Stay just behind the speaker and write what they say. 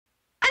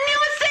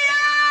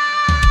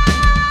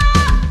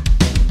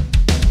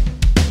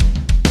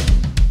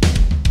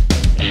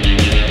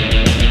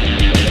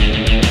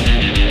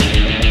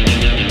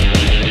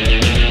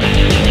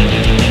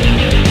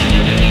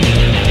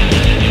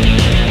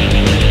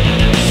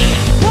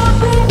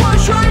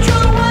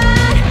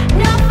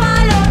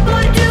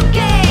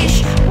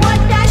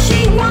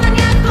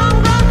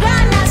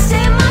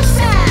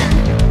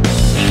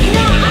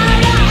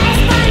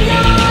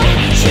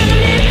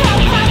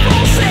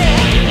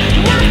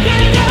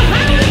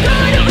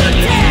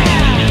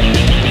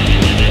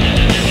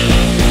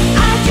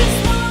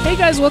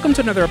welcome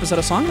to another episode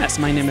of Songmas.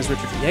 My name is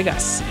Richard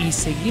Villegas y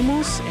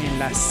seguimos en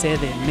la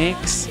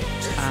CDMX,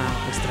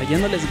 pues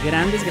trayéndoles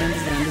grandes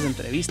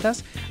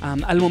entrevistas.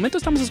 Al momento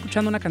estamos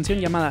escuchando una canción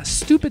llamada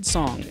Stupid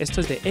Song.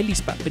 Esto es de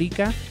Elis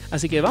Paprika,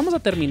 así que vamos a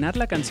terminar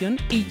la canción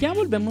y ya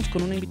volvemos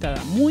con una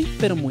invitada muy,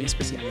 pero muy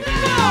especial.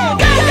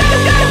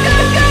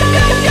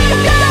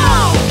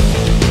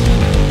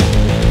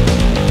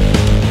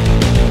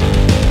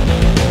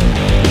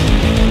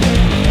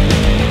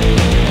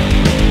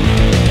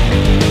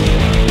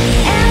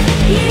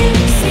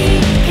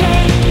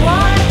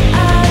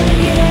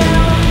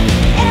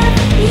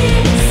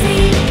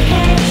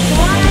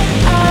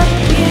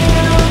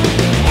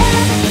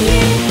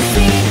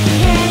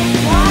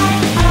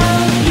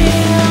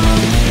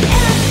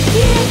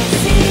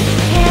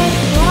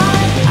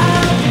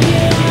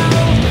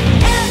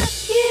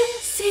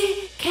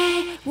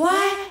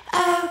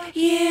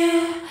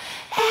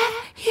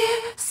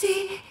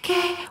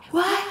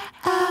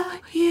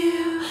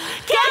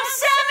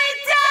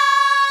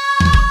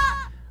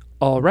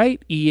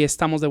 Alright, y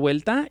estamos de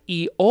vuelta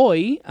y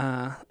hoy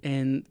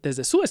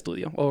desde su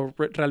estudio, o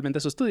realmente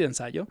su estudio de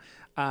ensayo,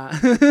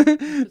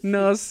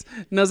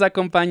 nos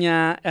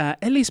acompaña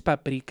Elis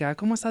Paprika.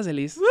 ¿Cómo estás,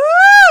 Elis?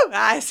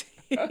 ¡Ay, sí!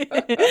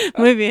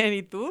 Muy bien,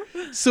 ¿y tú?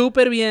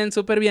 Súper bien.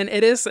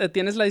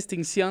 Tienes la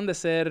distinción de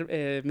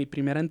ser mi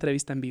primera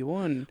entrevista en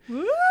vivo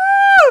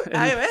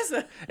 ¡Ay,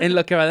 ves! En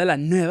lo que va de la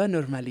nueva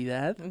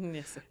normalidad.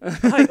 Ya sé.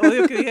 Ay,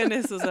 odio que digan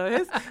eso,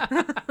 ¿sabes?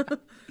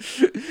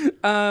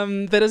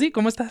 Pero sí,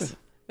 ¿cómo estás?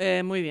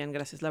 Muy bien,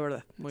 gracias, la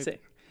verdad. Muy bien.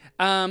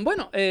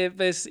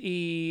 Pues,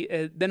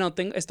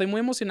 estoy muy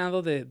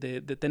emocionado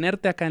de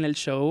tenerte acá en el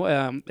show.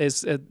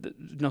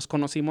 Nos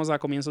conocimos a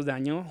comienzos de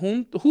año,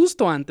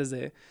 justo antes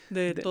de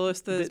todo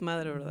este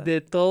desmadre, ¿verdad?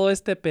 De todo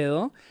este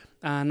pedo.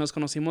 Nos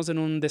conocimos en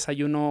un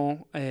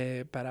desayuno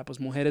para pues,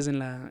 mujeres en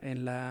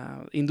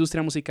la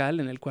industria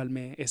musical, en el cual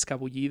me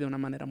escabullí de una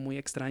manera muy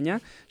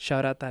extraña.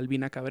 Shout out a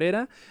Albina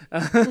Cabrera.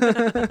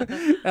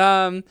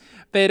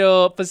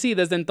 Pero pues sí,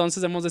 desde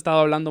entonces hemos estado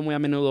hablando muy a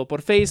menudo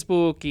por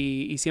Facebook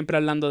y siempre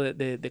hablando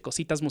de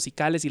cositas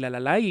musicales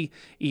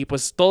y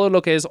pues todo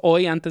lo que es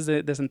hoy, antes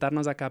de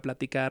sentarnos acá a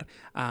platicar,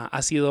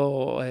 ha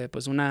sido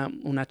pues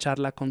una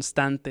charla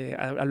constante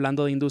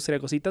hablando de industria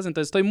de cositas.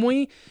 Entonces estoy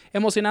muy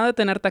emocionado de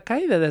tenerte acá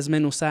y de desmenuzar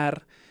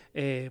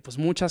pues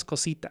muchas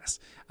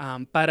cositas.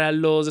 Para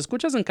los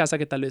escuchas en casa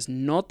que tal vez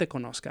no te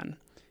conozcan,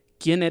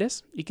 ¿quién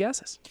eres y qué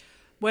haces?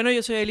 Bueno,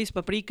 yo soy Elis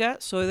Paprika,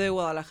 soy de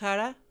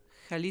Guadalajara,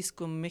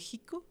 Jalisco,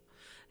 México,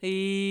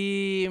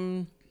 y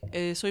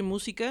soy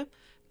música.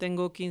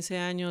 Tengo 15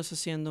 años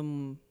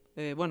haciendo,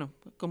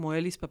 como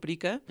Elis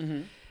Paprika.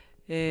 Uh-huh.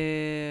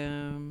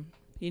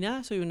 Y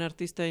nada, soy un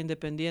artista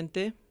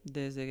independiente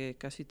desde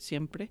casi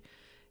siempre.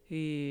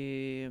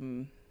 Y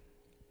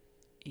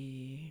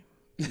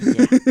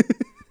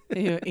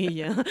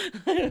ya.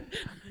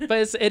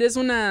 Pues eres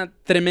una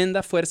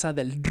tremenda fuerza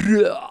del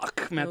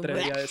rock, me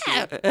atrevería a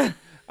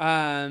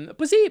decir.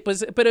 Pues sí,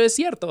 pero es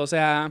cierto, o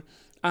sea,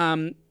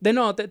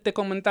 te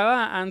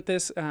comentaba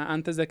antes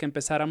de que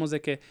empezáramos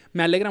de que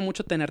me alegra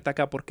mucho tenerte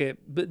acá porque,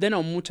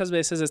 muchas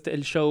veces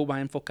el show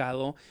va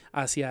enfocado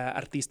hacia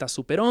artistas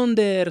súper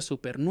under,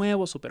 súper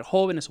nuevos, súper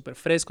jóvenes, súper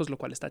frescos, lo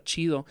cual está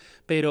chido,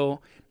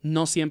 pero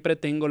no siempre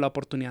tengo la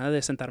oportunidad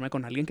de sentarme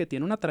con alguien que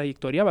tiene una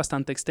trayectoria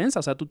bastante extensa.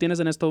 O sea, tú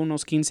tienes en esto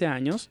unos 15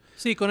 años.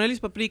 Sí, con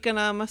Elis Paprika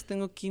nada más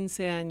tengo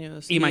 15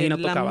 años. Imagino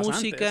y tocabas la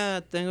música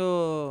antes.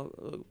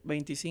 Tengo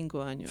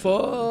 25 años.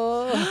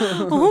 Oh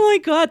my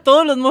God,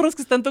 todos los morros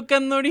que están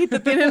tocando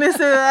ahorita tienen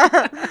esa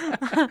edad.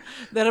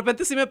 De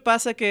repente sí me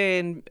pasa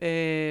que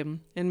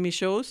en mis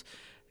shows,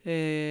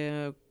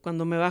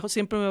 cuando me bajo,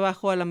 siempre me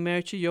bajo a la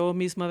merch y yo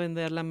misma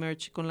vender la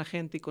merch con la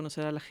gente y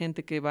conocer a la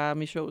gente que va a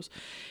mis shows.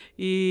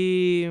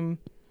 Y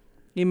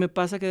me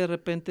pasa que de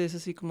repente es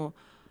así como,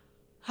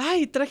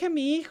 ay, traje a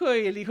mi hijo,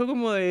 y el hijo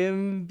como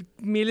de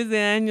miles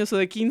de años o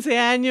de 15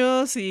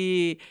 años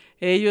y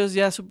ellos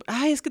ya,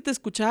 ay, es que te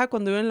escuchaba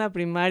cuando iba en la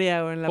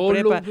primaria o en la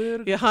prepa.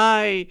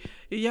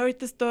 Y ya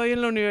ahorita estoy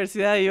en la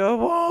universidad y yo,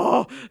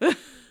 ¡oh!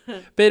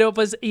 Pero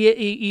pues,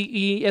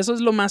 y eso es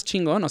lo más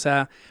chingón, o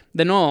sea,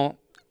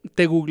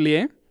 te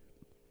googleé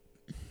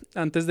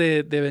antes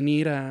de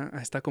venir a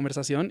esta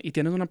conversación y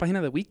tienes una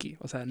página de wiki.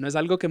 O sea, no es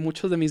algo que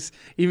muchos de mis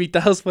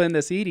invitados pueden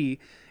decir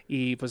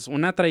y pues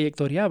una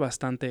trayectoria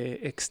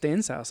bastante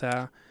extensa. O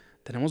sea,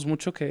 tenemos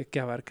mucho que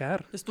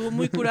abarcar. Estuvo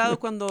muy curado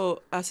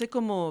cuando hace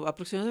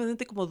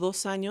aproximadamente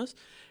 2 años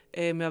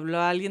me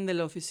habló alguien de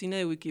la oficina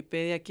de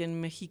Wikipedia aquí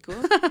en México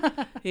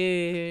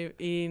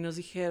y me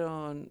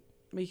dijeron,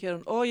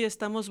 oye,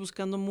 estamos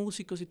buscando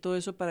músicos y todo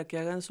eso para que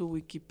hagan su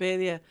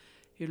Wikipedia.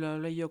 Y lo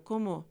hablé yo,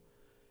 ¿cómo?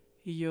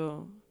 Y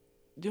yo,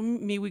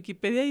 mi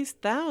Wikipedia ahí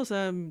está, o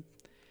sea...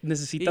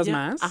 ¿Necesitas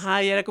más?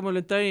 Ajá, y era como lo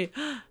entraba y...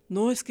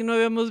 No, es que no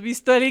habíamos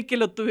visto a alguien que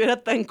lo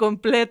tuviera tan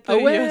completo. ¡A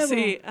y huevo! yo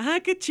así,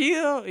 qué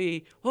chido.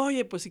 Y,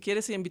 oye, pues si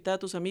quieres invitar a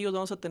tus amigos,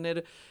 vamos a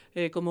tener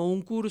como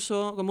un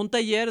curso, como un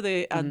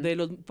taller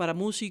para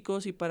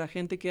músicos y para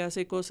gente que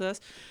hace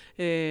cosas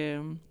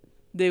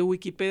de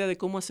Wikipedia, de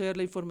cómo hacer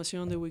la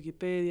información de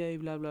Wikipedia y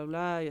bla, bla,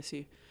 bla, y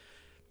así.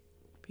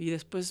 Y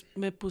después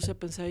me puse a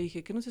pensar y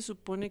dije, ¿qué no se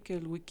supone que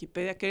el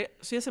Wikipedia? Que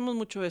sí hacemos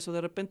mucho eso.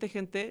 De repente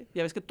gente,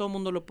 ya ves que todo el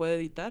mundo lo puede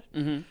editar.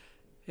 Ujú.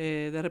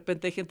 De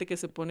repente hay gente que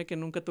se pone que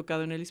nunca ha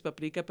tocado en Elis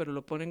Paprika, pero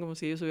lo ponen como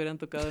si ellos hubieran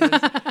tocado en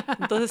Elis.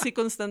 Entonces sí,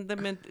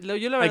 constantemente. Yo la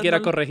Hay verdad que ir a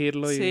no,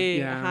 corregirlo y sí,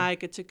 ya. ajá, hay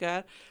que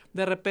checar.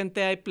 De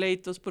repente hay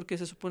pleitos porque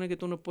se supone que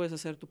tú no puedes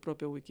hacer tu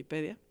propio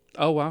Wikipedia.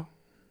 Oh, wow.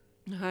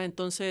 Ajá,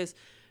 entonces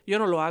yo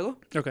no lo hago,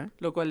 Ok.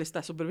 lo cual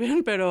está súper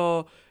bien,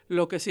 pero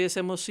lo que sí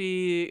hacemos,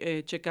 sí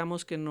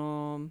checamos que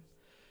no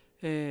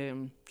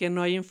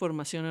hay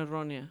información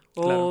errónea.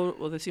 Claro.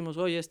 O decimos,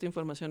 oye, esta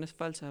información es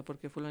falsa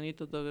porque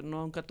fulanito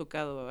nunca ha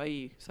tocado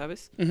ahí,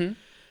 ¿sabes? Ujú.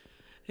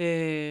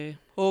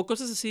 O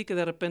cosas así que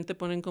de repente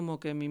ponen como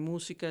que mi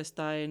música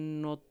está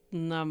en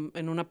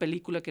una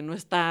película que no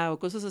está, o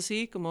cosas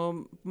así,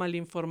 como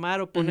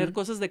malinformar o poner Ujú.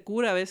 cosas de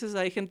cura. A veces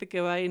hay gente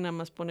que va y nada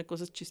más pone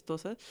cosas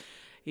chistosas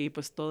y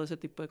pues todo ese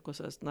tipo de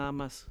cosas nada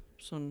más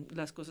son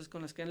las cosas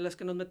con las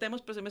que nos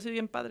metemos, pues se me hace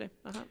bien padre.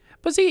 Ajá.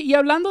 Pues sí, y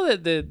hablando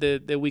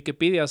de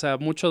Wikipedia, o sea,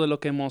 mucho de lo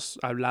que hemos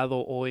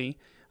hablado hoy,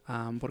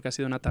 porque ha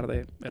sido una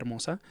tarde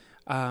hermosa,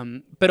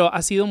 pero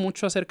ha sido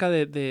mucho acerca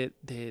de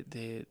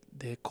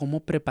cómo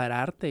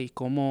prepararte y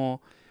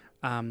cómo,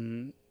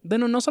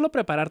 bueno, no solo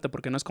prepararte,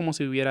 porque no es como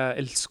si hubiera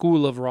el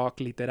School of Rock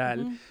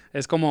literal, Ujú.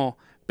 es como,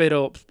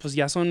 pero pues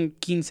ya son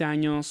 15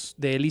 años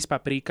de Elis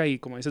Paprika y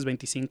como dices,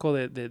 25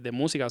 de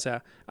música, o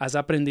sea, has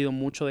aprendido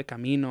mucho de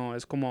camino,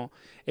 es como,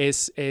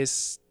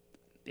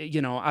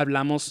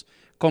 hablamos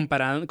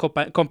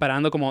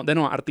comparando como, de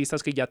nuevo,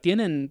 artistas que ya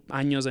tienen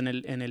años en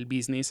el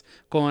business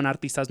con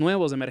artistas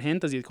nuevos,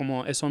 emergentes, y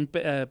como son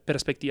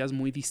perspectivas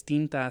muy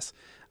distintas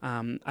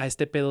a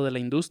este pedo de la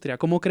industria.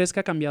 ¿Cómo crees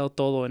que ha cambiado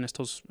todo en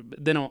estos,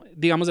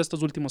 digamos, de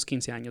estos últimos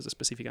 15 años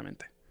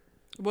específicamente?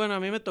 Bueno, a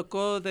mí me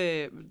tocó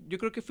yo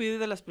creo que fui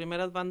de las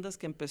primeras bandas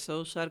que empezó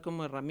a usar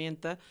como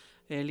herramienta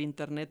el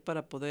internet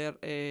para poder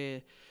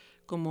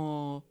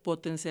como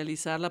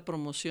potencializar la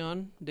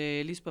promoción de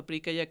Elis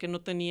Paprika, ya que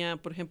no tenía,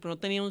 por ejemplo, no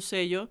tenía un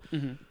sello.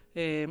 Uh-huh.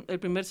 El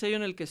primer sello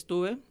en el que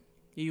estuve,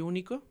 y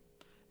único,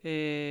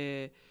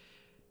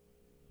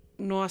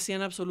 no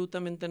hacían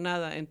absolutamente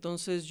nada.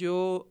 Entonces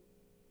yo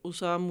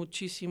usaba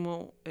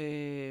muchísimo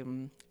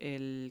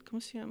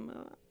 ¿cómo se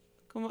llama?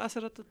 ¿Cómo hace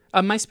rato?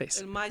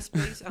 MySpace. El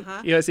MySpace,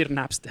 ajá. Iba a decir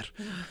Napster.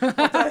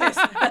 Otra vez.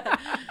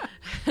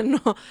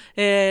 No,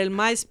 el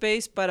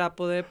MySpace para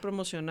poder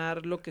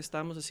promocionar lo que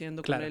estábamos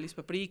haciendo Claro. con Elis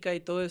Paprika y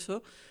todo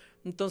eso.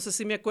 Entonces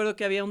sí me acuerdo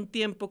que había un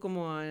tiempo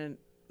como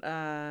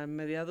a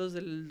mediados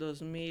del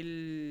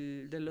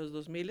 2000, de los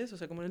 2000, o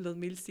sea, como en el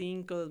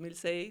 2005,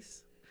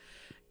 2006,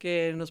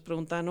 que nos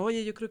preguntaban,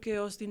 oye, yo creo que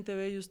Austin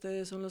TV y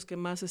ustedes son los que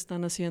más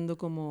están haciendo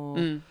como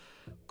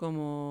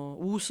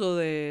uso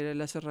de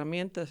las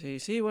herramientas. Y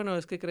sí, bueno,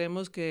 es que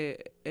creemos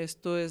que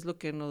esto es lo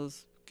que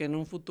en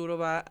un futuro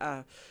va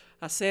a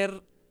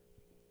hacer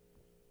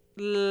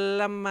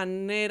la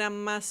manera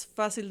más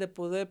fácil de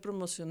poder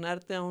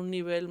promocionarte a un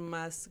nivel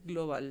más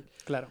global.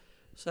 Claro.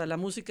 O sea, la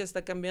música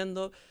está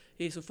cambiando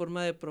y su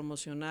forma de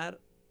promocionar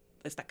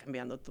está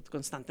cambiando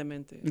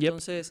constantemente. Yep.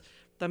 Entonces,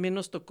 también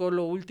nos tocó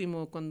lo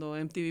último cuando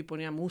MTV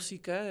ponía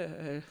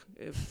música.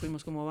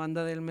 Fuimos como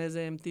banda del mes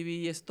de MTV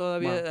y es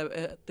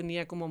todavía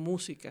tenía como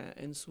música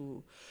en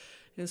su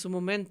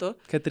momento.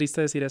 Qué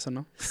triste decir eso,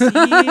 ¿no? Sí,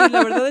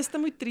 la verdad está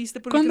muy triste.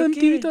 Porque cuando creo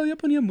MTV que, todavía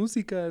ponía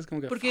música, es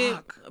como que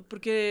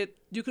porque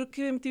yo creo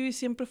que MTV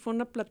siempre fue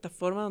una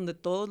plataforma donde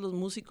todos los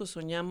músicos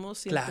soñamos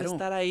siempre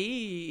estar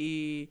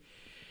ahí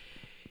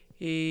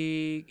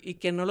y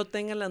que no lo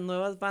tengan las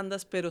nuevas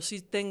bandas, pero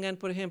sí tengan,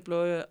 por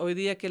ejemplo, hoy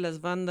día que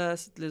las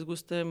bandas les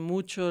gusten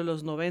mucho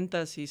los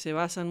 90s y se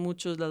basan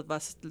mucho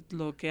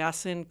lo que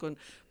hacen con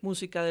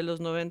música de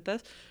los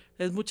 90s,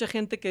 es mucha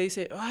gente que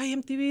dice, ay,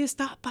 MTV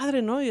estaba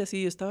padre, ¿no? Y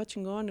así, estaba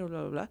chingón y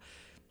bla, bla, bla.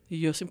 Y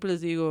yo siempre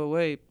les digo,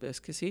 güey,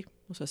 es que sí,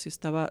 o sea, sí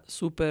estaba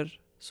súper,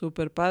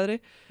 súper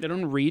padre. Era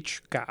un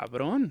reach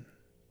cabrón.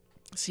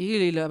 Sí,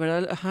 y la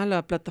verdad, ajá,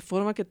 la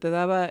plataforma que te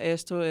daba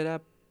esto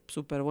era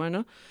súper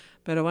bueno.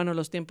 Pero bueno,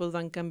 los tiempos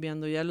van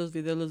cambiando. Ya los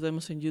videos los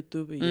vemos en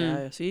YouTube y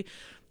ya así.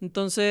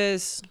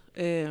 Entonces,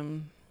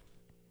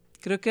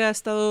 creo que ha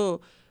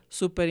estado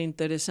súper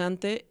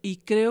interesante. Y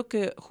creo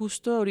que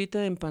justo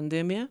ahorita en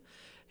pandemia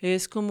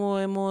es como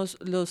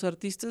los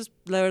artistas,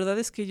 la verdad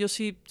es que yo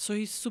sí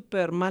soy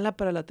súper mala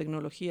para la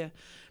tecnología.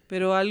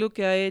 Pero algo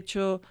que ha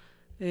hecho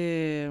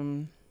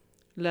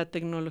la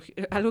tecnología,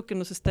 algo que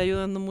nos está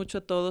ayudando mucho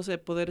a todos de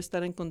poder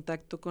estar en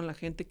contacto con la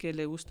gente que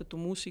le gusta tu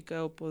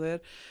música o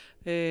poder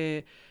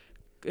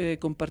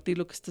compartir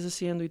lo que estás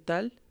haciendo y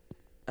tal,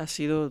 ha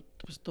sido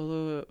pues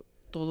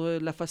todo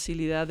la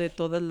facilidad de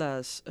todas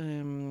las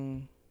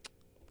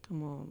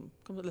como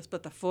las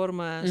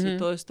plataformas y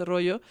todo este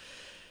rollo,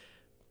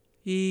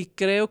 y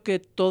creo que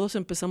todos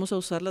empezamos a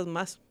usarlas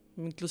más.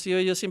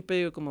 Inclusive yo siempre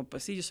digo como,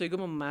 pues sí, yo soy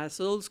como más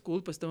old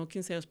school, pues tengo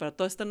 15 años, para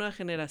toda esta nueva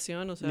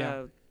generación, o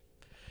sea,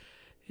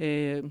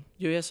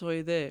 yo ya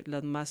soy de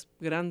las más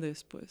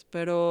grandes, pues,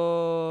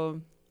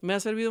 pero me ha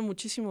servido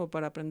muchísimo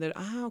para aprender.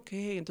 Ah, ok.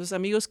 Entonces,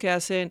 amigos que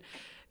hacen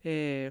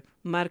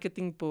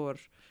marketing por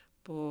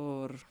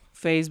por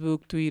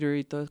Facebook, Twitter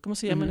y todo. ¿Cómo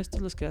se llaman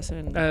estos los que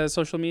hacen?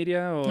 Social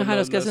media o Ajá,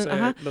 los que hacen,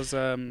 ajá. los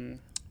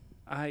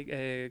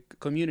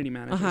community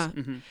managers. Ajá.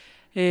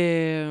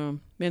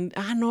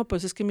 No,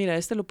 pues es que mira,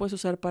 lo puedes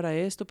usar para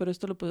esto, pero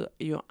esto lo puedo...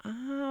 Y yo,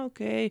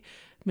 ok.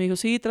 Me dijo,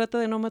 sí, trata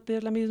de no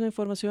meter la misma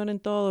información en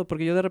todo,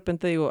 porque yo de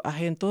repente digo,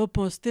 en todo,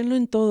 postéenlo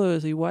en todo,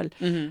 es igual.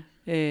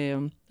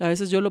 A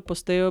veces yo lo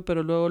posteo,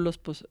 pero luego los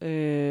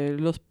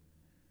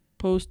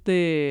posts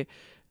de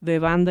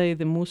banda y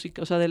de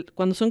música, o sea,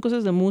 cuando son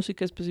cosas de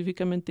música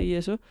específicamente y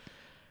eso,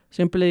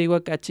 siempre le digo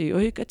a Cachi,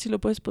 oye, Cachi, lo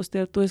puedes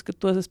postear tú, es que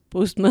tú haces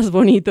posts más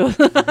bonitos.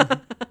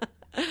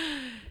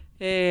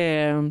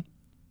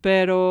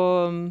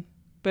 Pero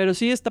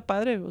sí está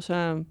padre, o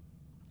sea,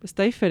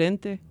 está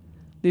diferente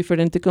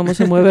cómo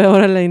se mueve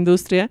ahora la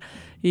industria,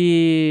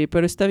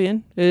 pero está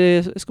bien,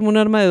 es como un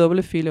arma de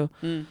doble filo,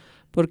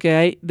 porque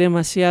hay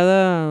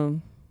demasiada...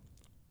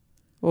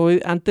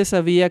 Antes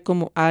había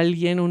como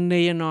alguien, un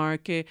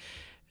A&R,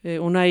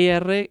 una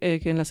IR,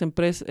 que en las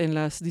empresas, en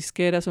las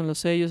disqueras o en los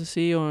sellos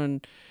así, o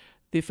en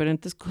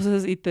diferentes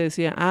cosas, y te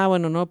decía,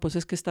 bueno, no, pues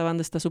es que esta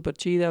banda está súper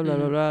chida, bla,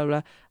 bla, bla,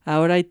 bla.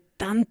 Ahora hay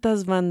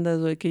tantas bandas,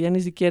 güey, que ya ni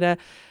siquiera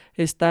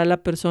está la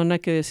persona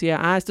que decía,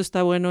 esto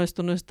está bueno,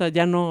 esto no está,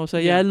 ya no, o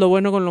sea, ya es lo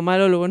bueno con lo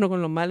malo,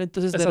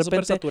 entonces de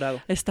repente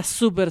está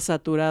súper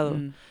saturado.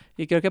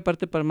 Y creo que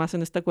aparte, para más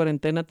en esta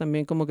cuarentena,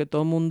 también como que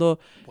todo el mundo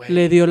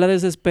le dio la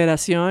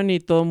desesperación y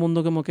todo el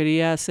mundo como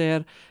quería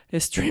hacer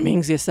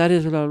streamings y estar,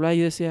 bla, bla, bla. Y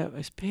yo decía,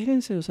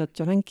 espérense, o sea,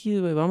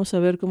 tranquilo, güey, vamos a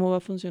ver cómo va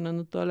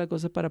funcionando toda la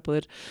cosa para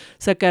poder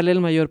sacarle el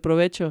mayor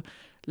provecho.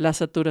 La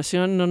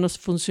saturación no nos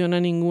funciona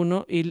a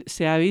ninguno y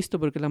se ha visto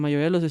porque la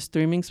mayoría de los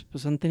streamings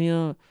pues han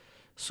tenido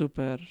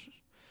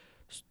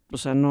o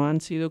sea, no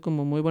han sido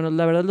como muy buenos.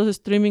 La verdad, los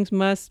streamings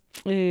más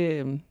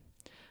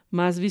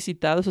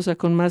visitados, o sea,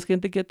 con más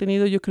gente que ha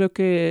tenido, yo creo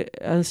que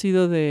han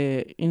sido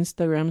de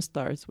Instagram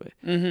Stars, güey.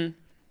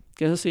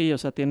 Que eso sí, o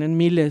sea, tienen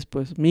miles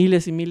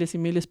y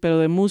miles, pero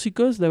de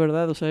músicos, de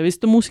verdad, o sea, he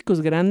visto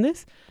músicos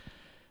grandes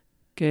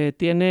que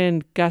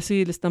tienen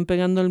le están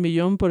pegando al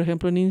millón, por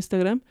ejemplo, en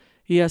Instagram,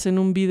 y hacen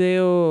un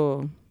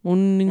video,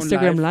 un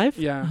Instagram live,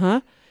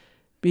 yeah.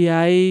 Y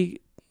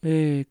hay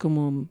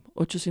como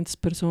 800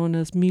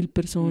 personas, 1,000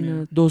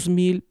 personas,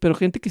 2,000, pero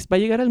gente que va a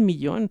llegar al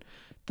millón.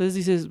 Entonces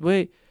dices,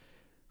 güey,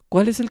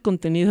 ¿cuál es el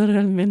contenido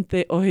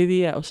realmente hoy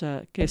día? O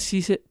sea, que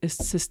sí se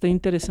está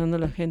interesando a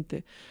la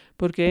gente.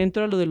 Porque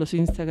entro a lo de los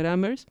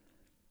Instagramers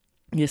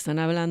y están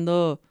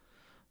hablando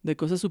de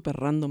cosas súper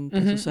random,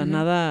 pues, o sea,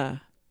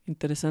 nada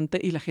interesante,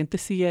 y la gente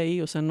sigue ahí,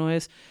 o sea, no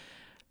es...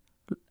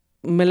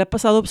 Me la he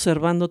pasado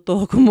observando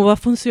todo, cómo va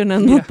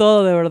funcionando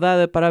todo, de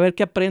verdad, para ver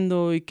qué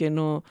aprendo y qué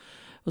no...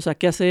 O sea,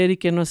 qué hacer y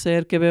qué no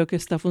hacer, qué veo que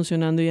está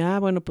funcionando y,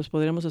 bueno, pues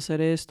podríamos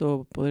hacer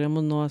esto,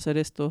 podríamos no hacer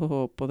esto,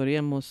 o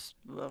podríamos...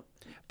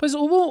 Pues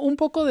hubo un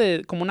poco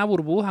de como una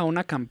burbuja,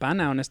 una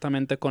campana,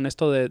 honestamente, con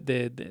esto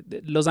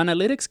de los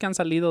analytics que han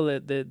salido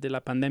de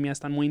la pandemia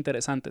están muy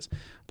interesantes,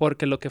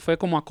 porque lo que fue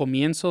como a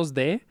comienzos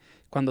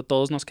cuando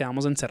todos nos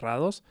quedamos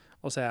encerrados,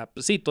 o sea,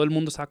 pues sí, todo el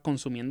mundo estaba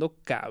consumiendo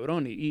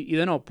cabrón, y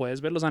de nuevo,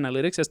 puedes ver los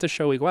analytics, este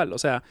show igual, o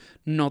sea,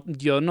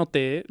 yo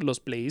noté los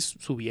plays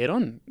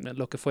subieron,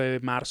 lo que fue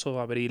marzo,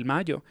 abril,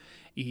 mayo,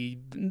 y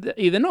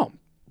de nuevo,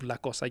 la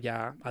cosa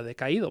ya ha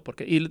decaído,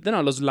 porque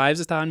los lives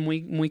estaban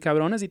muy, muy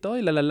cabrones y todo,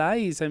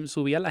 y se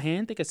subía la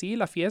gente, que sí,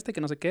 la fiesta,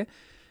 que no sé qué,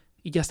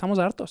 y ya estamos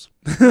hartos.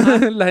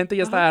 La gente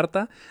ya está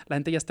harta, la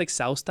gente ya está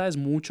exhausta, es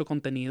mucho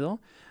contenido,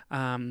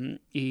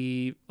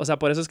 y, o sea,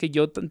 por eso es que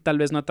yo tal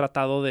vez no he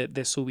tratado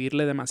de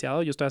subirle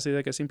demasiado, yo estoy así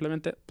de que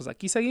simplemente, pues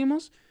aquí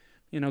seguimos,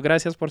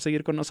 gracias por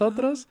seguir con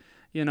nosotros,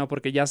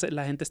 porque ya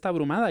la gente está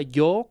abrumada.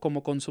 Yo,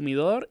 como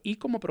consumidor y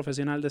como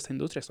profesional de esta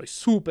industria, estoy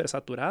súper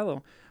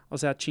saturado. O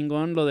sea,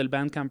 chingón lo del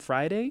Bandcamp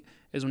Friday.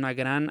 Es una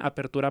gran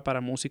apertura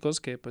para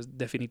músicos que, pues,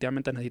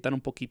 definitivamente necesitan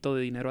un poquito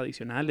de dinero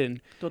adicional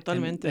en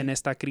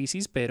esta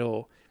crisis,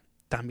 pero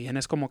también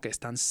es como que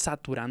están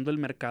saturando el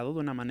mercado de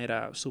una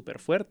manera súper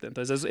fuerte.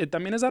 Entonces,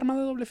 también es arma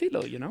de doble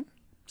filo,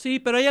 Sí,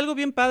 pero hay algo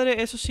bien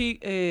padre, eso sí,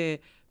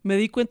 me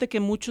di cuenta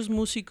que muchos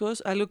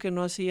músicos, algo que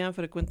no hacían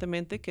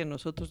frecuentemente, que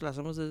nosotros lo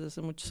hacemos desde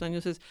hace muchos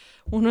años,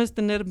 uno es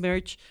tener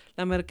merch,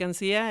 la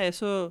mercancía,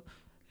 eso,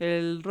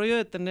 el rollo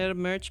de tener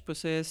merch,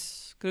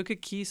 pues creo que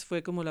Kiss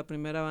fue como la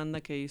primera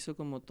banda que hizo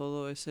como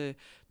todo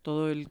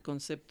el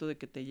concepto de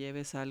que te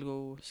lleves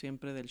algo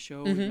siempre del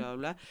show, y bla, bla,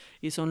 bla,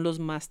 y son los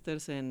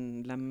masters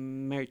en la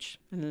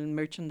merch, en el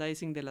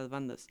merchandising de las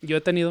bandas. Yo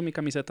he tenido mi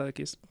camiseta de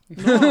Kiss.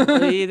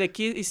 No, y de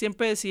Kiss, y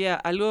siempre decía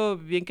algo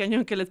bien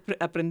cañón que les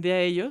aprendí a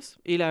ellos,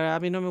 y la verdad a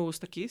mí no me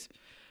gusta Kiss,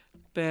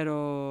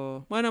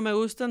 pero bueno, me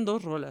gustan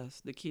 2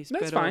 rolas de Kiss.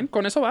 That's fine,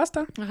 con eso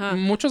basta. Ajá.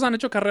 Muchos han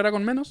hecho carrera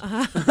con menos.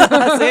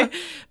 Ajá. Sí,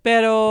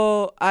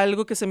 pero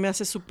algo que se me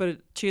hace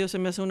súper chido, se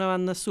me hace una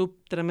banda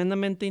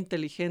tremendamente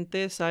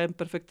inteligente, saben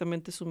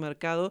perfectamente su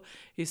mercado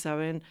y está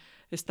bien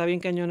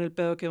cañón el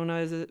pedo que una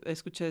vez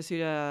escuché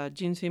decir a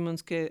Gene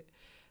Simmons que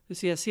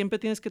decía, siempre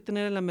tienes que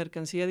tener en la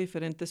mercancía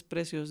diferentes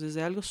precios,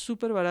 desde algo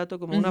súper barato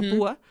como una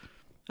púa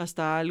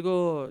hasta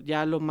algo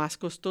ya lo más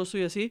costoso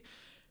y así.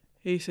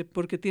 Y dice,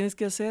 porque tienes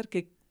que hacer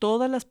que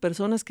todas las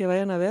personas que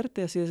vayan a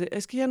verte. Así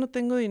es que ya no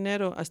tengo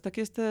dinero, hasta que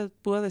esta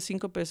púa de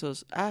 5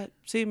 pesos. Ah,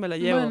 sí, me la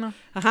llevo. Bueno.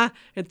 Ajá,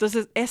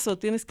 entonces eso,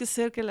 tienes que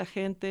hacer que la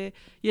gente,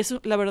 y eso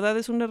la verdad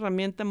es una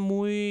herramienta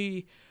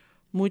muy,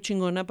 muy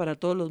chingona para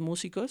todos los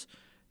músicos.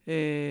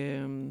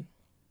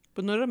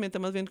 Pues no herramienta,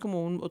 más bien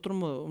como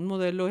un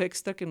modelo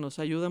extra que nos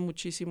ayuda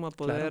muchísimo a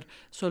poder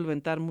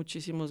solventar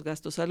muchísimos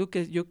gastos. Algo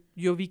que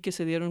yo vi que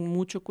se dieron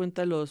mucho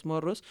cuenta los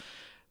morros,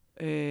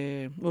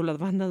 o las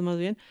bandas más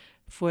bien,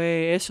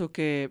 fue eso,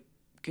 que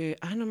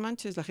no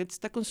manches, la gente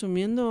está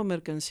consumiendo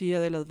mercancía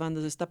de las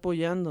bandas, está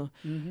apoyando.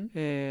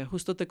 Uh-huh.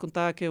 Justo te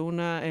contaba que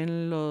una en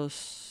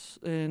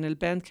el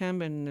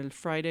Bandcamp, en el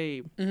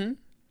Friday, Uh-huh.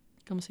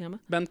 ¿cómo se llama?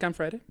 Bandcamp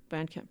Friday.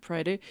 Bandcamp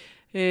Friday,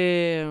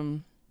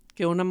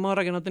 que una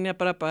morra que no tenía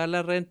para pagar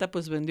la renta,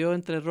 pues vendió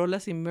entre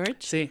rolas y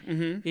merch. Sí.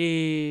 Uh-huh.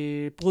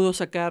 Y pudo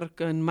sacar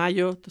en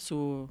mayo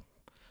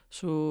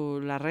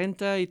la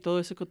renta y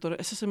todo ese cotorreo.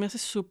 Eso se me hace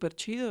súper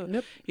chido.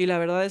 Yep. Y la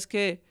verdad es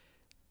que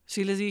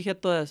sí les dije a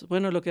todas,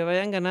 bueno, lo que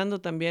vayan ganando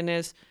también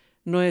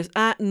no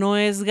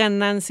es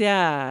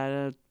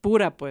ganancia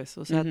pura, pues.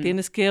 O sea,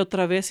 tienes que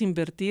otra vez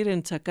invertir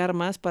en sacar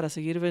más para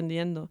seguir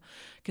vendiendo.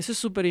 Que eso es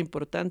súper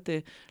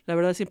importante. La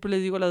verdad siempre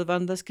les digo a las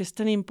bandas que es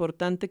tan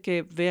importante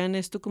que vean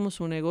esto como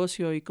su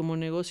negocio, y como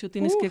negocio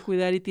tienes que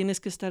cuidar y tienes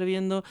que estar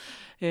viendo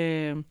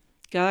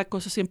cada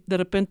cosa. De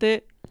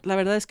repente, la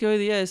verdad es que hoy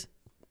día es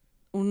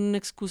una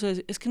excusa de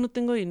decir, es que no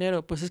tengo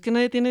dinero. Pues es que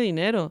nadie tiene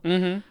dinero.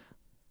 Uh-huh.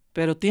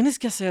 Pero tienes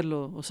que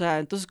hacerlo. O sea,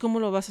 entonces, ¿cómo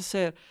lo vas a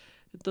hacer?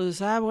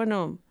 Entonces,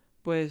 bueno,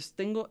 pues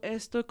tengo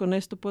esto, con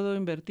esto puedo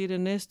invertir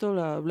en esto,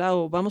 bla, bla,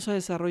 o vamos a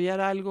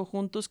desarrollar algo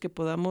juntos que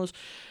podamos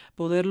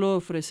poderlo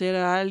ofrecer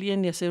a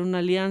alguien y hacer una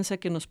alianza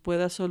que nos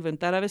pueda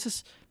solventar. A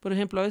veces, por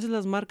ejemplo, a veces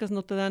las marcas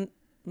no te dan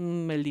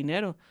el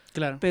dinero,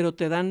 Claro. pero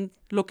te dan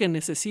lo que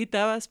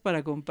necesitabas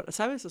para comprar,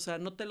 ¿sabes? O sea,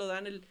 no te lo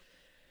dan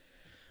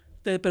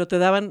pero te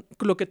daban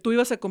lo que tú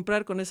ibas a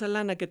comprar con esa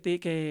lana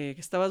que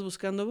estabas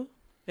buscando,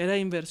 era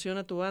inversión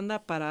a tu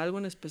banda para algo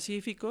en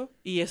específico,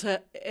 y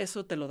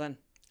eso te lo dan.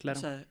 Claro.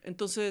 O sea,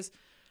 entonces,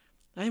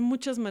 hay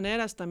muchas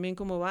maneras también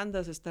como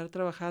bandas de estar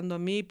trabajando. A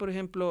mí, por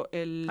ejemplo,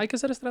 Hay que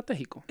ser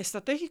estratégico.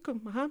 Estratégico,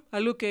 ajá.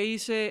 Algo que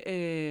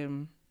hice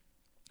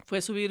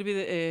fue subir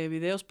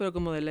videos, pero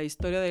como de la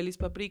historia de Elis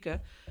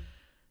Paprika,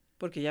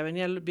 porque ya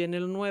viene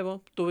lo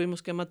nuevo.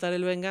 Tuvimos que matar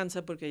el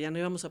Venganza porque ya no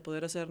íbamos a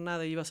poder hacer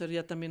nada. Iba a ser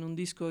ya también un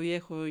disco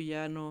viejo y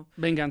ya no...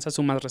 Venganza es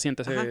su más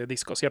reciente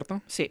disco,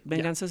 ¿cierto? Sí,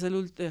 Venganza es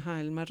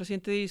el más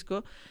reciente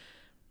disco.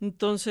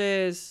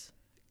 Entonces,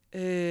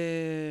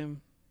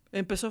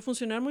 empezó a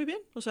funcionar muy bien.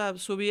 O sea,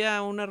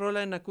 subía una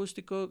rola en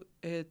acústico.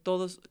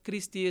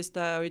 Christy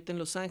está ahorita en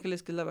Los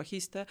Ángeles, que es la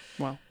bajista.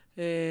 Wow.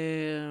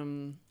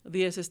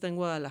 Díaz está en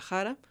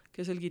Guadalajara,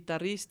 que es el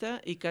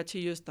guitarrista, y Cachi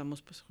y yo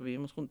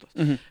vivimos juntos.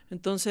 Uh-huh.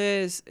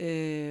 Entonces,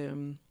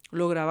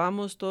 lo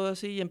grabamos todo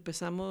así y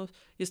empezamos,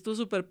 y estuvo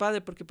súper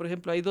padre porque, por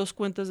ejemplo, hay 2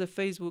 cuentas de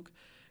Facebook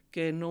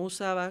que no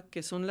usaba,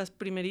 que son las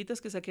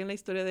primeritas que saqué en la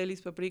historia de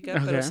Elis Paprika,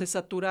 pero se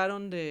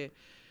saturaron de...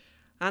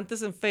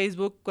 Antes en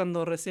Facebook,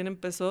 cuando recién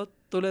empezó,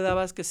 tú le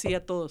dabas que sí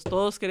a todos.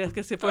 Todos querías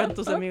que se fueran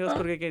tus amigos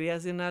porque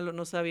querías llenarlo.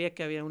 No sabía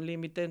que había un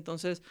límite.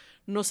 Entonces,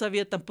 no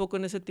sabía tampoco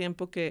en ese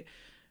tiempo que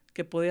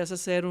podías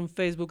hacer un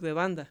Facebook de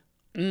banda.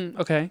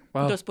 Ok,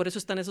 wow. Entonces, por eso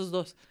están esos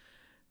 2.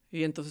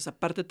 Y entonces,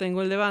 aparte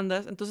tengo el de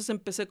bandas. Entonces,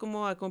 empecé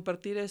como a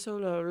compartir eso,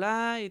 bla, bla,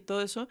 bla, y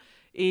todo eso.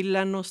 Y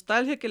la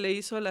nostalgia que le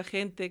hizo a la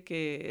gente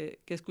que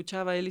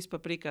escuchaba Elis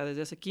Paprika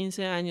desde hace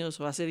 15 años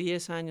o hace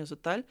 10 años o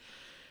tal...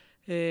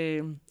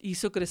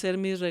 hizo crecer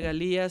mis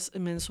regalías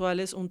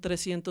mensuales un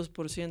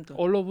 300%.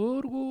 ¡Holo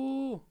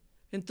burgo!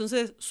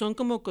 Entonces, son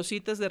como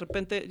cositas de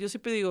repente. Yo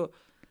siempre digo,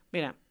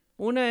 mira,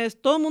 una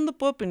es, todo el mundo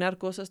puede opinar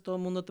cosas, todo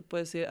el mundo te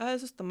puede decir,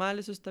 eso está mal,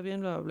 eso está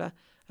bien, bla, bla, bla.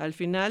 Al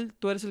final,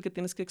 tú eres el que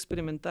tienes que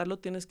experimentarlo,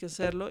 tienes que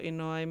hacerlo, y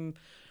no hay...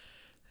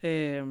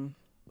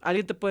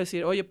 alguien te puede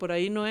decir, oye, por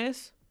ahí no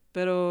es,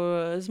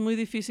 pero es muy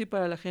difícil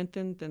para la gente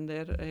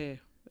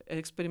entender,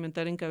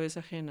 experimentar en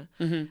cabeza ajena.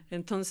 Uh-huh.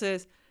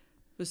 Entonces...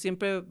 pues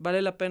siempre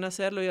vale la pena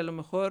hacerlo, y a lo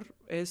mejor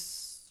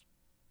es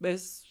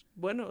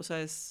bueno, o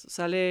sea,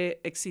 sale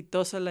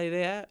exitosa la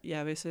idea y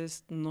a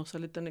veces no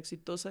sale tan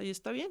exitosa, y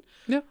está bien.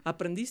 Yeah.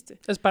 Aprendiste.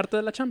 Es parte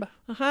de la chamba.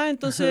 Ajá,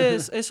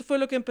 entonces eso fue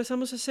lo que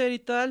empezamos a hacer y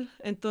tal.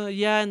 Entonces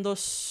ya en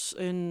 2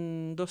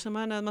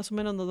 semanas más o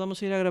menos nos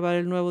vamos a ir a grabar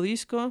el nuevo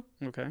disco.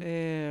 Okay.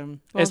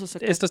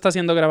 Esto está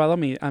siendo grabado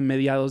a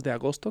mediados de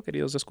agosto,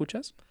 queridos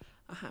escuchas.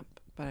 Ajá,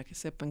 para que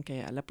sepan que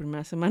ya la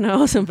primera semana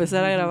vamos a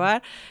empezar a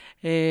grabar.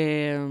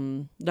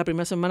 La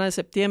primera semana de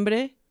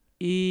septiembre.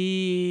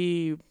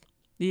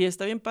 Y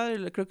está bien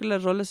padre. Creo que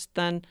las rolas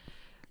están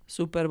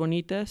súper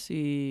bonitas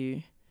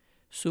y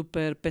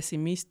súper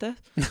pesimistas.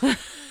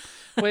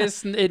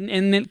 Pues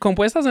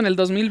compuestas en el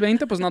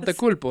 2020, pues no te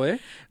culpo, ¿eh?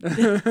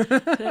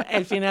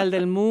 El final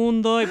del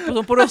mundo, y pues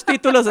son puros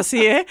títulos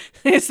así, ¿eh?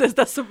 Eso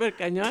está súper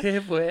cañón.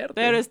 ¡Qué fuerte!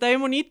 Pero está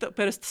bien bonito,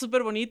 pero está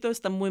súper bonito,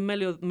 está muy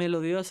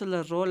melodiosas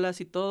las rolas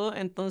y todo.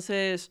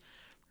 Entonces,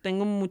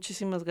 tengo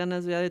muchísimas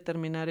ganas ya de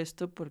terminar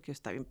esto porque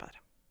está bien padre.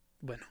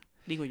 Bueno.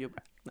 Digo yo.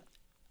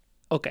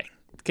 Ok.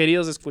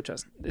 queridos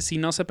escuchas, si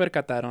no se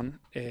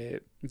percataron,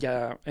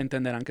 ya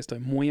entenderán que estoy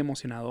muy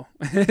emocionado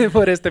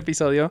por este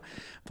episodio,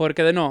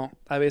 porque de nuevo,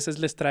 a veces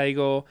les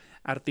traigo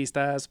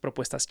artistas,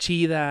 propuestas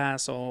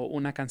chidas o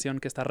una canción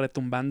que está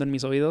retumbando en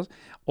mis oídos.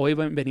 Hoy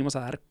venimos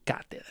a dar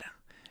cátedra.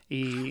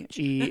 Y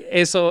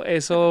eso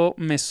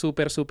me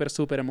súper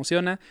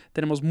emociona.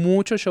 Tenemos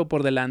mucho show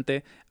por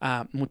delante,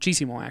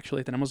 muchísimo,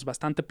 actually. Tenemos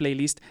bastante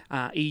playlist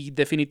y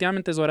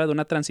definitivamente es hora de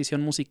una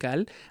transición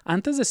musical.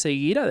 Antes de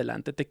seguir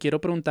adelante, te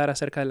quiero preguntar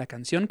acerca de la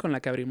canción con la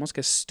que abrimos,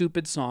 que es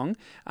Stupid Song.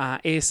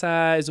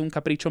 Esa es un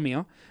capricho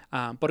mío,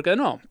 porque de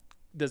nuevo,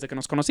 desde que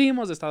nos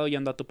conocimos, he estado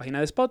yendo a tu página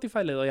de Spotify,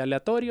 le doy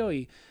aleatorio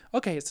y,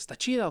 ok, esto está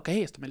chido, ok,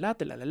 esto me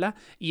late, la.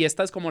 Y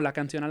esta es como la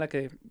canción a la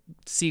que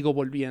sigo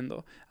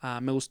volviendo.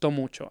 Me gustó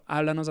mucho.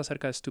 Háblanos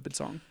acerca de Stupid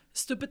Song.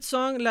 Stupid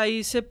Song la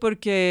hice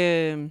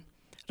porque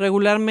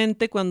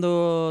regularmente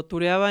cuando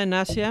tureaba en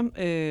Asia,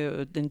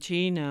 en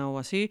China o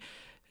así,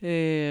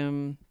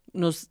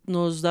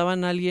 nos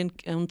daban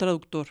un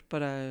traductor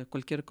para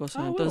cualquier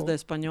cosa. Entonces, de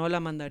español a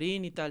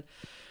mandarín y tal.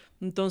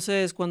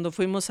 Entonces, cuando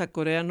fuimos a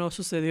Corea no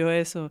sucedió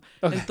eso.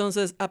 Okay.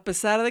 Entonces, a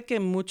pesar de que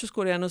muchos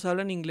coreanos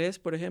hablan inglés,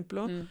 por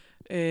ejemplo, no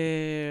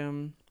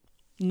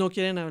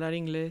quieren hablar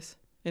inglés.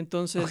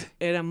 Entonces,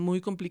 era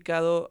muy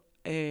complicado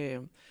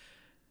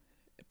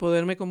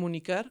poderme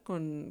comunicar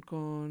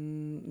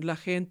con la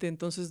gente.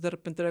 Entonces, de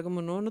repente era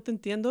como, no te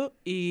entiendo.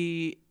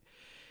 Y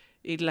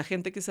la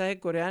gente que sabe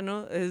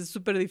coreano, es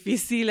súper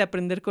difícil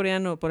aprender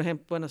coreano. Por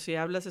ejemplo, bueno, si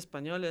hablas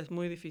español es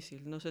muy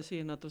difícil. No sé si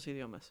en otros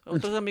idiomas.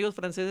 Otros amigos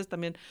franceses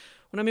también.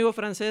 Un amigo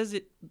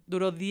francés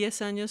duró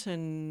 10 años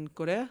en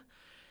Corea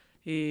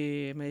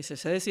y me dice,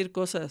 sé decir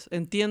cosas.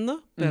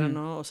 Entiendo, pero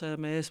no, o sea,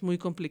 me es muy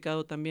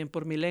complicado también.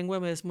 Por mi lengua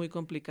me es muy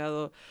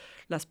complicado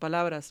las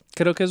palabras.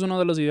 Creo que es uno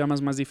de los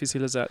idiomas más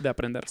difíciles de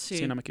aprender, sí,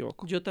 si no me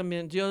equivoco. Yo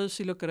también, yo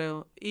sí lo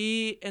creo.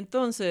 Y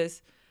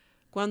entonces,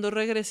 cuando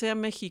regresé a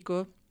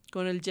México,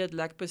 con el jet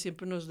lag, pues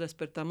siempre nos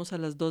despertamos a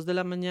las 2 de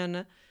la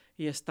mañana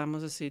y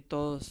estamos así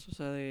todos, o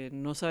sea, de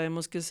no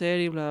sabemos qué hacer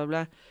y bla, bla,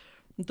 bla.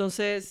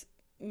 Entonces,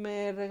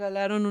 me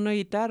regalaron una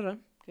guitarra,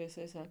 que es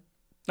esa.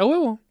 ¿A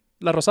huevo?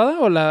 ¿La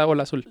rosada o la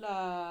azul?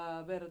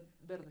 La verde.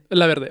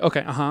 La verde, ok,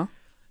 ajá.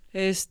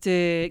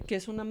 Que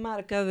es una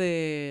marca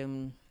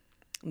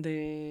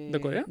 ¿De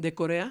Corea? De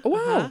Corea. Oh, wow.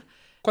 Ajá.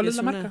 ¿Cuál es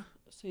la marca?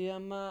 Se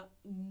llama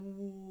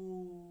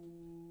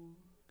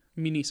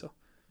Miniso.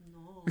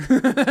 No.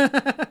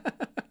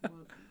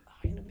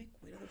 Ay, no me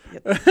acuerdo.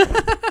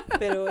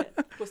 Pero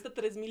cuesta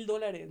 $3,000. Me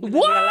la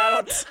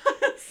regalaron.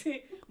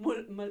 Sí.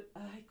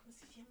 Ay, ¿cómo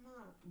se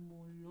llama?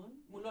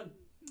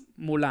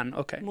 Mulan,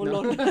 ok.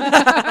 Mulón. ¿No?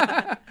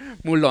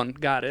 Mulón,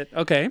 got it,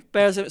 ok.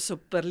 Pero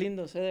súper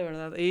lindos, de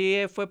verdad.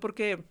 Y fue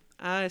porque...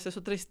 esa es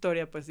otra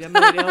historia, pues ya me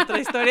diría otra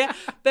historia.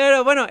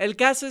 Pero bueno, el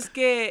caso es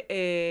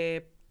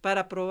que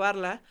para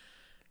probarla,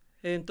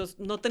 entonces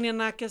no tenía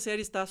nada que hacer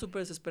y estaba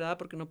súper desesperada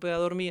porque no podía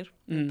dormir.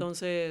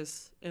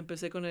 Entonces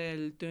empecé con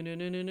el...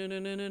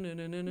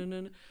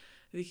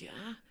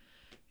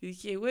 Y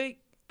dije,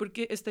 güey,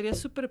 porque estaría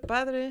súper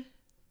padre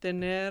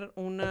tener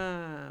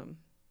una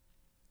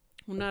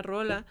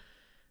rola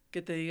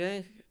que te diga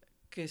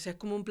que sea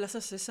como un Plaza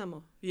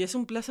Sésamo. Y es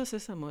un Plaza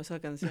Sésamo esa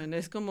canción.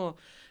 Es como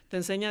te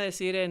enseña a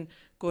decir en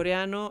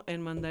coreano,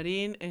 en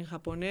mandarín, en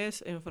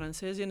japonés, en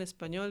francés y en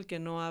español que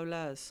no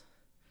hablas...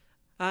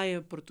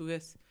 en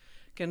portugués.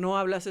 Que no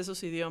hablas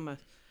esos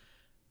idiomas.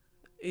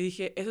 Y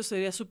dije, eso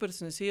sería súper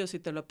sencillo. Si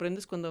te lo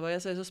aprendes cuando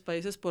vayas a esos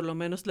países, por lo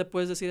menos le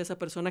puedes decir a esa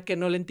persona que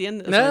no le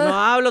entiende. O sea, no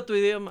hablo tu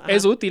idioma.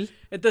 Es útil.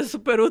 Entonces,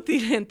 súper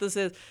útil.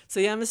 Entonces,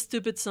 se llama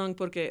Stupid Song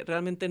porque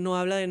realmente no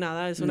habla de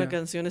nada. Es una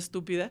canción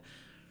estúpida.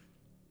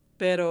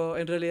 Pero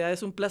en realidad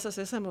es un Plaza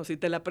Sésamo. Si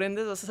te la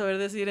aprendes, vas a saber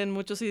decir en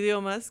muchos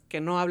idiomas que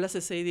no hablas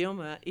ese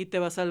idioma y te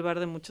va a salvar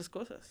de muchas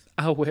cosas.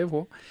 A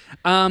huevo.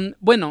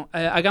 Bueno,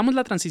 hagamos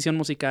la transición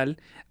musical.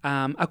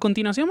 A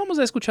continuación vamos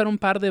a escuchar un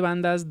par de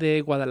bandas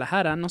de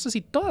Guadalajara. No sé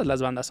si todas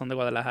las bandas son de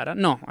Guadalajara.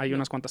 No, hay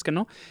unas cuantas que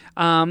no.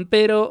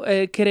 Pero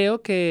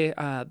creo que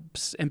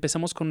pues,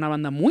 empezamos con una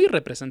banda muy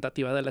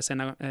representativa de la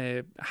escena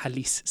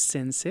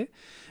jaliscense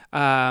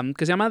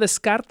que se llama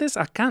Descartes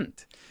a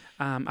Kant.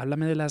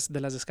 Háblame de las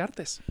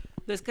Descartes.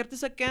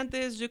 Descartes a Kant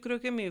es, yo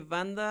creo que mi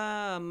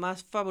banda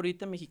más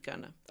favorita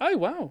mexicana. ¡Ay,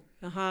 wow!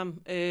 Ajá,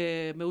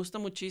 me gusta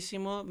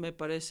muchísimo, me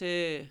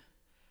parece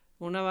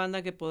una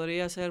banda que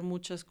podría hacer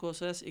muchas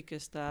cosas y que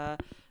está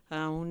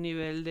a un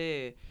nivel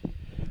de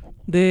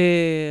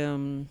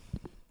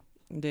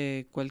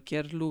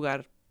cualquier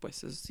lugar,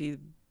 pues así,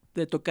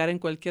 de tocar en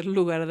cualquier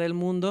lugar del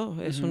mundo.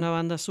 Es una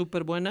banda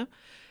súper buena.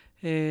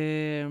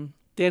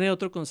 Tiene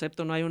otro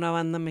concepto, no hay una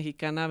banda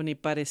mexicana ni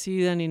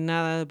parecida ni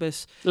nada,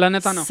 pues la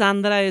neta no.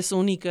 Sandra es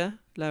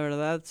única, la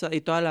verdad, y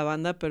toda la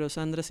banda, pero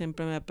Sandra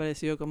siempre me ha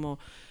parecido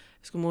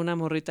es como una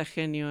morrita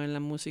genio en la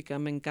música,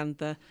 me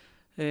encanta,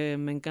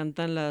 me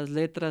encantan las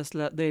letras,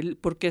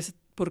 por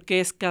qué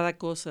es cada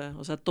cosa,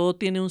 o sea, todo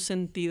tiene un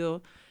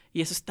sentido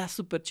y eso está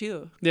súper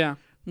chido. Ya. Yeah.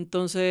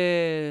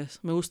 Entonces,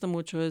 me gusta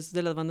mucho, es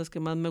de las bandas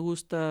que más me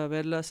gusta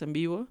verlas en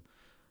vivo,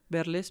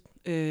 verles.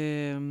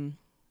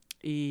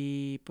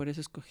 Y por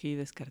eso escogí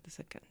Descartes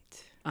a Kant.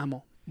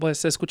 Amo.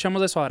 Pues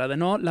escuchamos eso ahora. De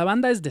nuevo, la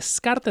banda es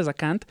Descartes a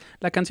Kant,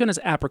 la canción es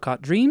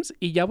Apricot Dreams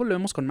y ya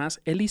volvemos con más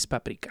Ellis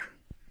Paprika.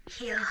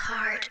 Heal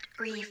heart,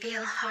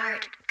 reveal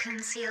heart,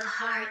 conceal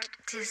heart,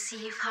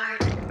 deceive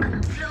heart.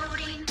 I'm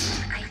floating,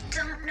 I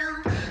don't know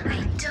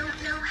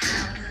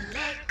how to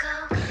let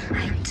go.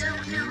 I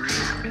don't know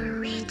how to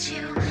reach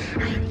you,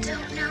 I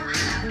don't know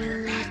how to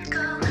let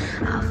go.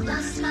 I've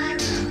lost my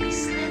ruby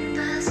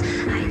slippers,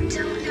 I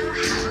don't know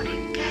how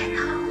to get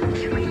home.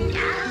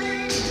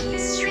 Reality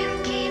is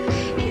shrinking,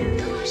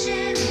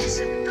 illusion is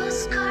a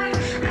postcard.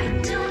 I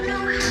don't know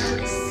how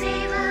to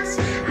save us,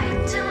 I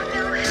don't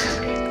know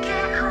how to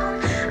get home.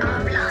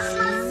 I've lost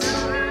my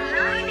silver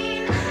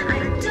lining, I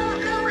don't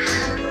know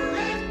how to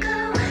let go.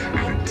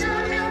 I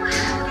don't know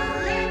how to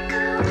let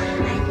go,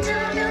 I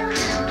don't know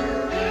how to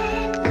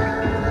let go.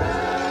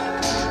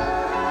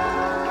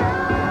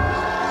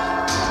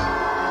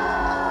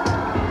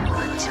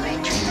 What do I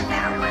dream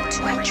about? What do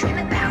I dream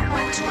about?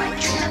 What do I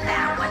dream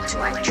about? What do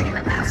I dream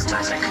about?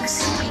 Stars I can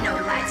see, no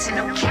lights and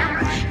no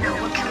camera. No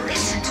one can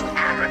listen to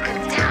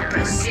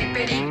abracadabra.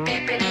 Zippity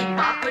bippity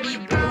boppity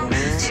boo.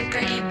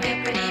 Zippity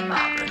bippity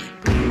boppity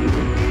boo.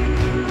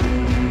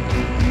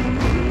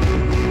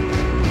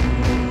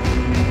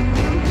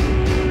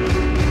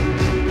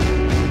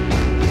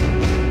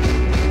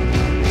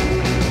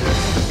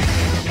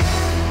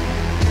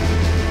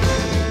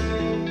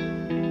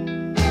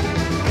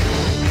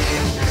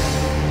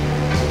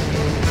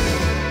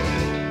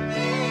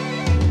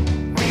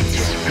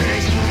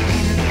 Whispers you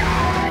in the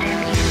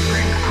autumn, you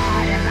bring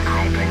autumn,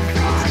 I bring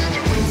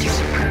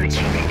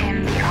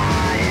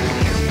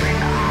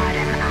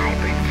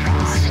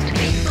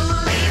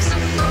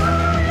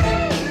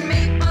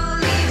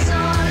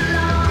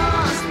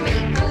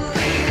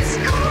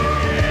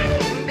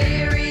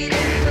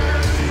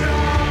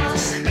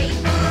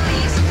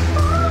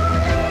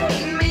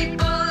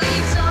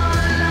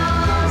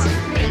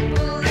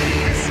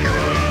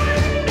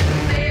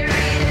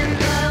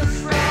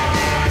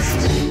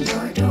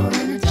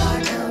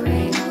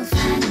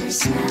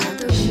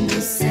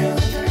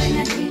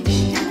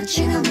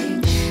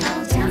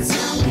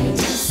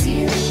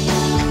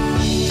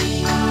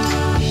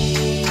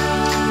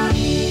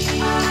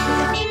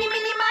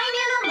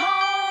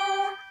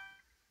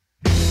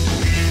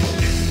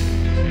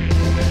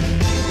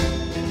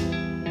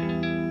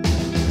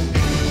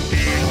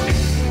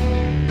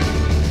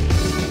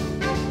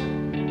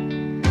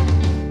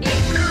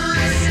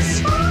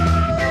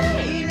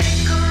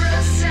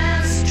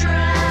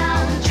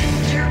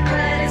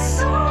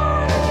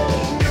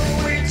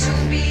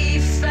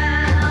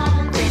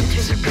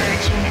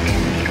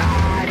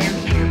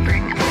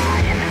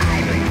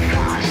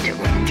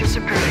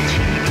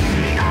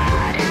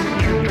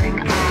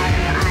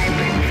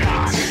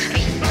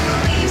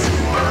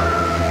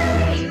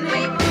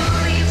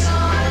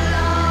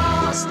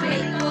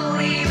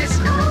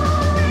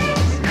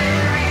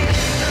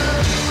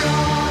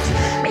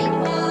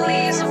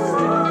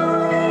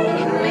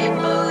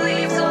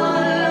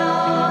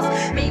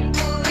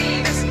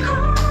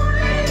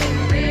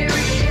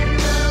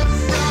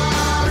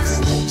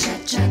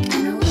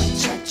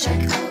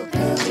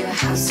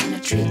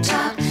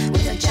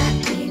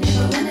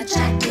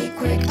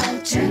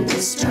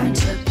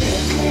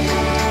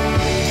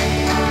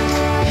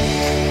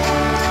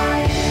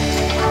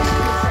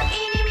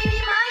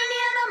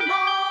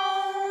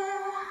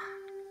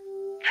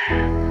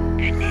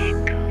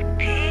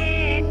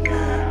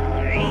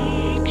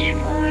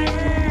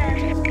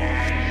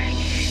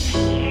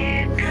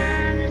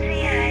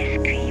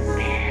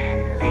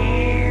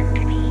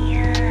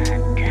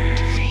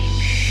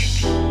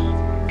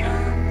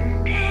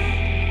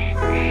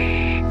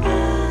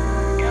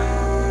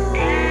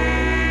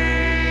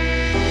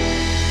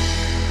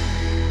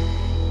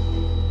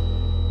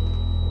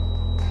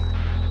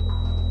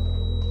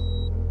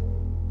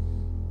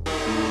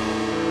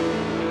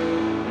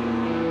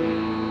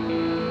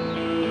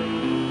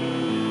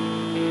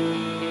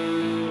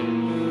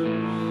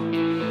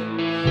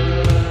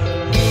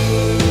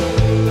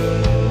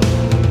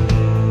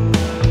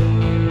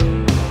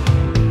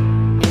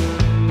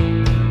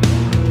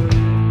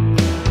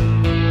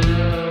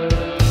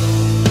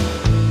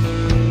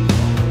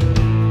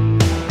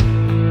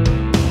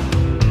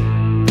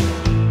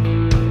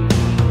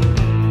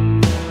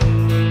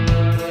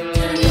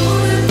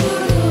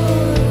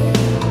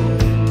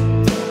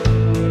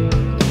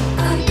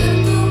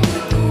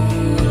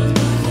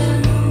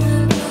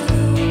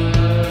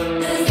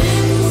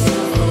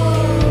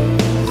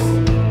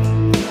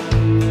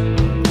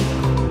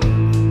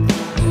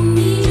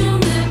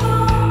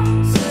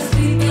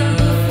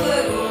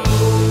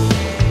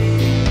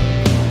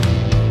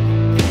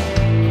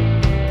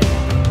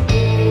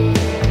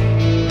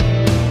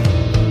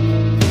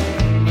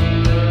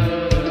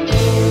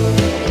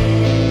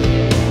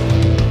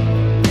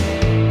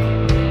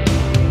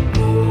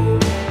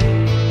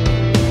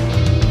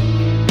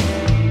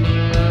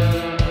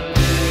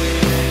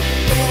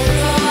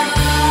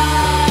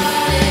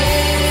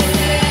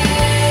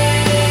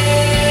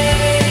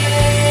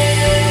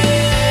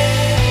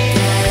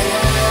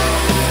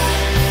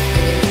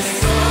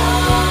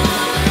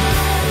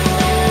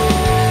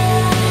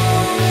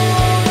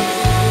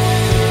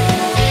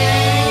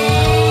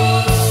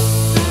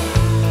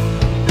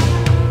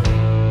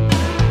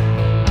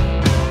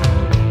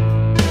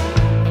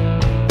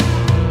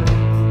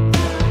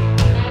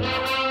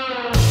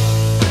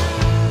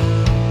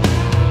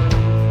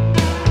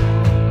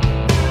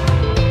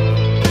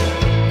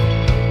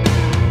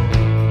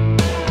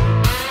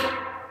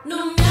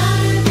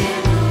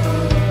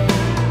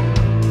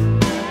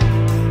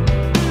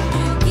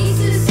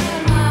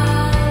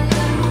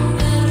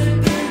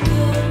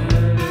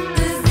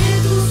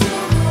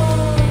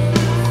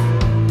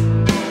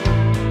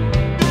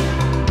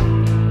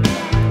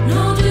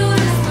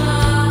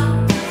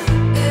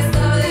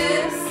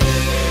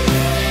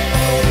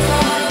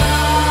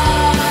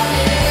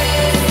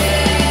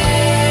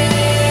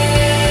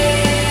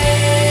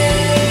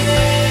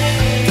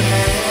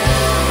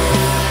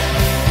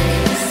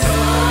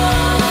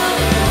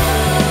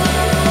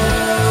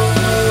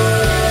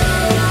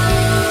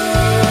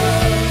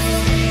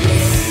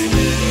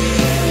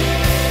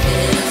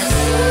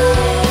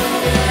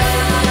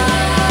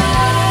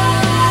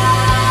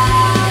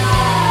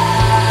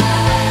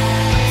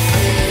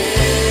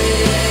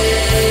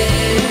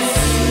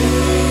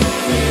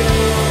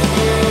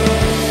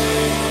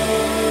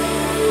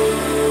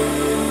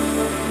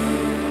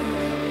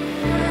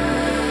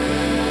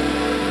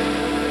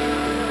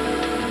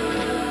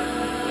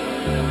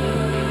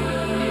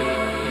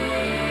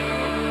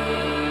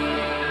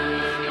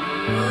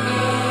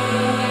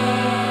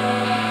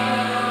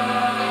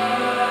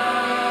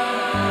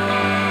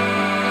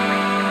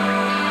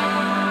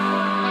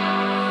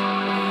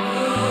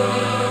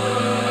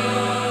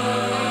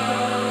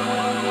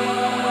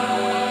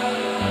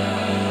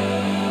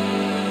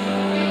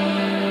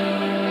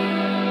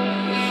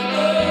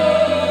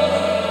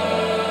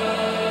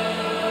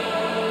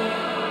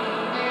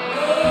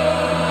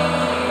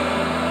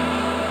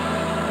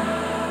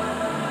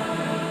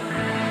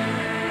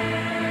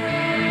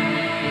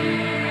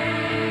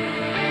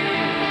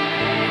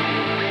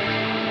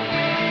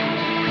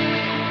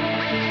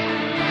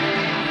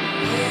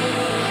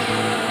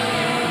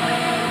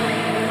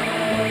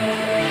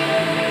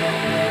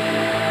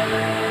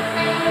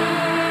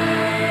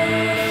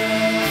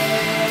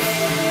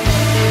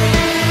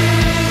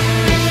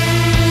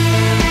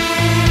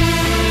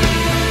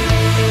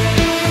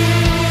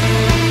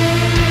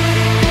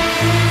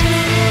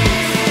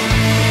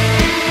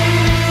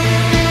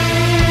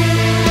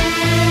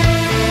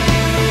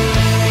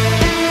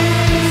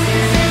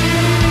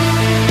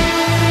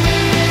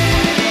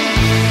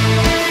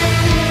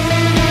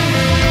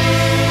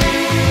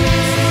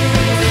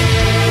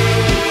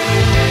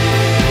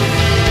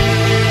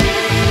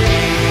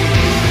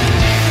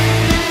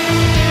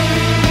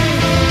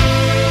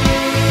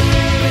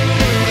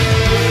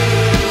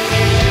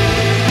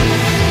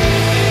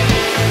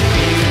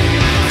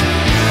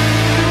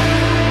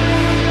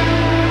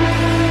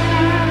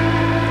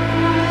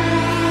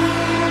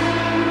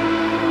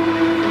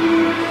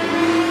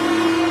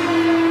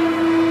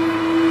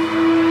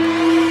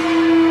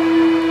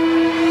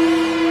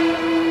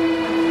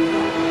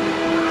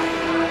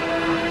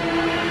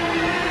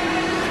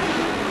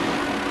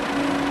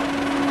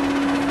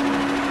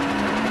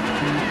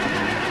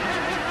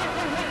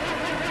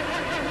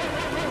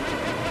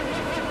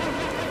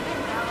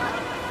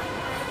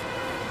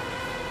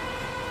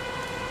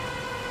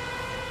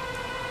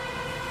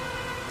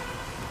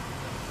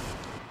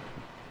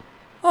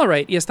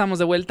Alright, y estamos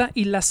de vuelta.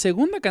 Y la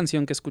segunda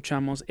canción que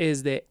escuchamos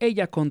es de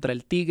Ella contra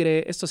el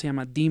Tigre. Esto se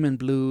llama Demon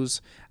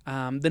Blues.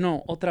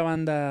 Otra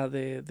banda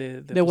de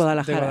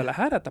Guadalajara. De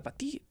Guadalajara,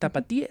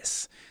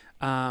 Tapatíes.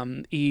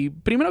 Y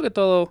primero que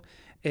todo,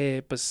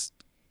 pues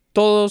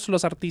todos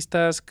los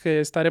artistas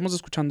que estaremos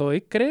escuchando hoy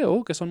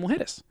creo que son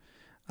mujeres.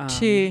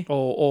 Sí.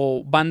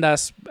 O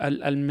bandas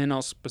al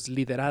menos pues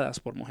lideradas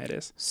por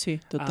mujeres. Sí,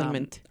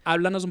 totalmente.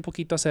 Háblanos un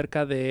poquito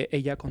acerca de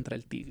Ella contra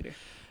el Tigre.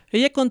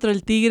 Ella contra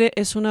el Tigre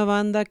es una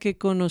banda que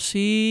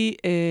conocí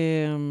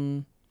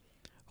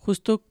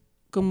justo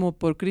como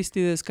por Cristi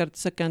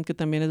Descartes Sacán, que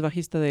también es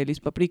bajista de Elis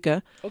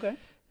Paprika. Okay.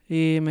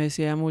 Y me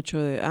decía mucho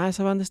de,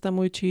 esa banda está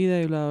muy chida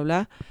y bla, bla,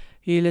 bla.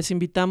 Y les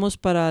invitamos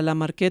para La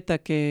Marqueta,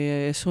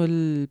 que es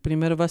el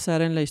primer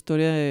bazar en la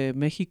historia de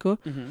México.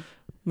 Uh-huh.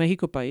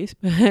 México país.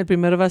 El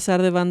primer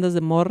bazar de bandas de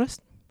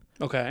morras.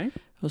 Okay.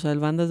 O sea,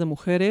 bandas de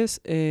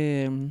mujeres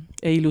e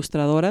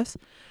ilustradoras.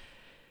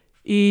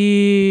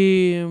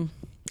 Y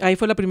ahí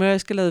fue la primera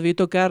vez que las vi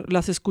tocar.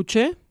 Las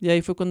escuché y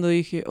ahí fue cuando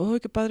dije, ¡oh,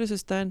 qué padres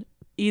están!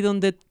 Y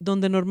donde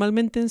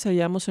normalmente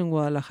ensayamos en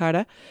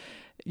Guadalajara,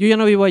 yo ya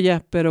no vivo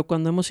allá, pero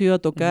cuando hemos ido a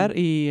tocar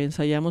y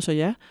ensayamos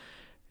allá,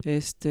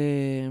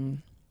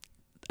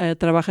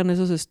 trabaja en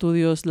esos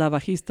estudios la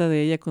bajista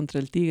de Ella contra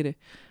el Tigre.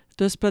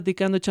 Entonces,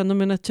 platicando,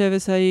 echándome unas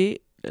cheves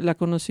ahí, la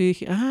conocí y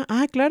dije,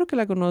 claro que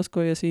la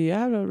conozco, y así,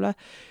 bla, bla.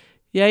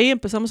 Y ahí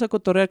empezamos a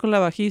cotorrear con la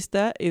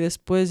bajista, y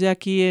después ya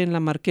aquí en La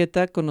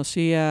Marqueta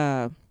conocí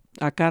a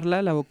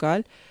Carla, la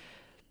vocal,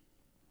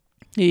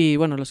 y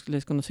bueno,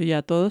 les conocí ya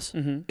a todos,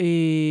 Uh-huh.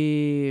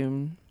 y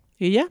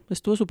ya,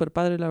 estuvo súper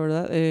padre, la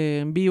verdad.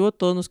 En vivo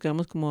todos nos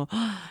quedamos como,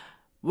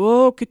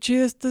 ¡wow, qué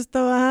chida está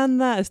esta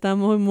banda! Está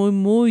muy, muy,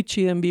 muy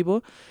chida en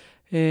vivo.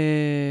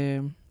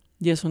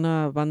 Y es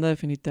una banda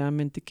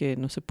definitivamente que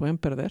no se pueden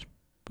perder,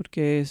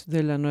 porque es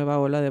de la nueva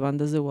ola de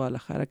bandas de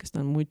Guadalajara que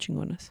están muy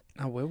chingonas.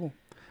 A huevo.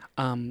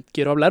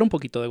 Quiero hablar un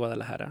poquito de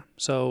Guadalajara.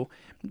 So,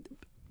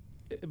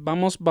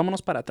 vámonos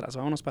para atrás,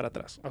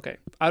 Ok.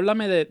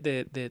 Háblame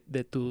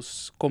de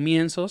tus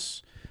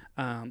comienzos,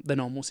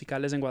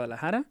 musicales en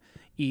Guadalajara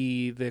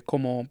y de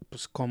cómo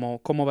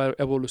va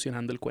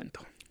evolucionando el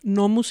cuento.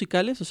 No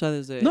musicales, o sea,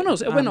 desde... No,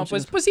 bueno,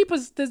 musicales. pues sí,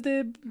 pues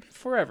desde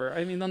forever.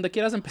 I mean, donde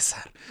quieras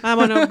empezar.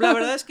 Bueno, la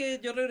verdad es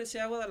que yo regresé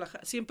a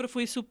Guadalajara. Siempre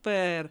fui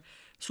súper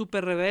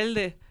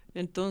rebelde.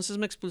 Entonces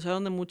me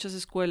expulsaron de muchas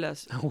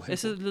escuelas. Bueno.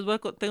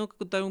 Tengo que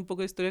contar un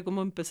poco de historia de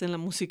cómo empecé en la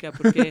música,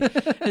 porque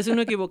es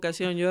una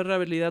equivocación. Yo en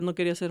realidad no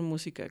quería hacer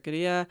música,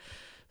 quería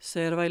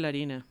ser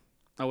bailarina.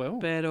 A huevo.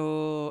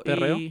 Pero...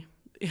 ¿Perreo?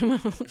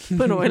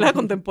 Bueno, bailaba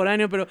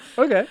contemporáneo, pero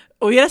Okay.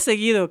 hubiera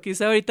seguido.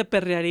 Quizá ahorita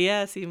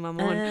perrearía así,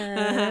 mamón.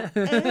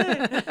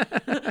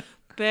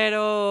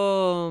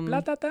 Pero...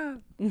 Platata.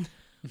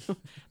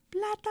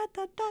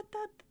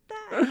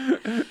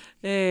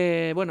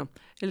 Bueno,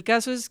 el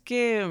caso es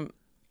que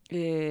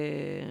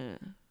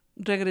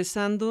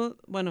regresando,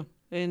 bueno,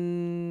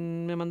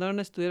 me mandaron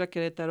a estudiar a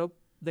Querétaro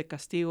de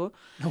castigo.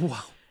 Oh, wow.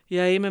 Y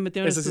ahí me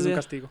metieron Ese a sí es un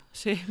estudiar. castigo.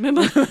 Sí,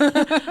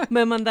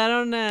 me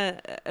mandaron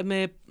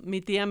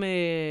mi tía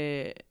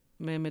me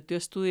metió a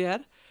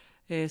estudiar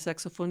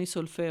saxofón y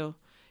solfeo.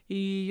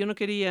 Y yo no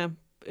quería,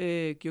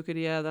 yo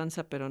quería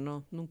danza, pero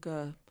no,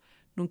 nunca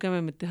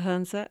me metí a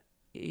danza.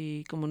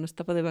 Y como no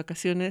estaba de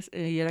vacaciones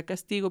y era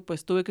castigo,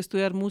 pues tuve que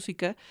estudiar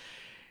música.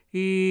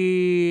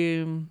 Y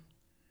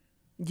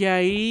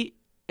ahí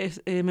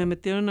me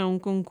metieron a un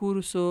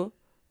concurso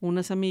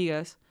unas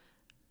amigas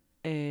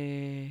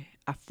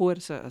a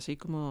fuerza, así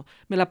como...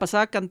 Me la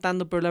pasaba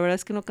cantando, pero la verdad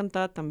es que no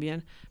cantaba tan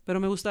bien. Pero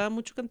me gustaba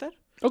mucho cantar.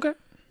 Ok.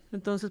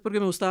 Entonces, porque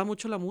me gustaba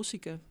mucho la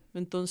música.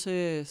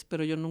 Entonces,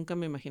 pero yo nunca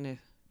me imaginé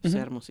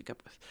ser música,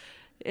 pues.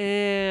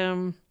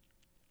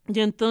 Y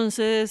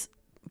entonces,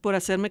 por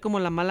hacerme como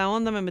la mala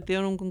onda, me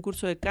metieron en un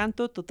concurso de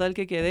canto, total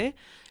que quedé.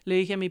 Le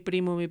dije a mi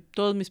primo,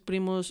 todos mis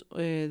primos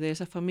de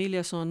esa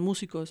familia son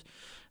músicos.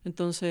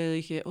 Entonces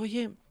dije,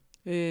 oye,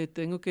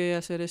 tengo que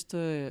hacer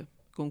este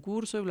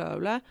concurso y bla, bla,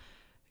 bla.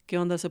 ¿Qué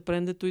onda? ¿Se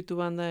prende tú y tu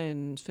banda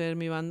en Fer,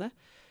 mi banda?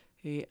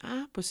 Y,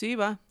 pues sí,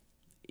 va.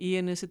 Y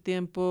en ese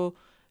tiempo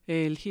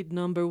el hit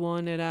number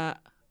one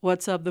era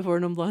What's Up, The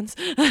Four Non Blondes.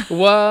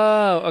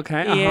 Wow, ok.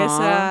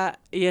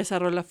 Y esa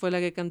rola fue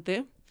la que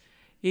canté.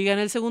 Y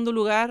gané el segundo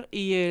lugar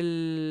y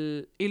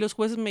los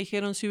jueces me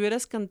dijeron, si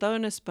hubieras cantado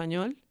en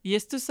español, y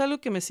esto es algo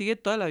que me sigue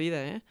toda la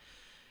vida,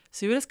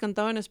 si hubieras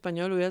cantado en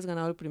español hubieras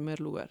ganado el primer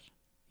lugar.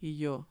 Y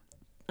yo,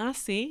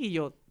 sí, y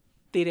yo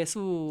tiré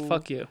su...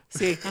 Fuck you.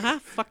 Sí,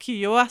 fuck you,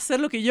 yo voy a hacer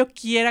lo que yo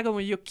quiera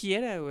como yo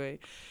quiera, güey.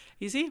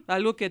 Y sí,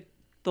 algo que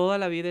toda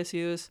la vida he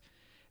sido es,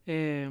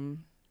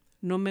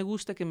 no me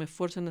gusta que me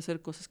fuercen a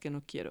hacer cosas que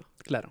no quiero.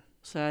 Claro.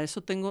 O sea,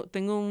 eso tengo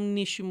un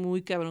nicho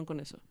muy cabrón con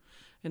eso.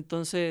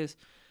 Entonces...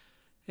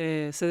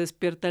 se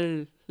despierta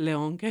el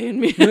león que hay en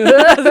mí.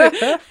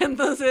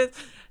 Entonces,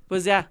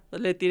 pues ya,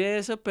 le tiré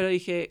eso, pero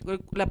dije,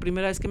 la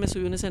primera vez que me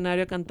subí a un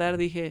escenario a cantar,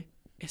 dije,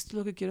 esto es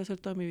lo que quiero hacer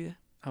toda mi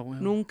vida.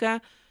 Bueno.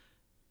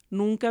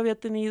 Nunca había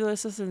tenido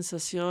esa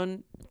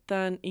sensación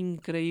tan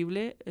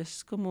increíble.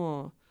 Es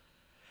como,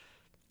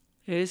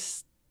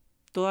 es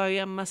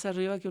todavía más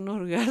arriba que un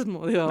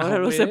orgasmo. Digo, Ah, ahora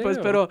lo sé, pues,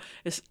 huevo. pero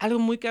es algo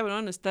muy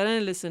cabrón estar en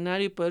el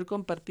escenario y poder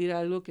compartir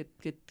algo que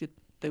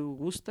te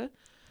gusta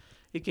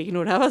y que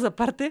ignorabas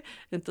aparte.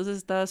 Entonces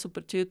estaba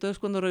súper chido. Entonces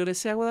cuando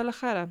regresé a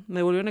Guadalajara,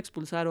 me volvieron a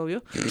expulsar,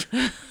 obvio.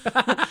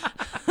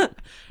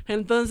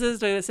 Entonces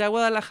regresé a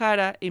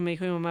Guadalajara y me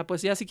dijo mi mamá,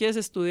 pues ya si quieres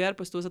estudiar,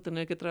 pues tú vas a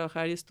tener que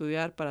trabajar y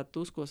estudiar para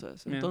tus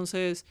cosas. Bien.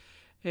 Entonces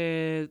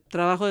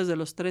trabajo desde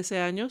los 13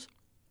 años.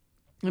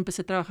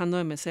 Empecé trabajando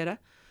de mesera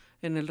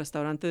en el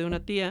restaurante de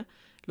una tía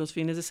los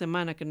fines de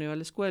semana que no iba a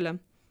la escuela.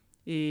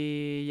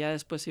 Y ya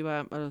después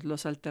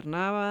los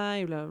alternaba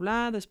y bla, bla,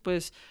 bla.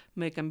 Después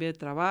me cambié de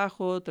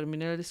trabajo,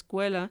 terminé la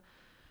escuela.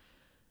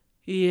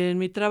 Y en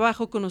mi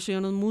trabajo conocí a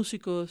unos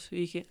músicos y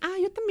dije,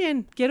 yo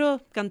también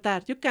quiero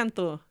cantar, yo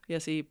canto. Y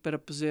así,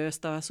 pero pues yo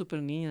estaba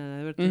súper niña,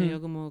 de haber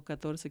tenido como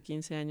 14,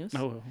 15 años.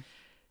 Ah, huevo.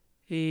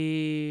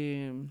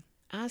 Y,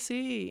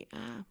 sí,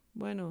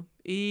 bueno.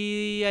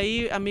 Y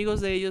ahí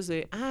amigos de ellos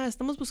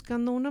estamos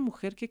buscando una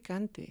mujer que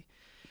cante.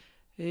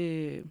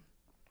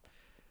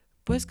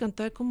 ¿Puedes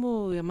cantar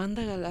como de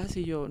Amanda Galás?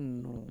 Y yo,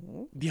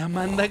 no. De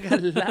Amanda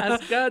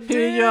Galás, God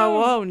Y yo, damn.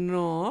 wow,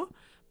 no.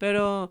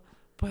 Pero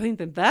puedo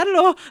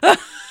intentarlo.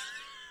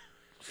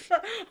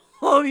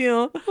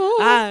 Obvio.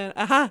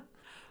 Ajá.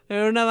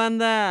 Era una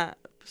banda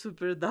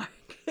super dark.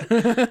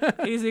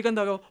 Y sí,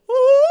 cantaba como,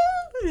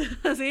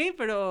 así,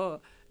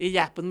 pero... Y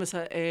ya, pues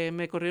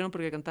me corrieron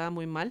porque cantaba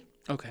muy mal.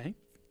 Ok.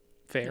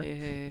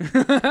 Fair.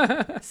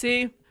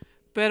 Sí,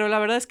 pero la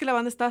verdad es que la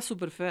banda estaba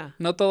súper fea.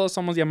 No todos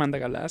somos de Amanda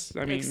Galás. I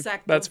mean,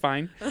 Exacto. that's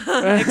fine.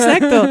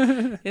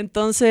 Exacto.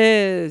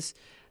 Entonces,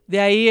 de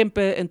ahí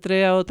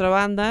entré a otra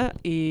banda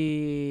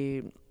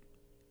y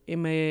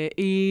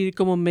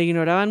como me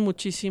ignoraban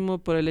muchísimo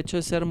por el hecho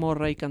de ser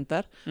morra y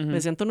cantar, me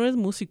decían, tú no eres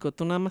músico,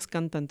 tú nada más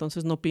canta,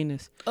 entonces no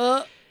opines.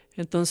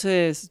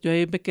 Entonces, yo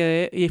ahí me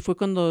quedé y fue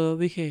cuando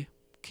dije,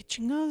 ¿qué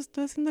chingados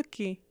estoy haciendo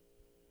aquí?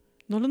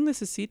 No lo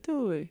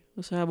necesito, güey.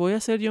 O sea, voy a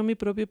hacer yo mi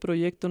propio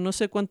proyecto. No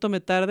sé cuánto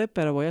me tarde,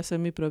 pero voy a hacer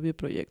mi propio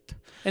proyecto.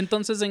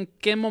 Entonces, ¿en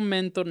qué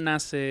momento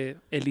nace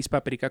Elis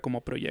Paprika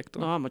como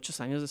proyecto? No,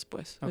 muchos años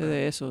después Ok.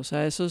 de eso. O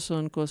sea, esos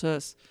son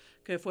cosas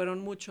que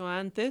fueron mucho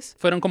antes.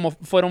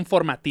 Fueron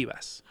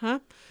formativas.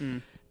 Ajá. Mm.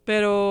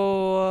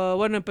 Pero,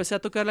 bueno, empecé a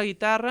tocar la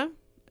guitarra.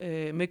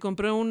 Me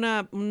compré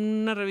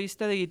una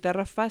revista de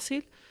guitarra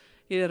fácil.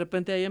 Y de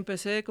repente ahí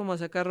empecé como a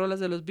sacar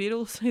rolas de los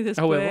Beatles. Y A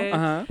después huevo.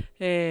 Ajá.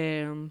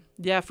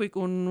 ya fui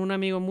con un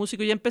amigo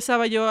músico. Ya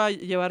empezaba yo a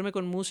llevarme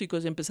con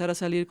músicos y empezar a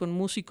salir con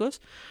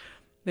músicos.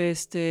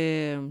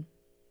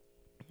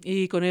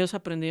 Y con ellos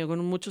con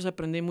muchos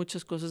aprendí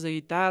muchas cosas de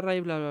guitarra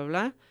y bla, bla,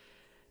 bla.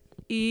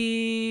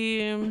 Y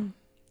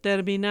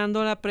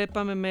terminando la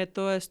prepa me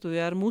meto a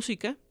estudiar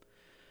música.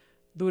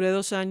 Duré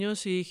 2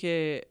 años y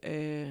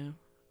dije,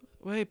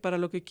 güey, para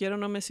lo que quiero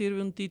no me sirve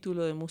un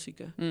título de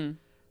música. Mm.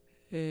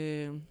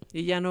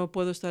 Y ya no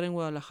puedo estar en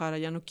Guadalajara,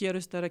 ya no quiero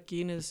estar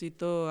aquí,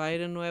 necesito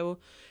aire nuevo.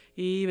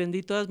 Y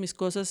vendí todas mis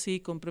cosas y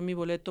compré mi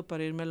boleto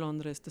para irme a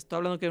Londres. Te estoy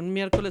hablando que un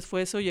miércoles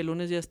fue eso y el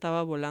lunes ya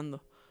estaba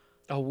volando.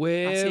 A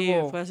huevo. Así,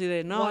 fue así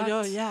de, no, What?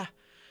 yo ya.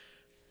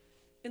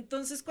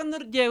 Entonces cuando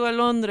llego a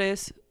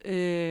Londres,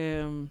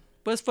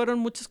 pues fueron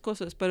muchas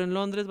cosas, pero en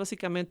Londres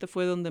básicamente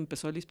fue donde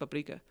empezó Elis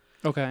Paprika.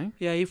 Ok.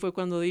 Y ahí fue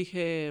cuando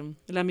dije,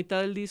 la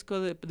mitad del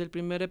disco del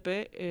primer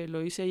EP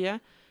lo hice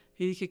allá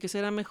y dije que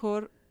será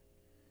mejor.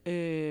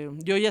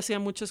 Yo ya hacía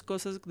muchas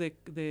cosas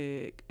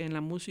en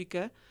la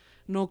música,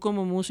 no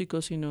como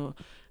músico, sino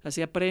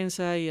hacía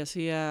prensa y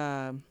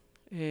hacía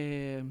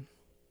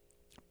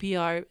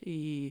PR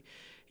y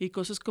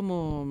cosas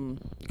como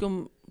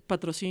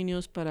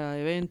patrocinios para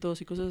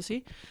eventos y cosas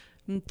así.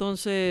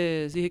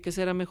 Entonces dije que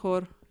será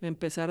mejor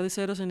empezar de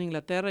ceros en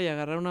Inglaterra y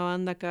agarrar una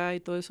banda acá y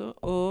todo eso,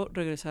 o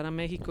regresar a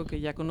México, que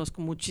ya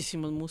conozco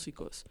muchísimos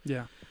músicos.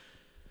 Ya.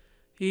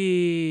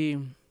 Y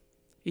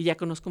ya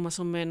conozco más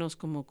o menos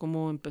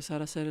cómo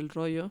empezar a hacer el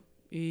rollo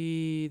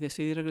y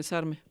decidí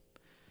regresarme.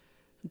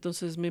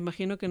 Entonces me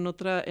imagino que en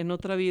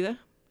otra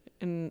vida,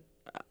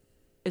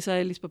 esa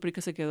Elis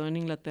Paprika se quedó en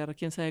Inglaterra,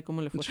 quién sabe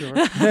cómo le fue. Sure.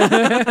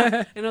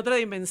 En otra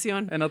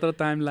dimensión. En otro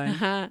timeline.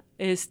 Ajá,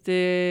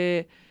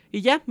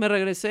 y ya, me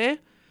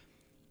regresé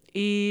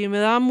y me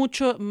daba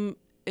mucho,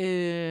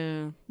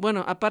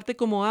 bueno, aparte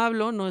como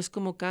hablo, no es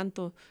como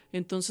canto,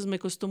 entonces me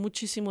costó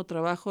muchísimo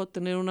trabajo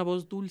tener una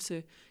voz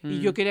dulce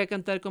y yo quería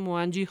cantar como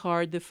Angie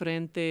Hart de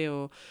frente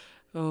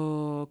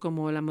o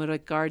como la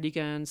Mariah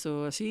Cardigans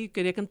o así,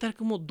 quería cantar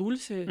como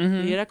dulce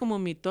y era como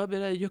mi top,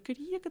 yo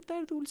quería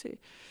cantar dulce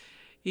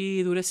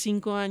y duré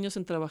 5 años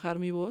en trabajar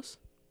mi voz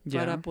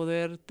para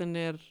poder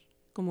tener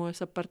como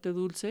esa parte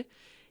dulce.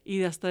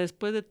 Y hasta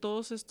después de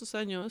todos estos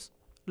años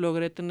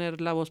logré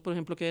tener la voz, por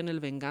ejemplo, que hay en el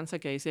Venganza,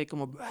 que ahí sí hay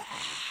como...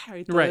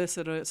 Y todo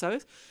ese rollo,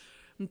 ¿sabes?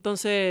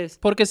 Entonces...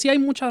 Porque sí hay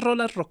muchas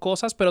rolas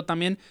rocosas, pero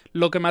también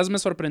lo que más me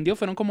sorprendió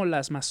fueron como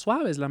las más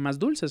suaves, las más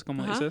dulces,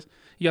 como dices.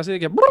 Y yo así de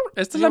que,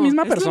 ¿esta es la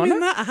misma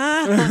persona?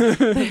 Ajá.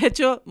 De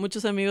hecho,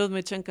 muchos amigos me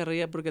echan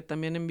carrilla porque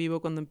también en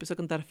vivo cuando empiezo a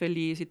cantar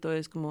feliz y todo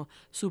es como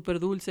súper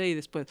dulce y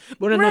después,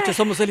 buenas noches,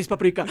 somos Elis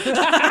Paprika.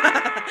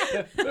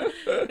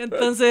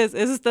 Entonces,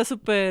 eso está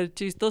súper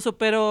chistoso,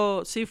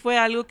 pero sí fue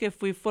algo que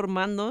fui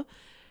formando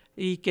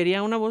y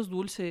quería una voz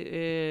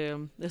dulce.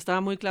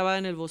 Estaba muy clavada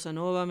en el bossa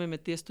nova, me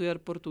metí a estudiar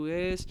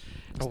portugués,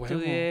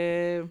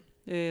 estudié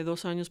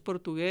 2 años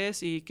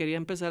portugués y quería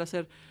empezar a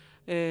hacer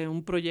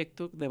un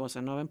proyecto de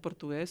bossa nova en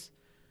portugués.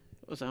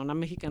 O sea, una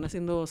mexicana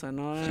haciendo bossa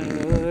nova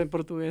en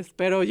portugués,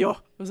 pero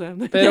yo, o sea,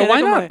 Pero era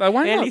why como not? de,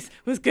 Why not? Elis,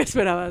 pues, ¿qué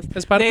esperabas?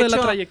 Es parte de la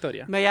hecho,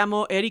 trayectoria. Me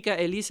llamo Erika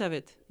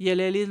Elizabeth y el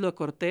Elis lo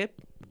corté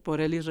por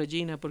Elis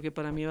Regina, porque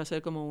para mí iba a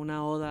ser como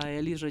una oda a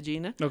Elis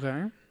Regina. Ok.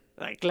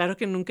 Ay, claro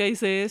que nunca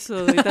hice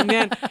eso. Y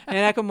también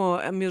era como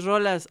mis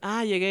rolas.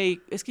 Llegué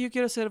y es que yo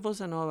quiero hacer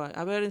bossa nova.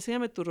 A ver,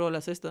 enséñame tus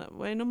rolas. Esta.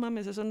 Bueno,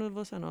 mames, eso no es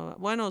bossa nova.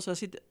 Bueno, o sea,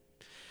 sí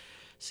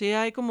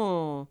hay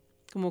como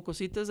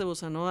cositas de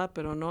bossa nova,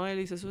 pero no,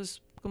 Elis, eso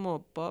es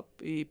como pop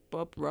y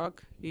pop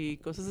rock y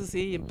cosas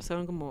así. Y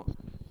empezaron como,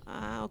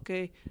 ok,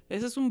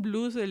 ese es un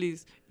blues,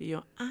 Elis. Y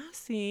yo,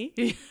 sí.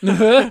 Y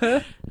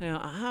yo,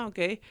 ok.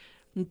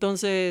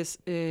 Entonces,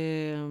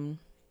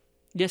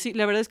 y así,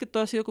 la verdad es que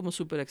todo ha sido como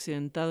súper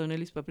accidentado en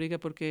Elis Paprika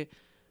porque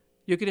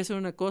yo quería hacer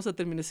una cosa,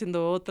 terminé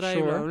siendo otra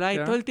y bla, bla, bla. Y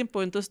todo el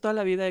tiempo, entonces toda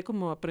la vida he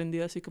como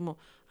aprendido así como,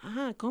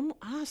 ¿cómo?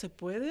 ¿Se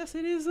puede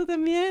hacer eso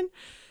también?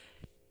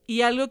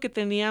 Y algo que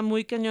tenía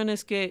muy cañón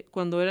es que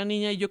cuando era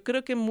niña, y yo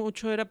creo que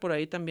mucho era por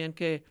ahí también,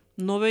 que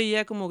no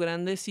veía como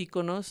grandes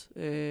íconos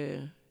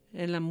en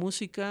la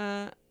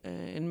música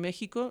en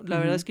México. La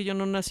verdad es que yo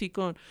no nací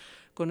con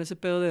ese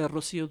pedo de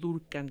Rocío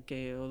Dúrcal,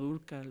 o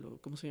Dúrcal, o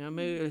como se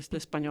llame,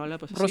 española.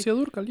 Pues, Rocío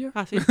Dúrcal, ya.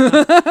 Sí.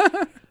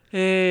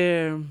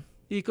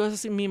 Y cosas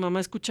así. Mi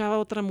mamá escuchaba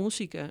otra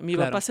música. Mi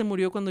papá se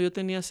murió cuando yo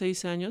tenía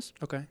 6 años.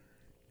 Ok.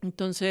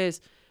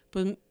 Entonces,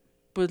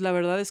 pues la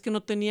verdad es que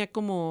no tenía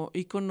como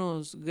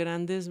íconos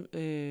grandes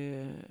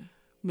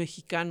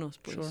mexicanos,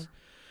 pues. Sure.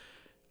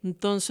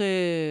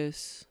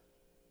 Entonces,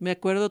 me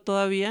acuerdo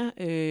todavía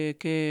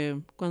que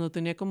cuando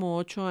tenía como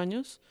 8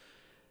 años,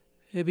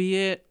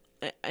 vi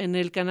en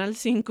el Canal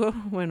 5,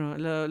 bueno,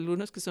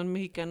 algunos que son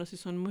mexicanos y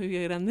son muy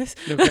bien grandes,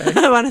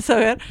 van a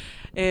saber,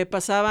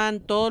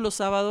 pasaban todos los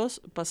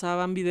sábados,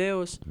 pasaban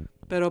videos,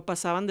 pero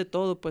pasaban de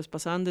todo, pues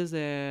pasaban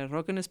desde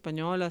rock en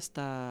español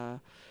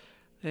hasta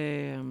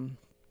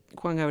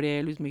Juan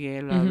Gabriel, Luis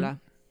Miguel, bla, bla.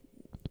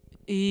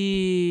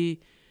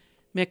 Y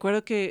me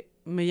acuerdo que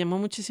me llamó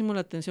muchísimo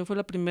la atención, fue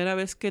la primera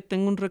vez que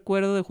tengo un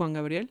recuerdo de Juan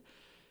Gabriel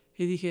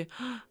y dije,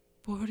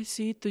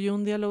 pobrecito, yo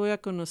un día lo voy a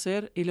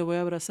conocer y lo voy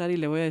a abrazar y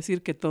le voy a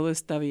decir que todo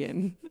está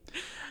bien.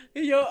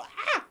 Y yo,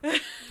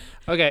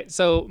 Ok,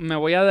 so me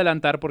voy a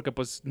adelantar porque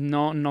pues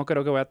no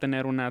creo que voy a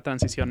tener una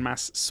transición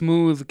más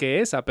smooth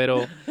que esa,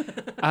 pero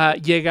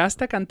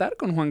llegaste a cantar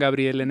con Juan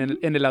Gabriel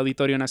en el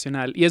Auditorio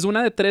Nacional y es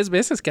una de 3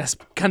 veces que has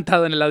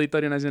cantado en el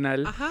Auditorio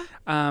Nacional. Ajá.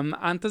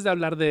 Antes de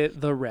hablar de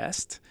The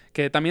Rest,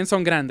 que también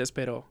son grandes,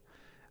 pero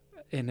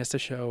en este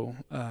show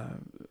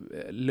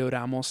le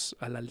oramos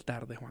al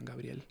altar de Juan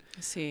Gabriel.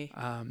 Sí.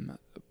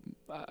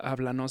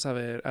 Háblanos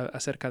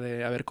acerca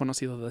de haber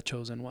conocido The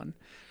Chosen One.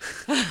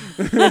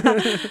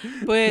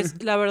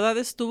 Pues la verdad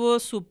estuvo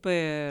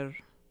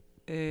súper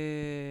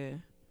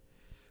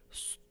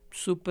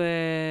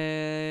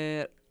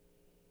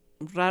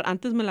raro.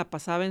 Antes me la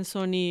pasaba en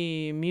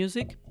Sony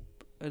Music,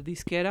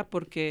 disquera,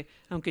 porque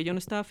aunque yo no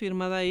estaba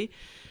firmada ahí,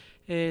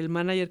 el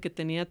manager que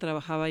tenía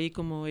trabajaba ahí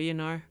como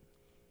A&R,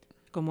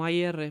 como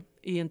A&R.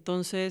 Y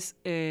entonces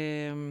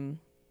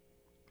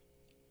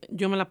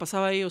yo me la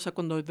pasaba ahí, o sea,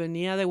 cuando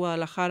venía de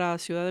Guadalajara a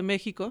Ciudad de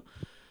México,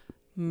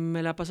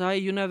 me la pasaba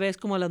ahí y una vez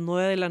como a las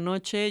 9 de la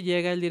noche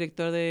llega el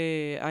director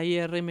de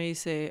A&R y me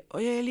dice,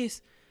 oye,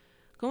 Elis,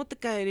 ¿cómo te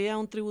caería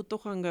un tributo a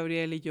Juan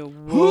Gabriel? Y yo,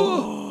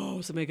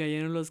 wow, se me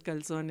cayeron los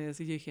calzones.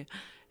 Y yo dije,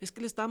 es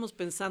que le estábamos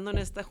pensando en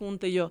esta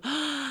junta. Y yo,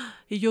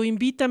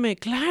 invítame,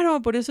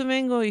 claro, por eso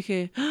vengo. Y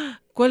dije,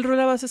 ¿cuál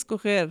rola vas a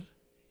escoger?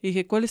 Y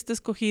dije, ¿cuál está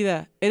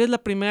escogida? Eres la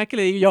primera que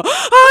le digo. Y yo,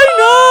 ¡ay,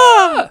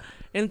 no!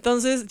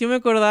 Entonces yo me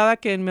acordaba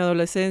que en mi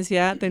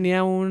adolescencia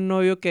tenía un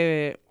novio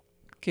que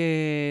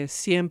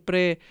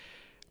siempre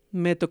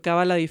me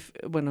tocaba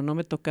bueno, no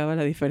me tocaba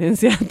la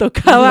diferencia,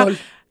 tocaba,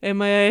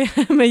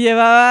 me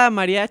llevaba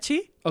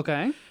mariachi. Ok.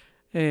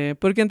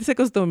 Porque antes se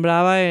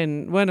acostumbraba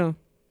bueno,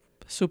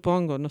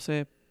 supongo, no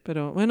sé,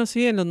 pero bueno,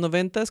 sí, en los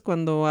 90s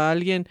cuando a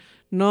alguien,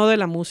 no de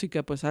la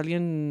música, pues a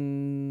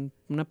alguien,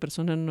 una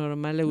persona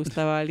normal le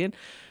gustaba a alguien,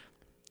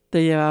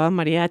 te llevaba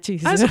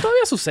mariachis. Eso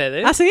todavía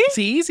sucede. ¿Ah, sí?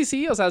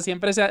 Sí. O sea,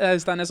 siempre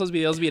están esos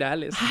videos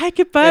virales. ¡Ay,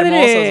 qué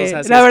padre! Hermosos.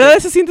 O sea, la verdad,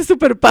 se siente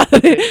súper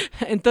padre.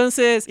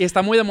 Entonces... Y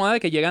está muy de moda de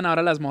que llegan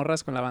ahora las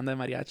morras con la banda de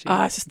mariachi.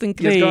 Eso está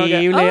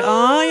increíble.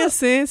 Ya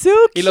sé. So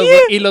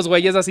y los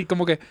güeyes así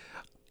como que...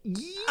 ¡Qué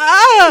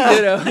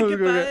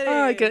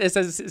padre! Que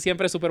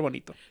siempre es súper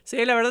bonito.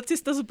 Sí, la verdad sí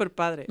está súper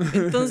padre.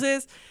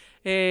 Entonces,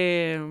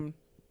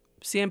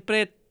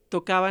 siempre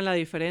tocaban La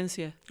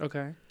Diferencia. Ok.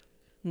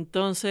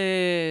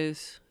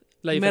 Entonces...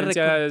 ¿La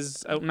Diferencia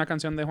es una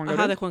canción de Juan Gabriel?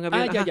 Ajá, de Juan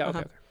Gabriel. Ya.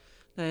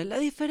 Okay. La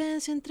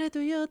diferencia entre tú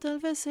y yo tal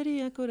vez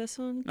sería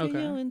corazón que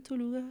yo en tu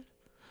lugar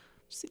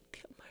sí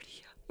te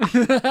amaría.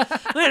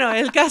 Bueno,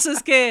 el caso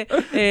es que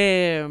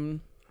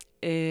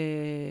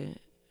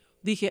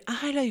dije,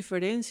 la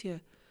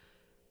diferencia.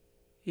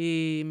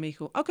 Y me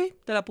dijo, ok,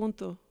 te la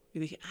apunto. Y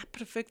dije,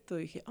 perfecto.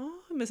 Y dije,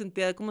 me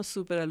sentía como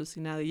súper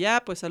alucinada. Y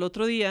ya, pues al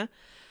otro día,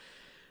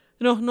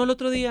 no el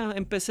otro día,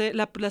 empecé,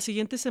 la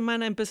siguiente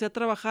semana empecé a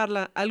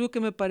trabajarla. Algo que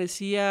me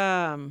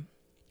parecía,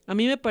 a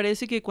mí me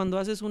parece que cuando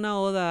haces una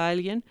oda a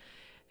alguien,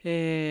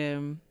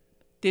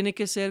 tiene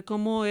que ser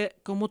como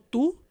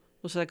tú,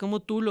 o sea, como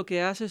tú lo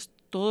que haces,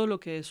 todo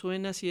lo que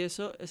suenas y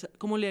eso,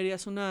 ¿cómo le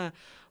harías una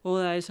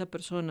oda a esa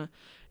persona?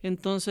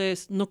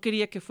 Entonces, no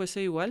quería que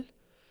fuese igual.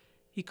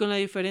 Y con la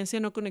diferencia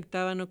no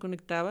conectaba.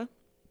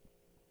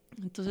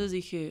 Entonces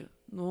dije,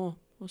 no,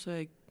 o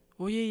sea,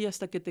 oye, y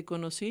hasta que te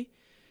conocí,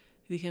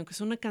 dije, aunque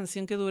es una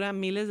canción que dura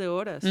miles de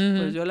horas,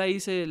 pues yo la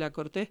hice, la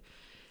corté.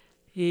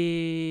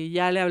 Y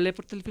ya le hablé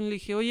por teléfono y le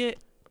dije, oye,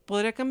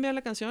 ¿podría cambiar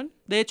la canción?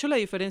 De hecho, la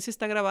diferencia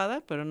está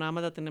grabada, pero nada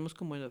más la tenemos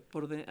como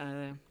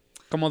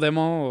como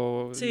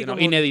demo o sí,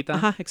 como inédita.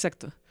 Ajá,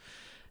 exacto.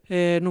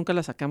 Nunca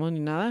la sacamos ni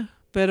nada,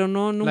 pero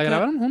nunca... ¿La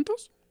grabaron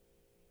juntos?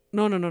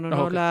 No,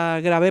 Okay.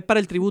 la grabé para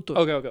el tributo.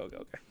 Ok.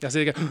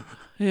 Así que...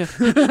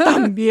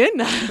 ¿También?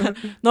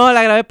 No,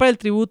 la grabé para el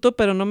tributo,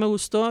 pero no me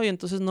gustó y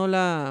entonces no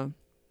la...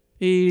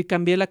 Y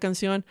cambié la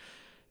canción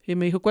y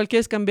me dijo, ¿cuál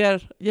quieres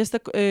cambiar? Ya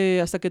está,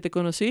 hasta que te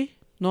conocí.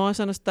 No,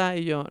 esa no está.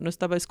 Y yo, no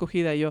estaba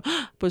escogida. Y yo,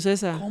 pues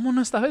esa. ¿Cómo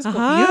no estaba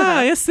escogida?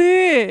 Ajá, ya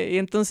sé. Y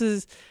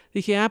entonces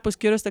dije, pues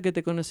quiero hasta que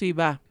te conocí,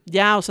 va.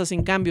 Ya, o sea,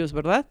 sin cambios,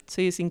 ¿verdad?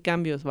 Sí, sin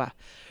cambios, va.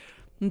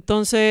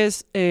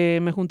 Entonces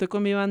me junté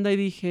con mi banda y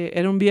dije,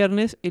 era un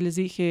viernes, y les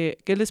dije,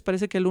 ¿qué les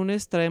parece que el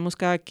lunes traemos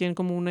cada quien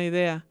como una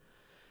idea?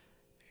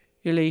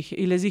 Y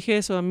les dije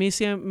eso, a mí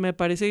sí me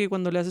parece que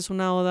cuando le haces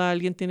una oda a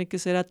alguien tiene que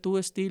ser a tu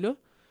estilo.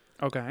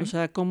 Okay. O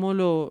sea, cómo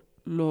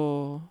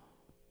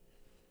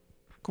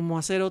como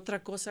hacer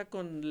otra cosa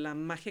con la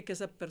magia que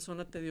esa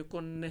persona te dio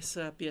con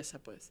esa pieza,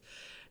 pues.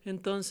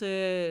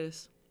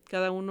 Entonces,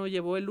 cada uno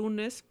llevó el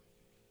lunes,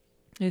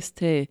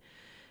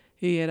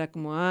 y era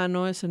como,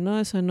 no, esa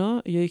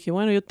no. Y yo dije,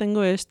 bueno, yo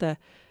tengo esta.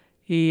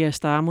 Y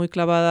estaba muy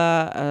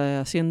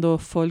clavada haciendo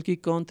folk y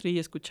country y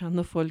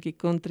escuchando folk y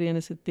country en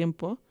ese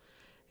tiempo.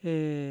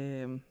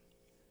 Y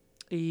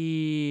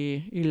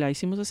la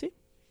hicimos así.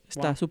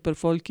 Está súper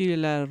folky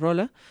la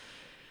rola.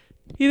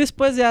 Y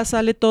después ya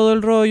sale todo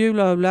el rollo y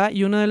bla, bla, bla.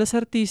 Y una de las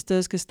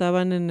artistas que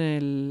estaban en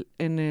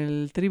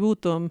el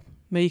tributo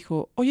me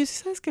dijo, oye,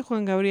 ¿sí sabes que a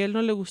Juan Gabriel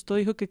no le gustó?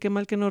 Dijo que qué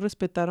mal que no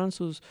respetaron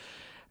sus...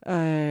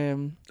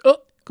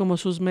 como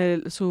sus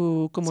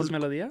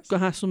melodías.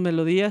 Ajá, sus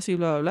melodías y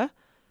bla, bla, bla.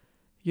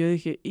 Yo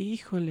dije,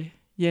 híjole.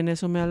 Y en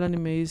eso me hablan y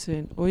me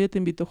dicen, oye, te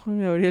invitó Juan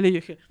Gabriel. Y yo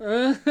dije,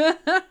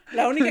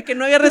 la única que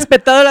no había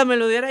respetado la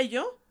melodía era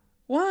yo.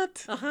 What?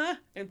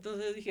 Ajá.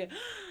 Entonces dije,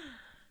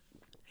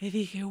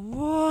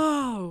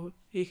 wow.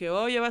 Y dije,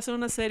 oye, va a ser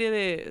una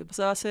serie o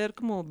sea, va a ser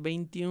como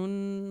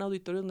 21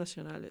 auditorios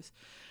nacionales.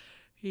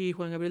 Y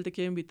Juan Gabriel te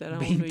quiere invitar a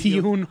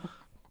 21. uno.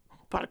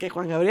 ¿Para qué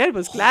Juan Gabriel?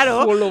 Pues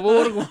claro. ¡Holo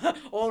Borgo!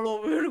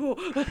 ¡Holo Virgo!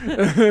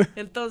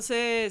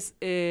 Entonces,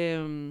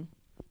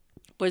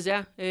 pues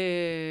ya,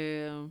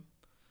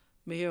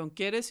 me dijeron,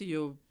 ¿quieres? Y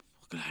yo,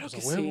 claro Pues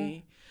que a huevo.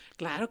 sí.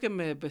 Claro que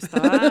me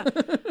estaba...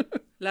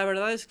 La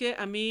verdad es que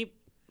a mí,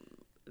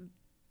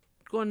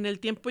 con el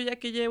tiempo ya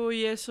que llevo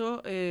y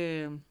eso,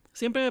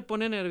 siempre me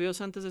pone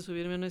nerviosa antes de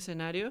subirme a un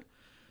escenario,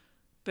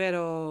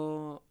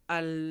 pero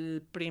a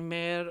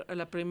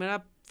la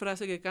primera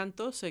frase que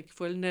canto se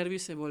fue el nervio y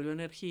se volvió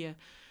energía.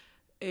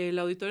 El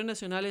Auditorio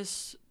Nacional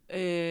es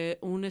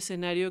un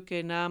escenario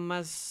que nada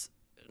más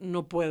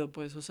no puedo,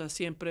 pues, o sea,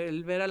 siempre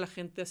el ver a la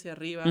gente hacia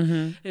arriba,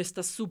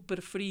 está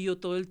súper frío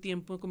todo el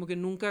tiempo, como que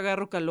nunca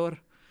agarro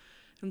calor.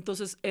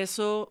 Entonces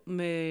eso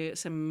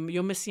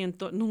yo me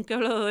siento, nunca he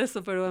hablado de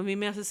eso, pero a mí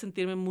me hace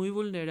sentirme muy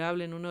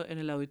vulnerable en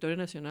el Auditorio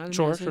Nacional.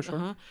 Sure.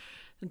 Ajá.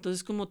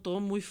 Entonces como todo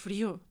muy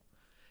frío.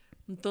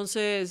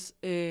 Entonces,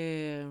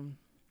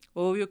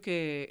 obvio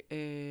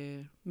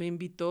que me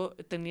invitó,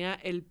 tenía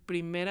el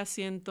primer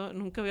asiento,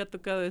 nunca había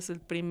tocado eso, el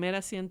primer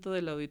asiento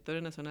del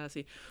Auditorio Nacional,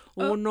 así,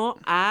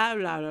 1A,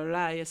 bla, bla,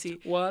 bla, y así.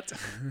 What?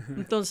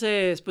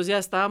 Entonces, pues ya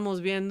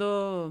estábamos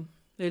viendo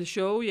el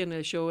show, y en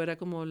el show era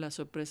como la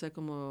sorpresa,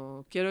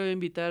 como, quiero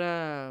invitar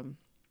a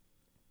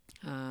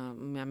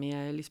mi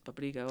amiga Elis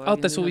Paprika.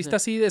 ¿Te subiste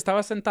así,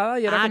 estabas sentada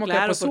y era como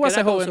claro, que, pues súbase,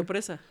 súbase, como joven?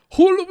 Sorpresa.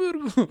 ¡Holo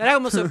Virgo! Era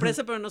como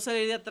sorpresa, pero no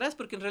salir de atrás,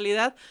 porque en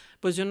realidad,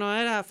 pues yo no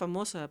era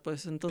famosa,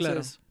 pues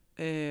entonces,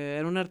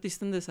 era un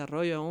artista en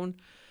desarrollo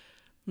aún.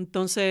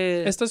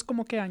 Entonces... ¿Esto es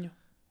como qué año?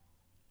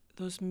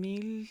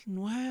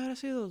 2009, ahora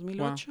sí,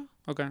 2008. Wow.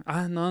 Ok.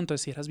 No,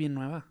 entonces sí eras bien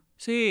nueva.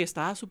 Sí,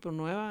 estaba súper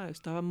nueva,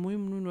 estaba muy,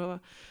 muy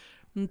nueva.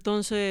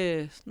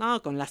 Entonces,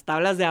 no, con las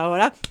tablas de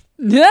ahora.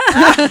 No,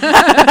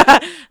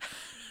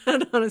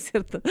 no es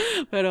cierto.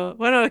 Pero,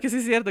 bueno, es que sí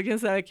es cierto, quién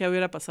sabe qué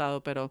hubiera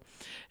pasado, pero...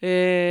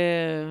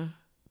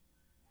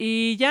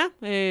 y ya,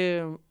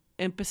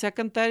 empecé a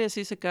cantar y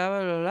así se quedaba,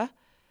 bla, bla, bla.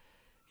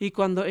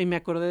 Y me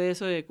acordé de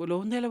eso, de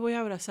un día le voy a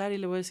abrazar y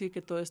le voy a decir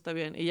que todo está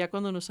bien. Y ya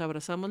cuando nos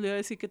abrazamos le voy a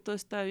decir que todo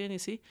está bien, y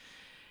sí.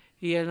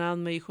 Y él nada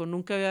me dijo,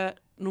 nunca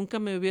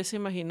me hubiese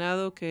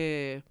imaginado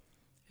que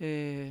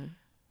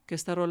que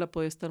esta rola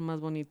puede estar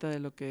más bonita de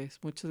lo que es.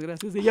 Muchas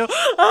gracias. Y yo,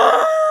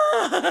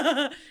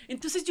 ¡ah!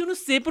 Entonces yo no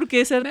sé por qué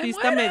ese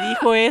artista me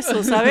dijo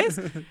eso, ¿sabes?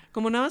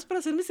 Como nada más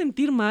para hacerme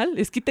sentir mal.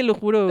 Es que te lo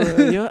juro.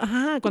 Yo,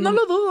 No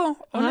lo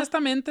dudo.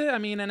 Honestamente,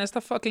 en esta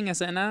fucking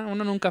escena,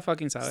 uno nunca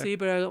fucking sabe. Sí,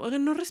 pero oiga,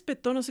 no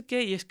respetó, no sé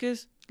qué. Y es que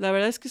la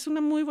verdad es que es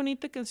una muy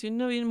bonita canción,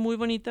 una muy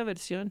bonita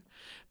versión.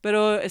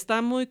 Pero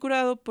está muy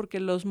curado porque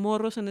los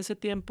morros en ese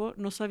tiempo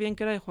no sabían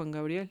que era de Juan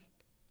Gabriel.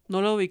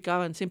 No lo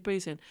ubicaban. Siempre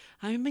dicen,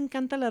 a mí me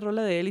encanta la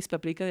rola de Elis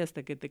Paprika de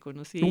Hasta que te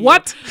conocí.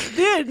 ¿What?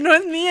 Dude, no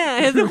es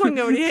mía, es de Juan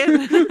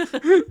Gabriel.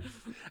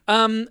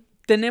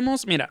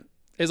 Tenemos, mira,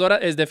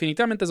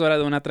 definitivamente es hora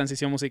de una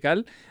transición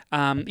musical.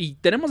 Y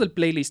tenemos el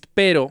playlist,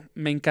 pero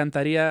me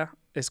encantaría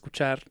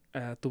escuchar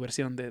tu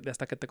versión de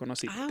Hasta que te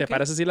conocí. ¿Te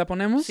parece si la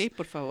ponemos? Sí,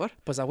 por favor.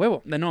 Pues a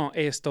huevo.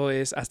 Esto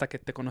es Hasta que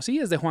te conocí,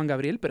 es de Juan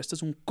Gabriel, pero esto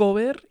es un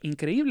cover,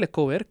 increíble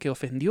cover, que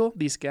ofendió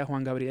disque a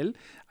Juan Gabriel.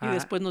 Y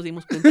después nos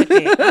dimos cuenta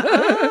que...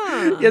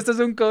 Y esto es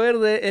un cover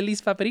de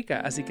Elis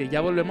Paprika, así que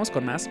ya volvemos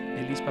con más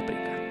Elis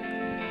Paprika.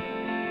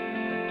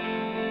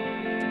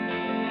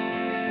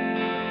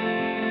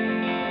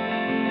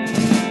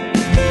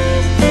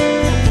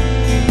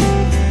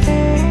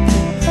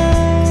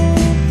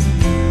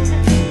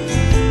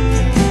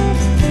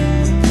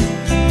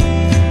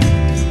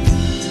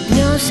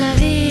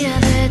 Sabía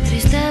de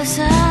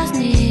tristezas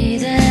ni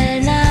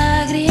de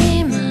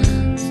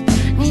lágrimas,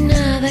 ni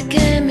nada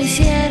que me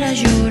hiciera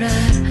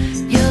llorar.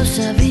 Yo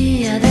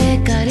sabía de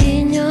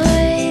cariño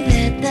y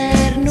de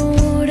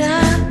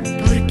ternura,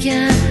 porque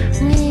a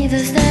mí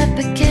desde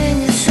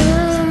pequeña eso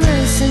me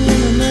enseñó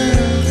mamá.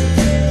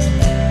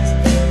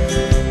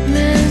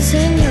 Me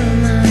enseñó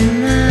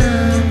mamá.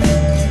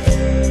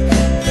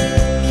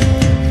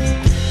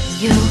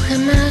 Yo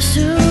jamás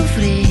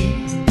sufrí,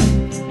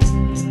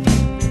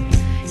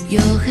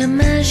 yo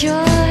jamás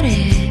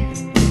lloré,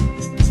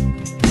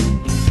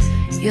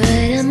 yo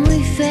era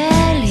muy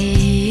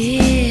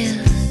feliz,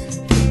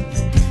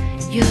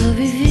 yo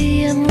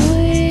vivía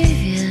muy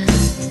bien,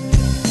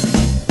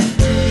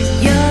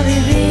 yo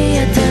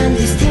vivía tan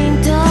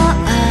distinto,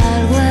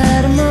 algo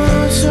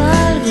hermoso,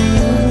 algo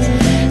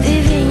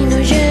divino,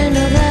 lleno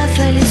de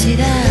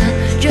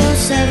felicidad. Yo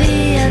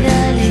sabía de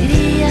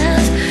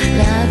alegrías,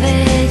 la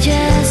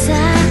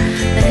belleza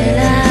de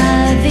la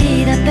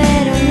vida,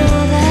 pero no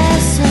de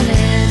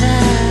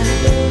soledad,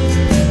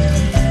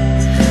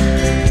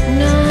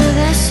 no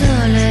de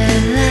soledad.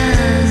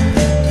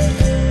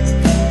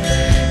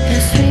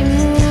 Eso y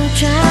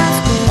muchas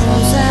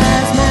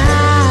cosas más.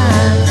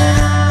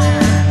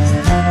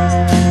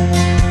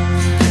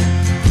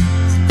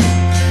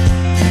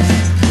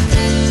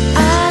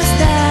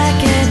 Hasta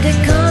que te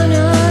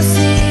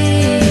conocí,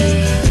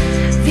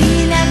 vi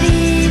la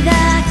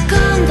vida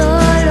con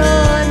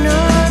dolor,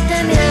 no te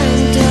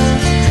miento,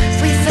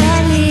 fui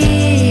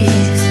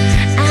feliz,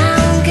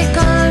 aunque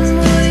con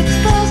muy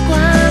poco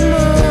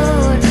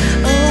amor.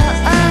 Oh,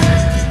 oh,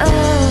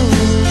 oh,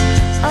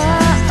 oh,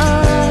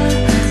 oh, oh,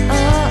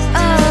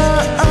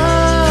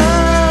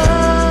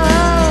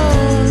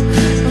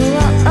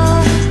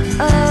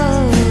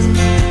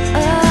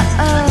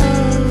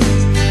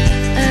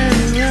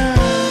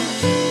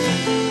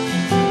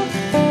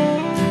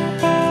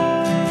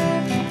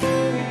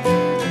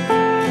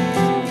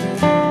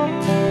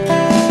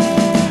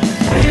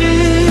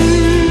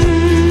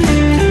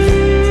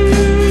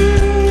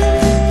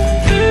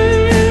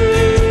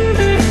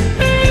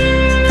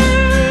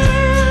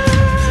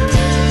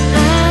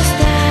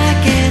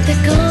 hasta que te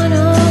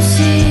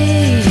conocí,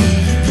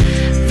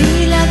 vi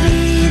la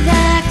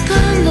vida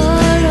con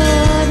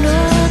dolor, no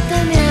te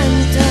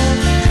miento,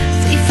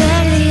 fui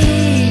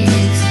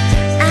feliz,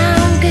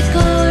 aunque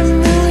con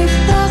muy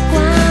poco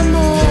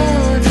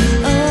amor.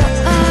 Oh,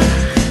 oh,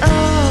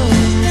 oh,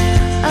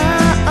 oh,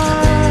 oh,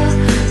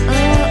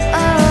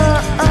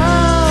 oh,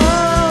 oh,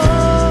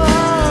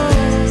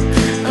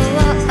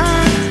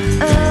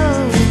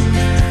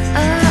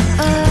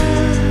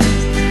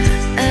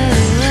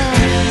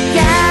 Y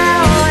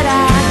ahora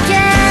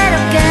quiero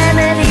que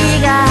me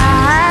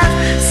digas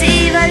si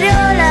valió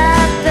la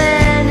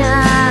pena.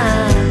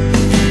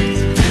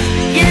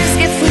 Y es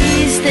que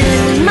fuiste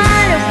muy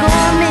malo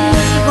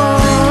conmigo,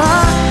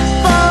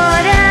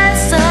 por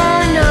eso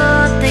no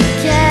te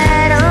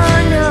quiero,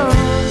 no.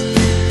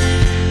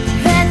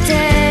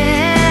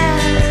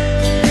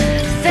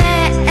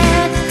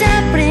 Vete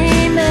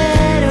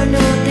primero,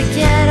 no te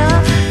quiero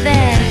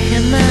ver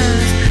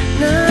jamás,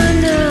 no,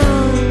 no,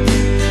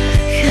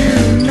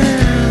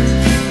 jamás.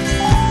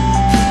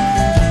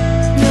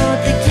 No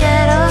te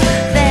quiero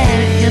ver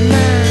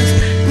jamás,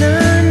 no,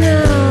 no,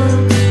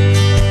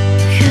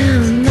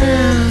 jamás.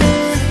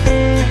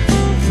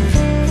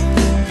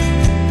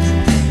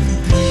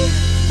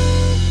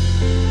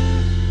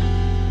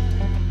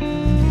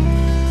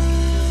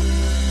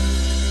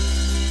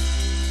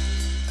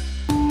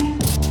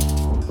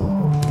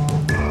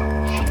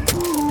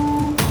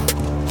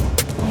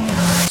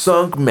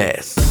 Song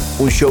Mess,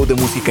 un show de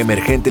música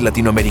emergente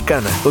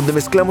latinoamericana donde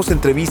mezclamos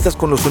entrevistas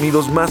con los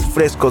sonidos más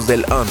frescos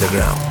del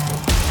underground.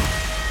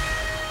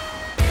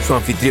 Su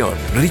anfitrión,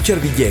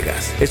 Richard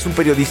Villegas, es un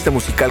periodista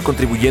musical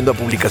contribuyendo a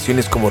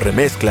publicaciones como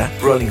Remezcla,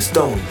 Rolling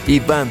Stone y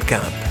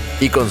Bandcamp.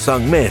 Y con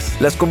Song Mess,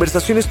 las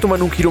conversaciones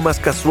toman un giro más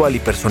casual y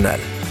personal,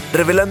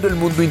 revelando el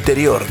mundo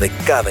interior de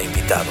cada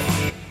invitado.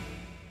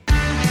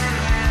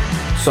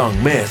 Song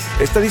Mess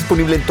está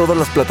disponible en todas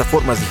las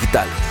plataformas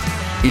digitales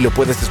y lo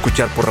puedes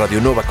escuchar por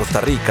Radio Nova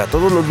Costa Rica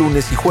todos los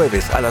lunes y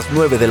jueves a las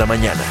 9 de la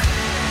mañana.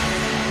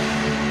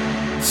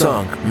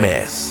 Song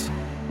Mess.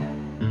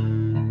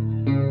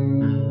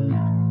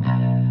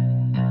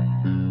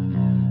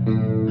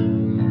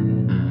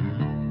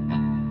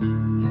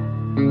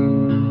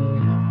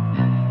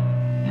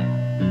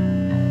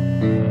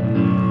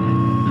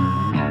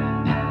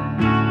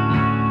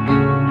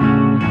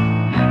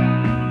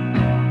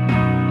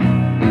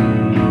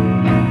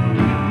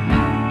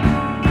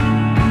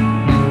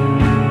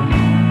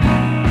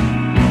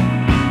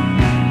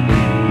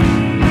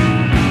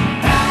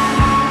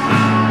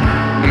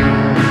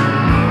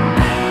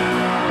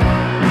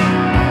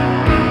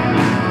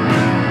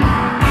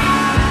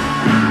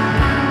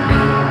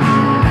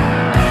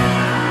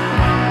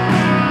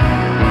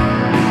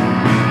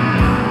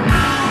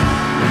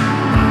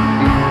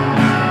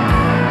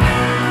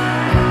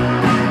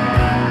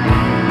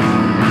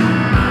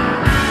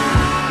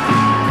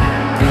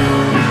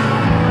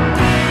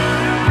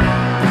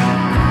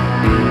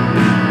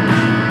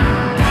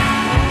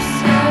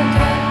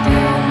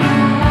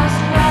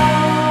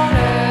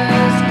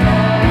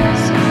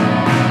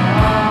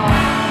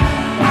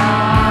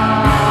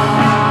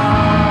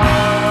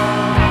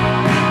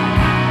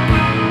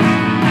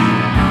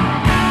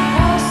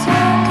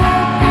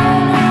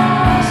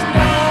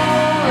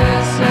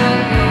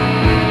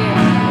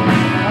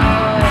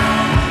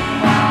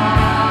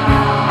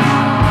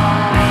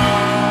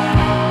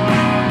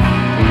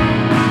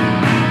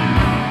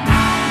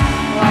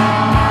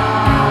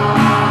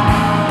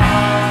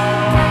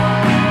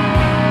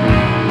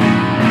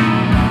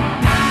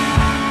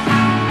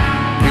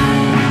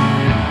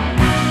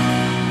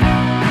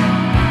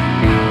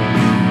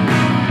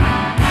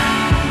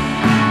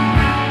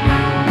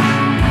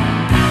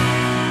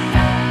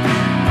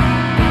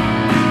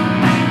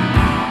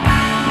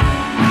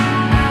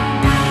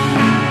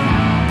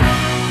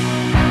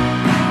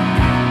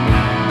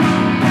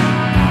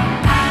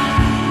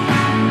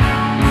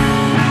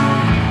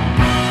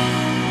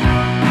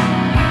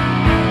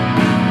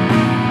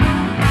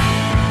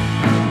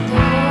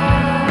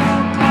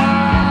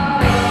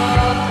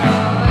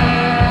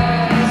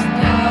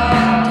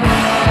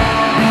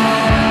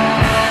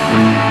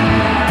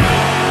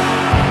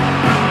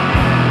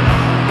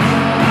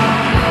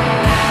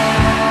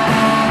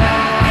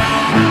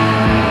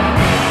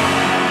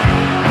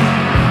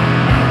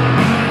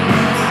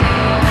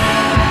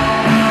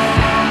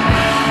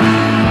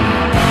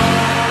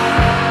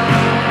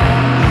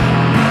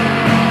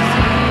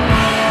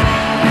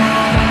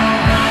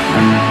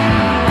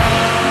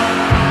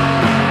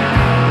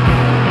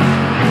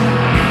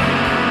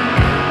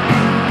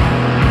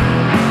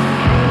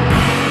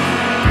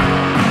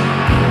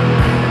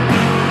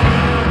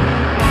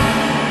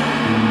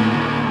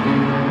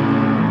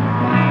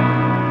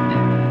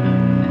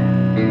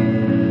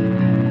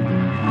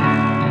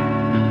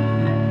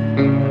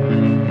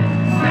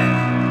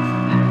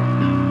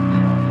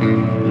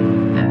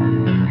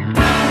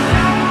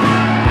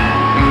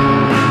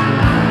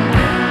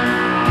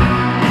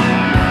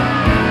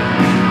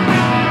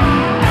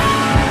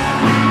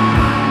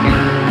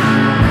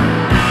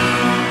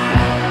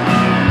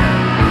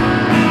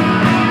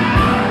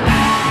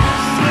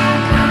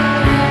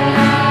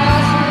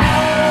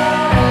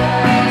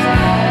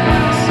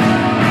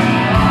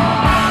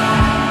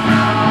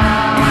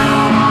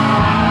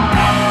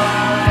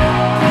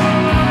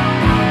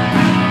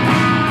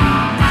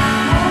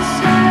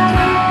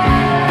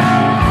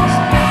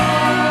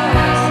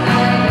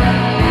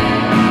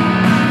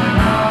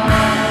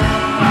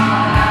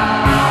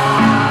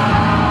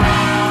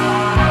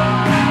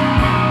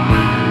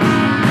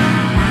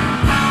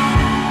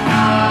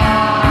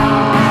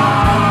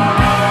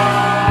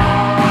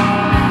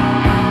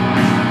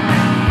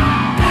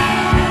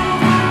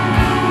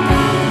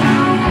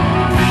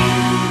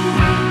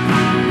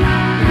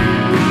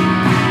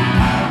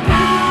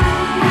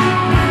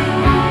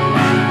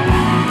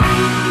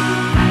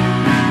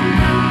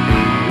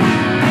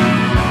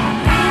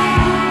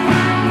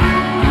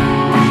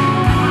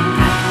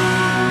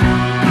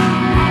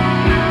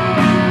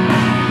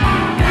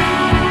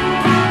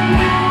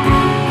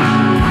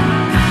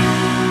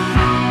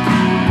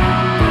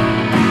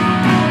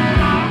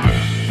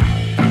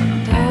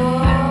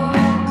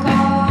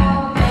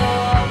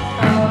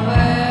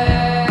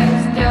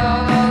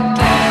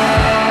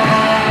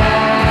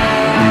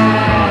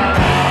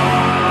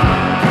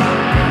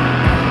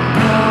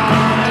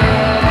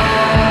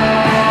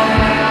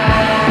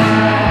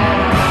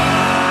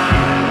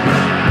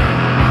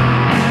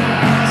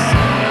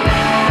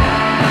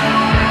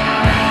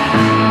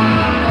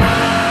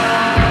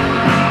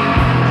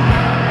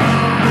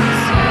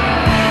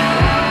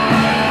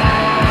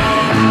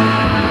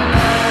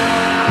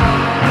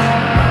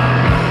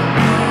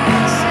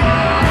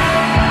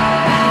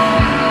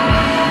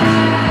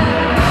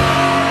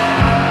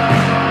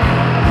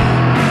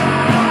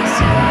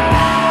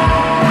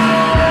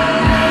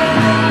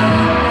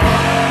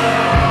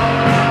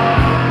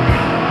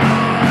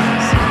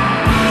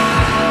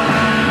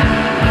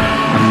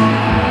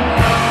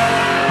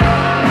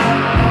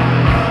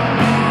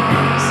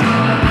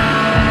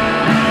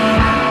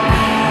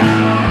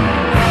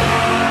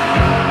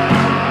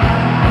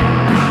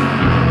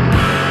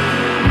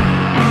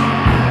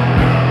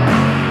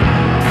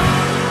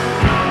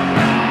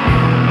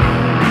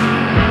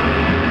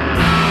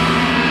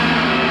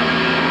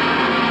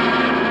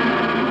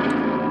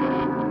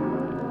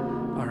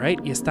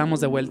 Alright, y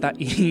estamos de vuelta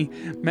y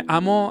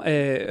amo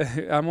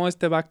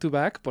este back to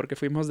back porque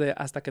fuimos de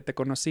Hasta que te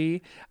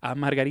conocí a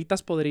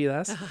Margaritas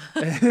Podridas,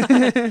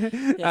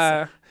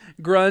 a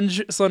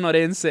grunge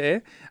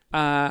sonorense,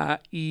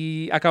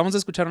 y acabamos de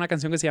escuchar una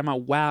canción que se llama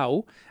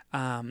Wow.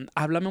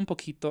 Háblame un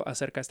poquito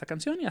acerca de esta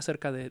canción y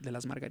acerca de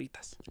las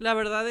margaritas. La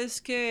verdad es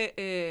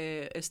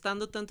que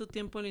estando tanto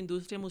tiempo en la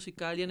industria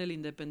musical y en el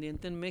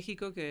independiente en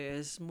México, que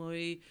es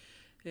muy...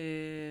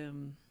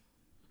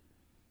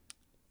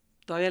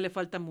 todavía le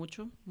falta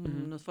mucho,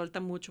 nos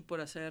falta mucho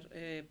por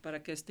hacer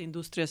para que esta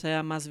industria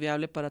sea más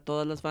viable para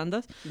todas las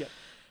bandas.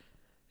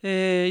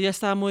 Ya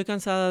estaba muy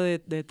cansada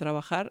de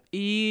trabajar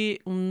y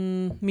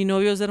mi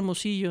novio es de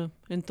Hermosillo,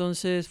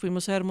 entonces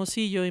fuimos a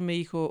Hermosillo y me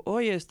dijo,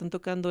 oye, están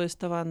tocando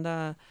esta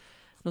banda,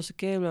 no sé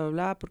qué, bla, bla,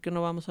 bla, ¿por qué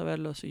no vamos a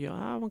verlos? Y yo,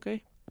 ok.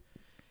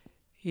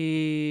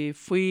 Y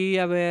fui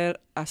a ver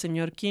a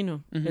Señor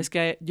Kino. Es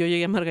que yo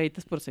llegué a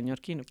Margaritas por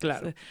Señor Kino. Pues.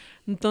 Claro.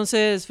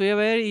 Entonces fui a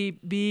ver y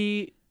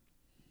vi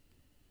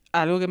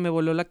algo que me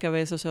voló la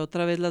cabeza, o sea,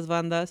 otra vez las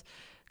bandas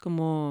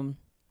como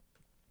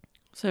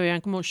se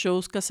veían como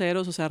shows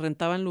caseros, o sea,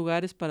 rentaban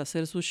lugares para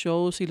hacer sus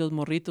shows y los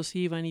morritos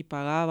iban y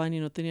pagaban y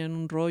no tenían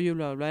un rollo y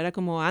bla, bla, bla, era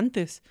como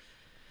antes.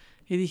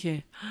 Y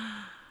dije,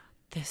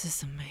 this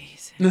is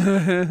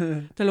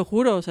amazing. Te lo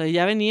juro, o sea,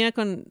 ya venía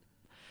con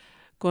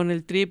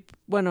el trip,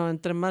 bueno,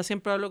 entre más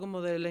siempre hablo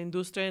como de la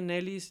industria de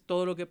Nelly's,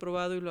 todo lo que he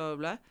probado y bla, bla,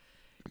 bla.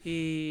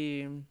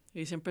 Y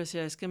siempre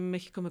decía, es que en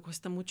México me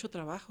cuesta mucho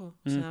trabajo.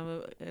 O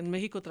sea, en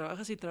México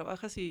trabajas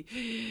y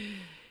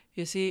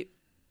así.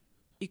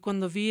 Y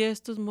cuando vi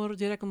estos morros,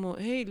 ya era como,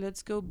 hey,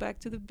 let's go back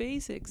to the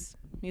basics.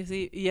 Y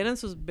así, y eran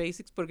sus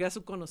basics porque era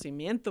su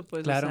conocimiento,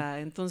 pues. Claro. O sea,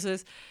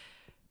 entonces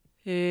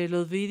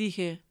los vi y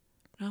dije,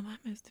 no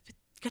mames,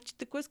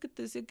 ¿te acuerdas que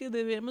te decía que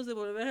debíamos de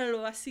volver a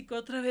lo básico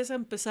otra vez, a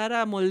empezar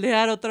a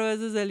moldear otra vez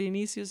desde el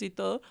inicio y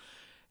todo?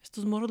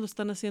 Estos morros lo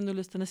están haciendo y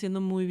lo están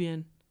haciendo muy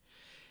bien.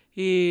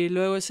 Y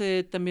luego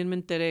también me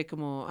enteré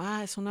como,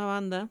 es una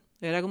banda,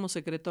 era como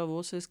secreto a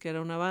voces que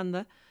era una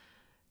banda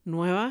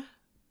nueva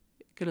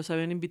que los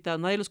habían invitado,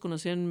 nadie los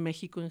conocía en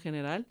México en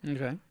general,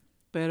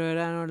 pero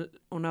era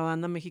una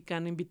banda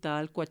mexicana invitada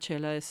al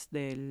Coachella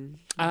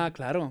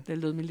claro. del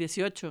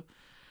 2018.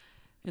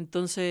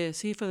 Entonces,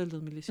 sí, fue del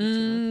 2018.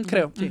 ¿no?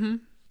 Creo. Sí.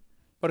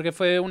 Porque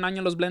fue un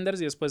año los Blenders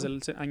y después el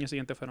año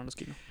siguiente fueron los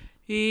Kino.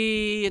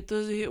 Y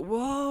entonces dije,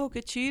 wow,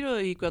 qué chido.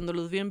 Y cuando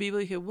los vi en vivo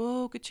dije,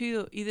 wow, qué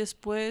chido. Y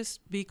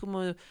después vi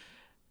como,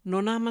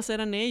 no nada más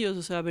eran ellos,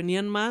 o sea,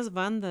 venían más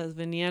bandas.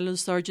 Venían los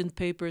Sgt.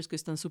 Papers, que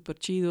están súper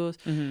chidos.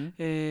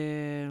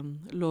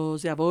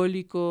 Los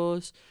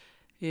Diabólicos,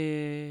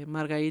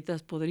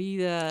 Margaritas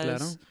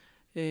Podridas.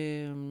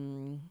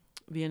 Claro.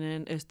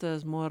 Vienen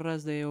estas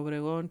morras de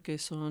Obregón que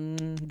son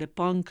de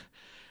punk,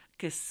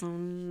 que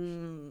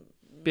son...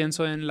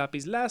 Pienso en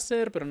Lápiz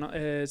Láser, pero no,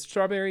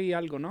 Strawberry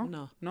algo,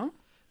 ¿no? No.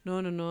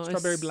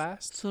 Strawberry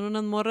Blast. Son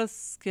unas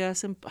morras que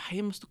hacen... Ay,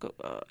 hemos tocado...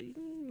 Ay,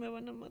 me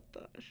van a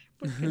matar.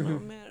 ¿Por qué no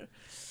me...?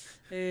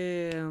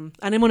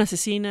 Anémona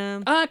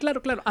Asesina.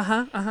 Claro.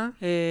 Ajá.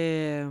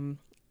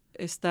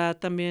 Está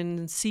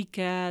también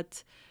Seacat.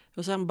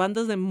 O sea,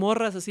 bandas de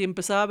morras, así.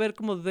 Empezaba a ver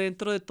como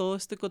dentro de todo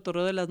este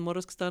cotorreo de las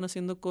morras que estaban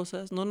haciendo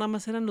cosas. No nada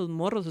más eran los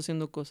morros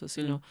haciendo cosas,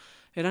 sino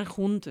eran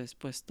juntos,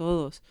 pues,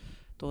 todos.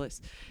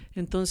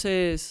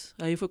 Entonces,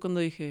 ahí fue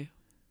cuando dije,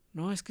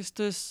 no, es que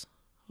esto es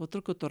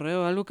otro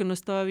cotorreo, algo que no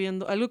estaba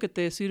viendo, algo que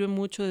te sirve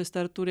mucho de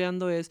estar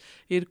tureando es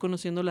ir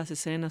conociendo las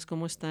escenas,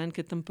 cómo están,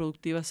 qué tan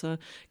productivas son,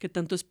 qué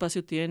tanto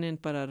espacio tienen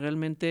para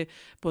realmente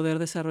poder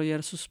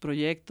desarrollar sus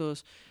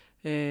proyectos.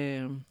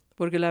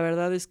 Porque la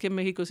verdad es que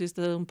México sí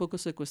está un poco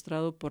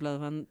secuestrado por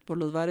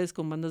los bares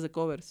con bandas de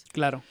covers.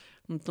 Claro.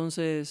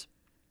 Entonces,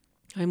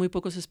 hay muy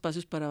pocos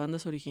espacios para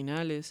bandas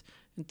originales.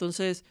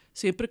 Entonces,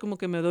 siempre como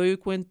que me doy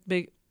cuenta,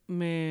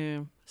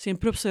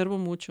 siempre observo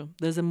mucho.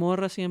 Desde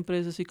morra siempre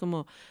es así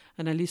como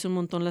analizo un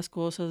montón las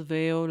cosas,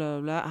 veo, bla,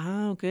 bla,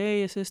 bla. Ok,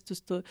 es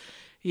esto.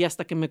 Y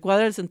hasta que me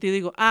cuadra el sentido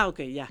digo,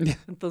 ok, ya.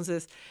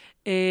 Entonces,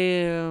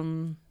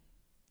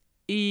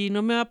 y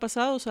no me ha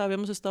pasado, o sea,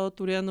 habíamos estado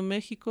tureando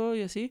México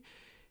y así.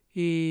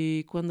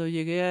 Y cuando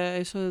llegué a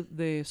eso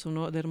de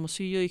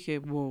Hermosillo dije,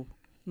 wow,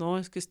 no,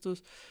 es que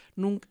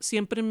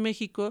siempre en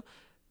México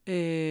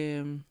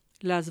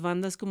las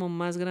bandas como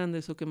más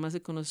grandes o que más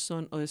se conocen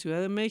son o de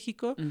Ciudad de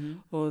México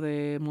o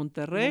de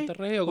Monterrey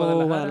o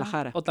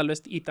Guadalajara. O tal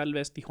vez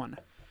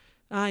Tijuana.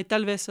 Y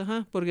tal vez,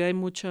 porque hay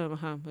mucha,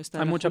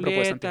 está hay mucha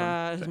Julieta,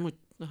 propuesta en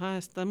Tijuana.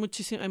 Está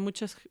muchísimo, hay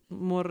mucha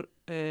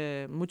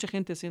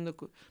gente haciendo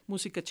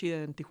música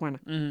chida en Tijuana.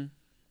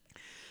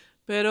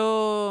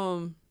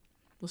 Pero...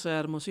 O sea,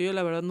 Hermosillo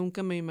la verdad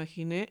nunca me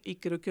imaginé y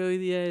creo que hoy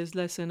día es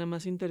la escena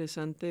más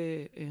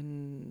interesante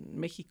en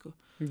México.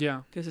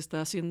 Ya. Que se está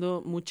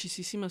haciendo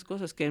muchísimas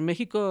cosas. Que en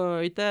México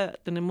ahorita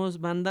tenemos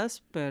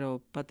bandas,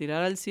 pero para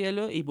tirar al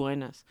cielo y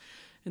buenas.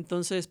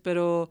 Entonces,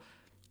 pero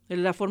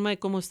la forma de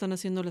cómo están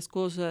haciendo las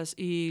cosas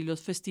y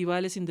los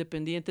festivales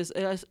independientes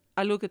es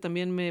algo que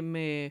también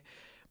me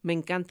Me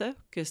encanta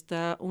que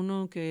está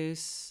uno que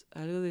es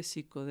algo de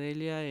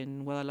psicodelia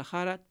en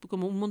Guadalajara,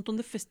 como un montón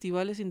de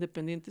festivales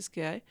independientes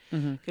que hay,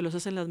 Ujú. que los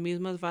hacen las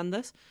mismas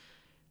bandas.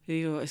 Y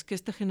digo, es que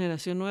esta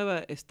generación nueva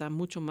está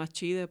mucho más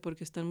chida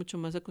porque están mucho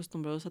más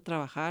acostumbrados a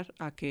trabajar,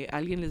 a que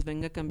alguien les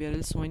venga a cambiar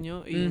el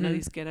sueño y una Ujú.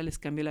 disquera les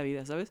cambie la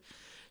vida, ¿sabes?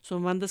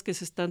 Son bandas que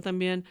se están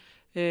también,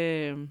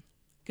 que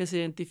se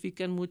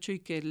identifican mucho y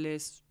que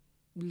les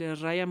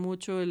raya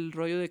mucho el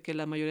rollo de que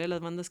la mayoría de las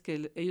bandas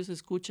que ellos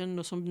escuchan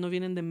no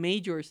vienen de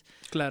majors,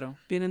 Claro.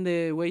 vienen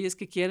de güeyes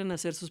que quieren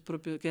hacer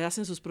que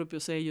hacen sus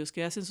propios sellos,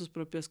 que hacen sus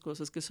propias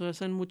cosas, que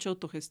hacen mucha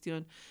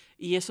autogestión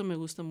y eso me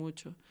gusta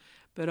mucho.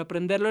 Pero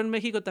aprenderlo en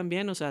México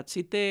también, o sea,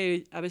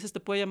 a veces te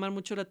puede llamar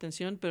mucho la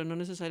atención, pero no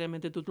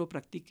necesariamente tú lo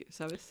practiques,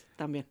 ¿sabes?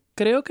 También.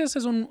 Creo que ese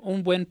es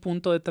un buen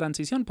punto de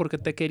transición, porque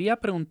te quería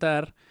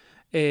preguntar,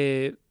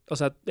 o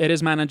sea,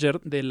 eres manager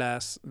de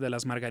las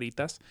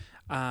Margaritas,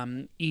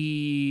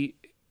 y,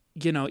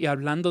 y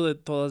hablando de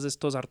todos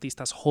estos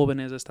artistas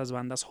jóvenes, de estas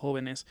bandas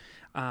jóvenes,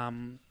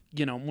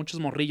 muchos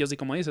morrillos, y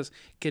como dices,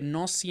 que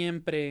no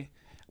siempre,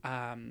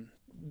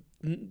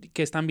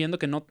 que están viendo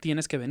que no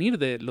tienes que venir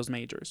de los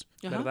majors,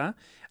 Ajá. ¿verdad?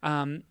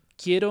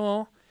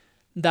 Quiero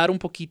dar un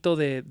poquito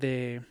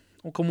de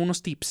como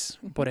unos tips,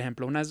 por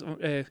ejemplo,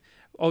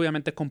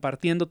 obviamente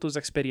compartiendo tus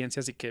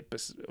experiencias y que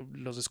pues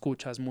los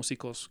escuchas,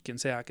 músicos, quien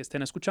sea que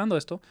estén escuchando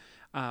esto,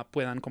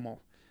 puedan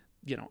como,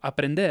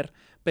 aprender.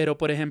 Pero,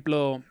 por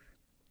ejemplo,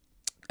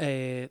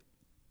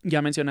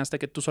 ya mencionaste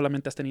que tú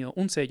solamente has tenido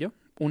un sello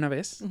una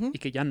vez Ujú. y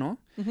que ya no.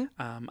 Ujú.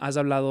 Has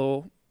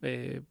hablado,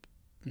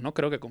 no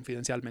creo que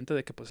confidencialmente,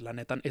 de que pues la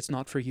neta, it's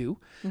not for you.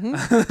 Ujú.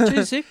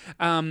 Sí, sí.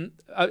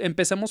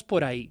 Empecemos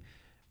por ahí.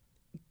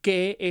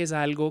 ¿Qué es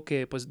algo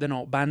que, pues,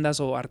 bandas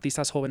o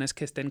artistas jóvenes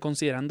que estén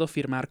considerando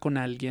firmar con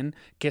alguien,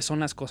 qué son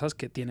las cosas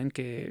que tienen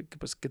que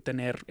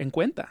tener en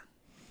cuenta?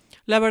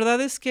 La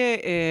verdad es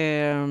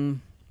que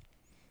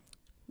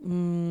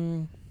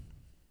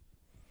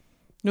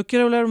no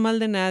quiero hablar mal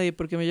de nadie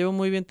porque me llevo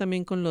muy bien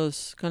también con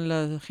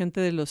la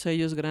gente de los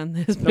sellos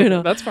grandes,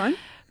 No, that's fine.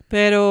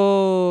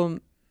 pero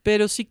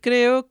sí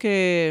creo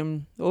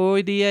que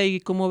hoy día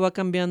y cómo va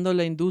cambiando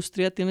la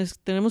industria,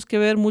 tenemos que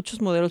ver muchos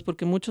modelos,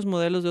 porque muchos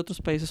modelos de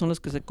otros países son los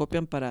que se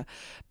copian para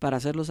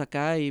hacerlos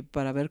acá y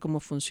para ver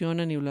cómo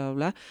funcionan y bla, bla,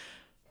 bla.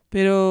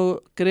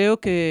 Pero creo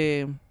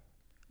que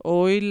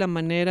hoy la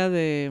manera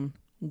de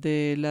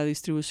la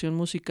distribución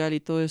musical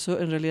y todo eso,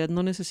 en realidad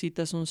no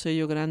necesitas un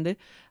sello grande,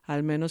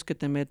 al menos que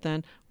te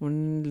metan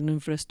una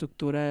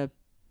infraestructura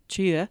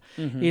chida.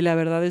 Ujú. Y la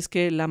verdad es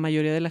que la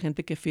mayoría de la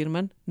gente que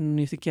firman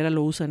ni siquiera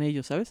lo usan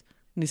ellos, ¿sabes?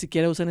 Ni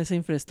siquiera usan esa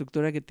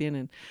infraestructura que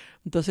tienen.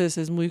 Entonces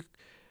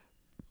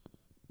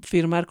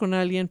firmar con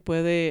alguien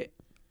puede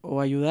o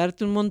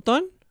ayudarte un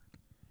montón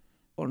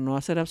o no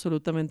hacer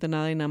absolutamente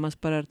nada y nada más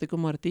pararte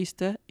como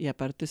artista y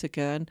aparte se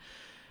quedan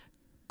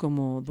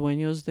como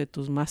dueños de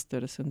tus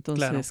masters.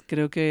 Entonces Claro.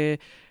 creo que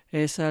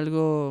es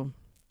algo,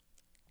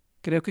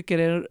 creo que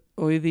querer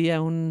hoy día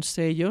un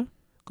sello,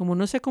 como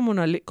no sé,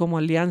 como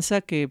alianza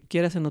que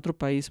quieras en otro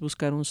país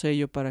buscar un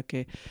sello para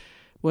que,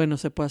 bueno,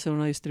 se pueda hacer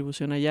una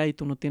distribución allá y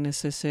tú no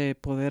tienes ese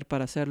poder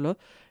para hacerlo.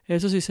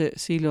 Eso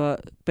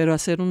pero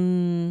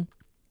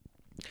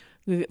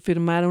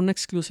firmar una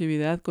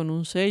exclusividad con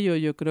un sello,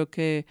 yo creo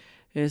que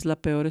es la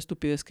peor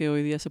estupidez que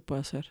hoy día se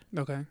puede hacer.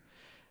 Okay.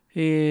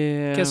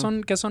 ¿Qué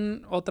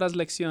son otras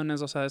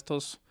lecciones, o sea,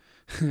 estos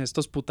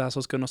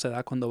putazos que uno se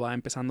da cuando va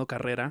empezando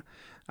carrera?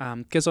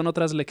 ¿Qué son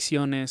otras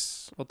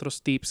lecciones,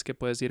 otros tips que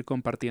puedes ir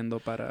compartiendo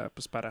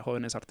para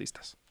jóvenes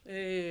artistas?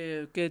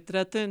 Que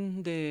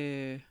traten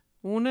de...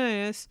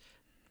 Una es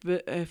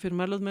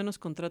firmar los menos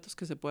contratos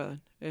que se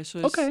puedan.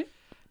 Eso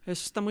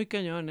está muy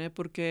cañón,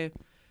 porque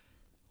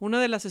una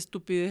de las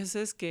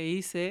estupideces que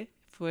hice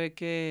fue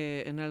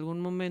que en algún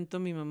momento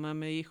mi mamá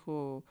me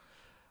dijo...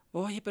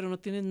 Oye, pero no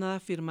tienes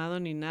nada firmado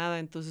ni nada,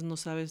 entonces no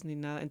sabes ni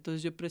nada.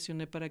 Entonces yo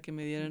presioné para que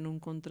me dieran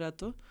un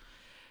contrato,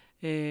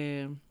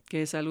 que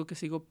es algo que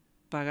sigo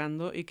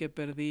pagando y que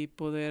perdí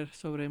poder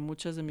sobre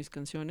muchas de mis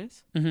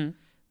canciones. Uh-huh.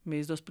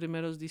 Mis 2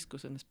 primeros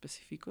discos en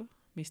específico,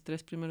 mis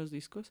 3 primeros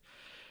discos.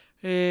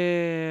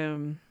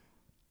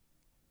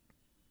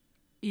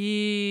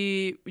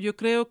 Y yo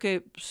creo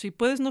que si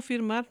puedes no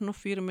firmar, no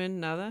firmen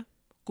nada,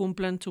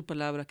 cumplan su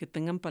palabra, que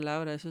tengan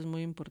palabra, eso es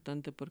muy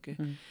importante porque...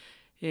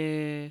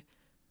 Uh-huh.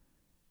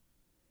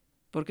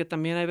 Porque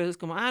también hay veces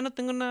como, no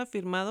tengo nada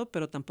firmado,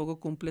 pero tampoco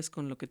cumples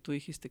con lo que tú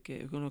dijiste,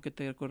 con lo que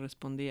te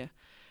correspondía.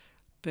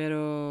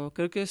 Pero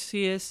creo que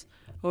sí es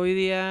hoy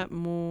día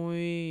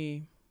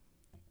muy,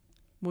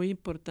 muy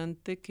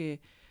importante que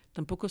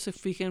tampoco se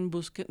fijen,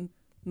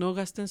 no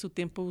gasten su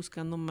tiempo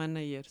buscando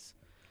managers.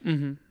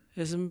 Uh-huh.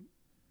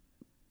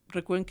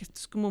 Recuerden que esto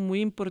es como muy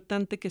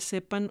importante que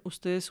sepan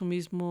ustedes su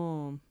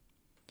mismo...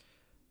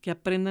 que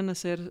aprendan a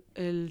hacer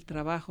el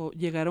trabajo,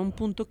 llegar a un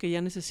punto que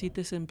ya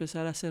necesites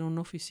empezar a hacer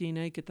una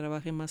oficina y que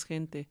trabaje más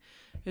gente.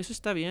 Eso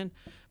está bien,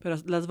 pero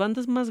las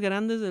bandas más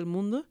grandes del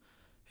mundo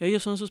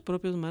ellos son sus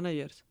propios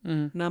managers.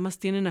 Nada más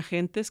tienen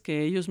agentes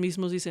que ellos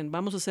mismos dicen,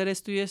 vamos a hacer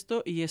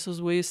esto, y esos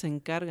güeyes se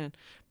encargan.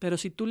 Pero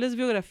si tú lees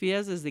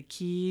biografías desde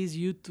Kiss,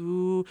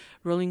 U2,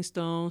 Rolling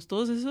Stones,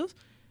 todos esos,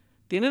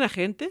 tienen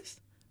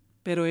agentes,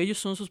 pero ellos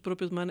son sus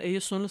propios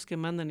ellos son los que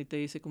mandan y te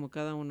dice como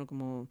cada uno,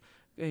 como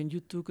en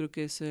U2 creo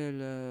que es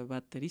el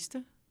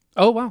baterista.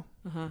 Oh, wow.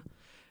 Ajá.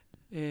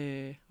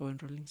 O en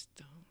Rolling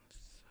Stones.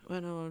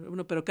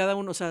 Bueno, pero cada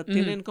uno, o sea,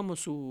 tienen como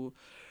su...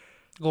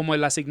 Como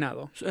el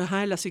asignado.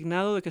 Ajá, el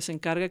asignado de que se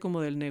encarga como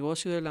del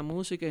negocio de la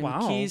música.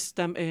 Wow.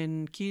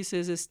 En Kiss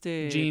es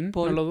Gene,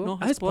 Paul. no lo dudo.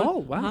 Es Es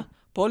Paul, wow. Ajá,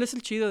 Paul es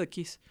el chido de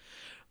Kiss.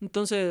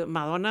 Entonces,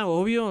 Madonna,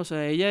 obvio, o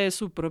sea, ella es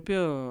su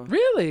propio...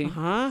 Really?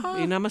 Ajá,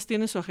 y nada más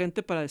tiene su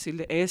agente para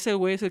decirle, ese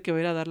güey es el que va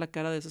a ir a dar la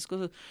cara de esas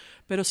cosas.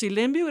 Pero si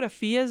leen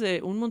biografías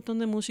de un montón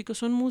de músicos,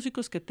 son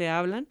músicos que te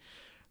hablan,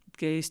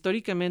 que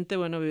históricamente,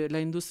 bueno,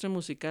 la industria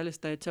musical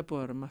está hecha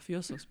por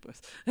mafiosos,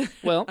 pues.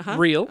 Well, Ajá.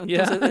 real,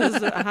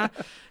 Entonces, ajá.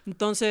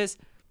 Entonces,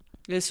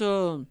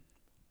 eso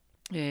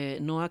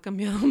no ha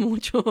cambiado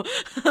mucho.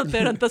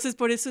 Pero entonces,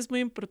 por eso es muy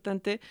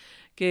importante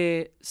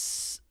que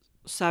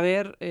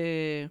saber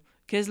qué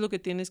es lo que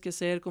tienes que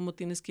hacer, cómo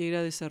tienes que ir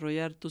a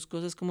desarrollar tus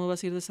cosas, cómo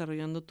vas a ir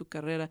desarrollando tu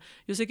carrera.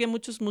 Yo sé que a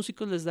muchos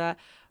músicos les da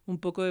un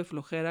poco de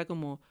flojera,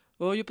 como,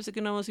 oh, yo pensé que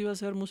nada más iba a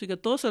hacer música.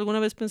 Todos alguna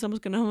vez pensamos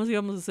que nada más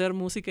íbamos a hacer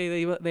música y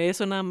de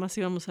eso nada más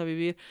íbamos a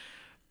vivir.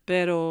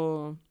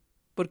 Pero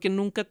porque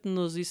nunca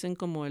nos dicen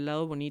como el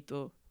lado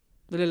bonito,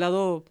 el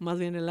lado, más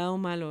bien el lado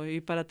malo. Y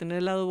para tener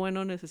el lado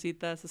bueno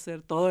necesitas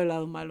hacer todo el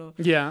lado malo.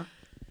 Yeah.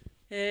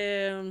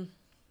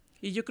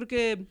 Y yo creo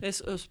que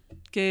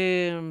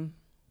que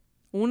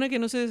una, que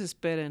no se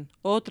desesperen.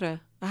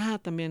 Otra,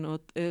 también,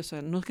 o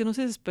sea, no que no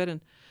se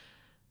desesperen.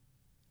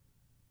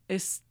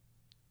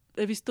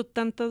 He visto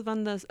tantas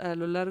bandas a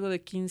lo largo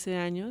de 15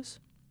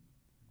 años,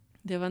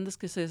 de bandas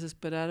que se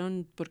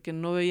desesperaron porque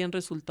no veían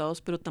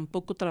resultados, pero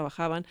tampoco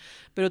trabajaban,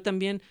 pero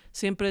también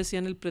siempre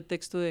decían el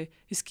pretexto de,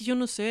 es que yo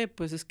no sé,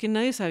 pues es que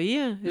nadie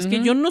sabía, es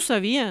que yo no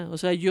sabía, o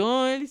sea,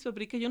 yo, Elis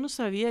Fabrica, yo no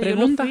sabía,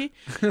 Pregunta. yo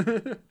no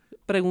fui,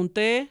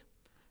 pregunté,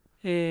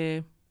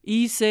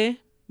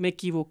 hice, me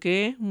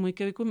equivoqué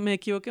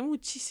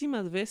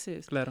muchísimas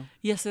veces. Claro.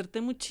 Y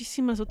acerté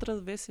muchísimas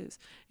otras veces.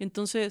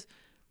 Entonces,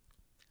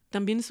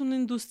 también es una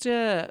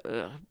industria,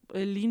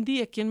 el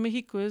indie aquí en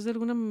México es de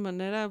alguna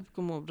manera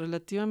como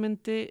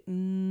relativamente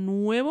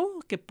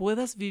nuevo que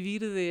puedas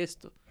vivir de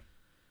esto.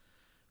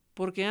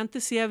 Porque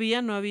antes sí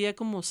no había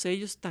como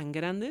sellos tan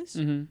grandes.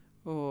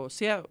 O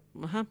sea,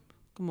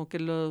 como que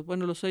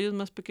los sellos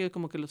más pequeños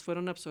como que los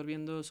fueron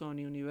absorbiendo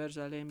Sony,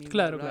 Universal, EMI.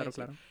 Claro.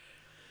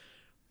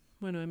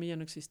 Bueno, EMI ya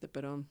no existe,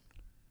 pero...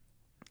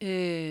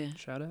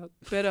 Shout out.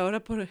 Pero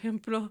ahora, por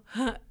ejemplo,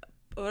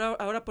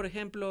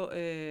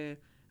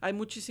 hay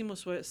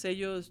muchísimos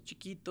sellos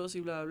chiquitos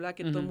y bla, bla, bla,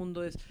 que todo el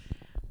mundo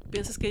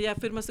piensas que ya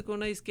firmaste con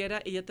una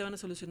disquera y ya te van a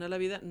solucionar la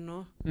vida.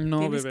 No,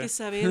 tienes bebé. que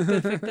saber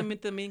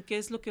perfectamente también qué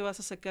es lo que vas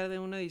a sacar de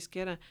una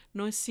disquera.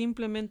 No es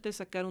simplemente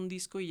sacar un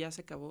disco y ya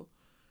se acabó.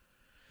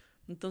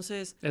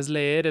 Entonces... Es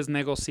leer, es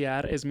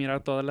negociar, es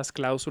mirar todas las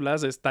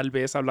cláusulas, es tal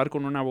vez hablar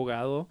con un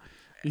abogado.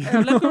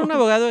 Hablar con un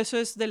abogado, eso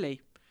es de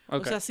ley. Okay,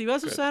 o sea, si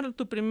vas a usar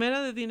tu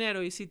primera de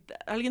dinero y si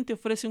alguien te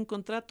ofrece un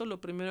contrato,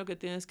 lo primero que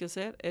tienes que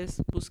hacer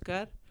es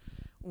buscar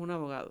un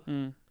abogado.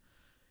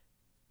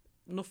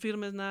 No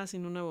firmes nada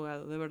sin un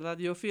abogado. De verdad,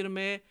 yo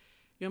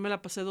me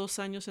la pasé 2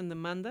 años en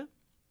demanda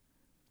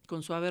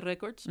con Suave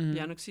Records.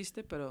 Ya no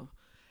existe, pero...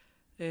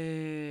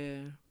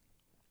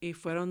 y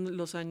fueron de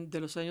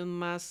los años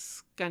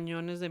más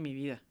cañones de mi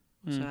vida.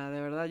 O sea, de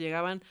verdad,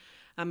 llegaban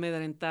a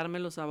amedrentarme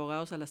los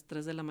abogados a las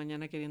 3 de la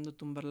mañana queriendo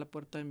tumbar la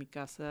puerta de mi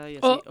casa y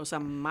así. O sea,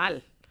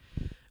 mal.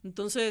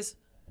 Entonces,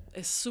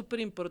 es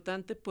súper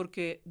importante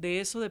porque de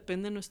eso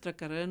depende nuestra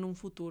carrera en un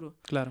futuro.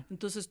 Claro.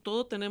 Entonces,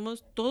 todo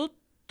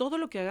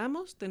lo que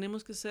hagamos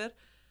tenemos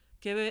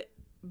que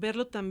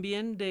verlo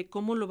también de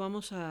cómo lo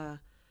vamos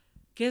a...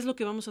 ¿Qué es lo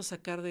que vamos a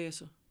sacar de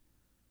eso?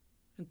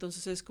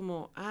 Entonces es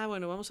como,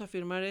 bueno, vamos a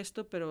firmar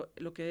esto, pero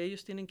lo que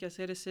ellos tienen que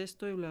hacer es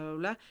esto y bla, bla,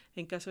 bla.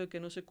 En caso de que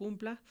no se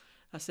cumpla,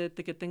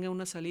 hacerte que tenga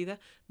una salida.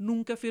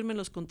 Nunca firmen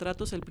los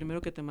contratos el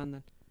primero que te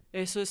mandan.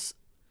 Eso es...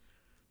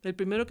 El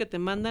primero que te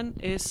mandan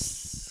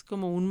es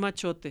como un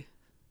machote.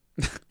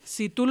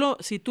 Si tú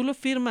lo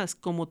firmas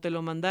como te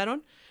lo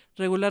mandaron,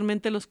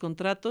 regularmente los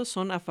contratos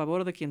son a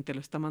favor de quien te lo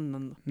está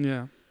mandando.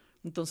 Yeah.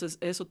 Entonces,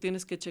 eso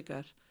tienes que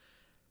checar.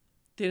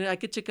 Hay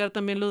que checar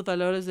también los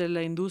valores de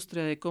la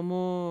industria, de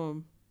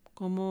cómo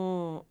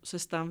se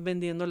están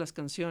vendiendo las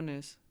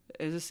canciones.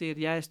 Es decir,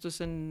 ya esto es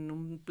en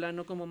un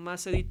plano como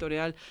más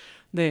editorial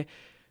de...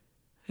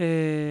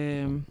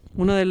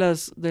 una de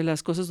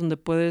las cosas donde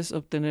puedes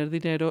obtener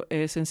dinero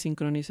es en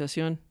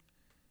sincronización.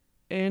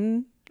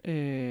 En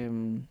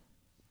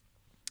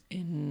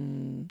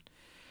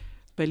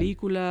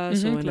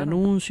películas o en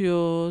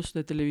anuncios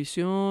de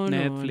televisión,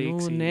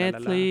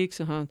 Netflix,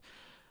 ajá.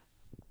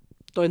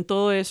 En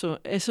todo eso.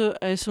 Eso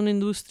es una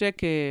industria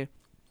que,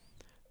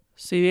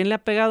 si bien le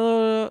ha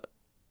pegado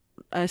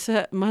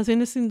más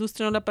bien esa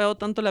industria no le ha pegado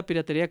tanto a la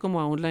piratería como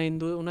a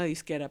una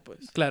disquera,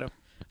 pues. Claro.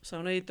 O sea,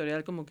 una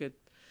editorial como que...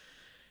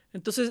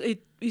 Entonces,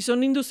 y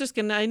son industrias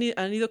que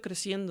han ido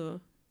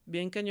creciendo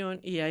bien cañón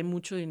y hay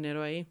mucho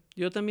dinero ahí.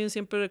 Yo también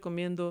siempre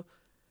recomiendo,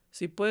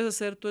 si puedes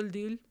hacer tú el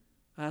deal,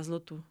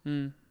 hazlo tú.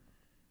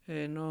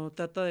 No,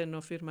 trata de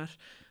no firmar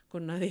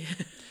con nadie.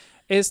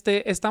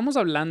 Estamos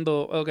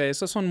hablando,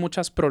 esas son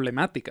muchas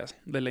problemáticas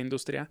de la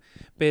industria,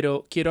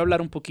 pero quiero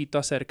hablar un poquito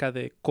acerca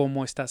de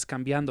cómo estás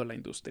cambiando la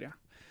industria.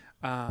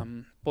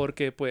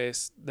 Porque,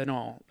 pues, de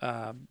nuevo,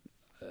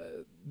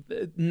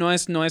 no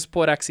es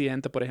por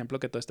accidente, por ejemplo,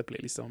 que todo este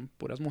playlist son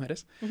puras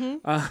mujeres.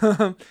 Ujú.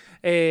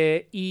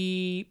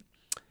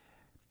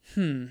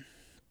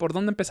 ¿Por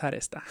dónde empezar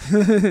esta?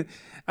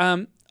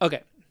 Ok,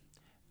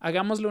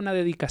 hagámosle una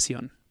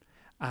dedicación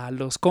a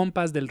los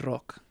compas del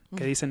rock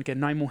que dicen que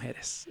no hay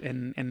mujeres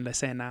en la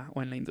escena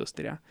o en la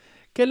industria.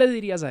 ¿Qué le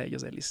dirías a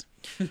ellos, Elis?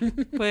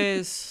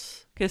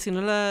 Pues que si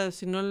no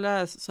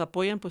las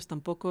apoyan, pues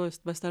tampoco va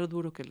a estar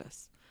duro que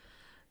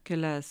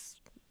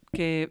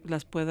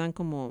las puedan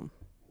como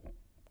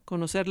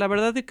conocer. La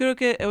verdad, yo creo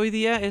que hoy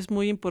día es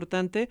muy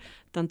importante,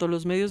 tanto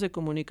los medios de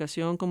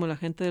comunicación como la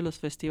gente de los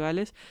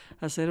festivales,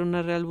 hacer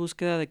una real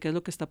búsqueda de qué es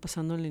lo que está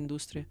pasando en la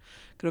industria.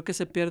 Creo que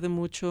se pierde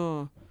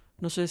mucho,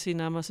 no sé si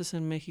nada más es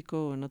en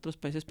México o en otros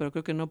países, pero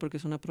creo que no, porque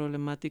es una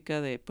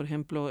problemática de, por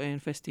ejemplo, en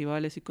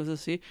festivales y cosas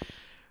así,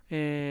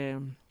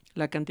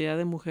 la cantidad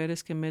de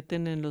mujeres que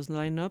meten en los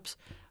line-ups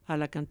a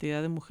la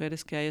cantidad de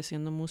mujeres que hay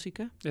haciendo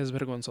música. Es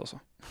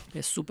vergonzoso.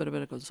 Es súper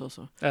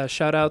vergonzoso.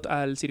 Shout out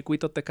al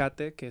circuito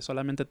Tecate, que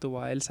solamente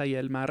tuvo a Elsa y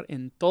Elmar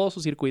en todo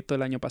su circuito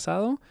el año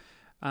pasado.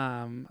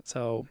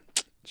 So,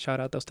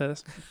 shout out a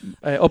ustedes.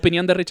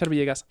 Opinión de Richard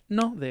Villegas,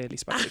 no de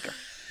Elis Paprika.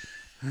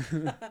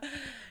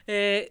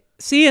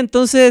 Sí,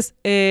 entonces,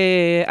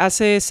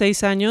 hace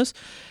 6 años,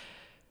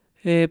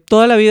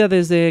 toda la vida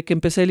desde que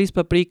empecé Elis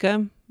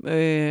Paprika,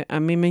 a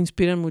mí me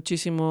inspiran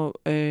muchísimo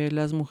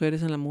las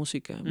mujeres en la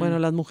música. Bueno,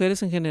 las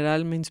mujeres en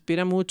general me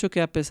inspira mucho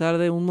que a pesar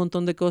de un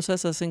montón de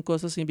cosas, hacen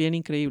cosas bien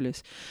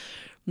increíbles.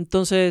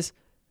 Entonces,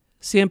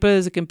 siempre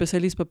desde que empecé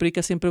Elis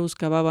Paprika, siempre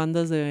buscaba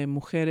bandas de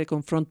mujeres,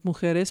 con front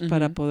mujeres,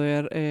 para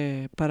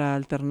poder, para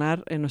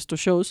alternar en nuestros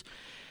shows.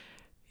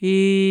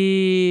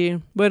 Y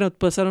bueno,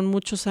 pasaron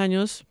muchos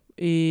años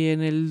y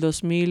en el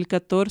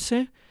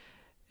 2014,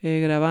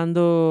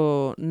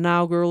 grabando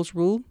Now Girls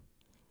Rule,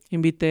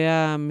 invité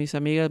a mis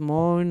amigas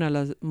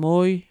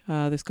Moy,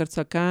 a Descartes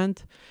a Kant,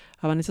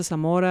 a Vanessa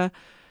Zamora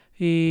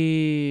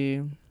y...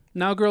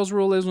 Now Girls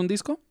Rule es un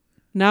disco.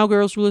 Now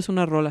Girls Rule es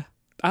una rola.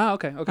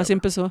 Ok. Así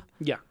empezó.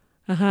 Ya.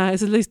 Ajá,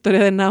 esa es la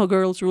historia de Now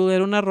Girls Rule.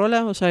 Era una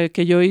rola, o sea,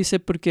 que yo hice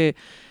porque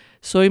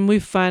soy muy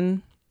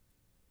fan.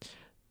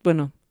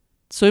 Bueno,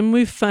 soy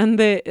muy fan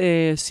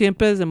de...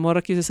 siempre desde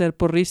morra quise ser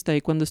porrista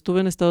y cuando estuve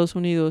en Estados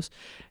Unidos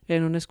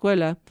en una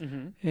escuela...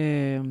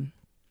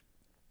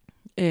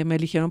 me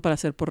eligieron para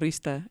ser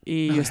porrista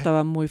y yo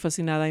estaba muy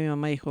fascinada y mi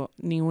mamá dijo,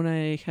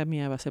 ninguna hija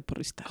mía va a ser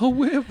porrista. ¡Oh,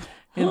 huevo!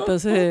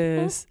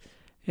 Entonces,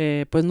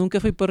 pues nunca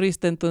fui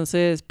porrista,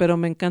 entonces, pero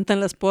me encantan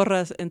las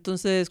porras.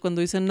 Entonces,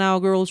 cuando hice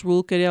Now Girls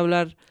Rule, quería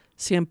hablar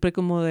siempre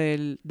como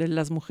de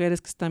las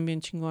mujeres que están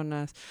bien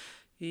chingonas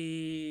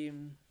y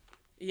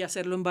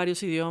hacerlo en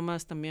varios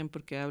idiomas también,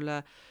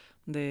 porque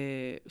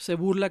se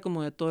burla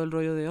como de todo el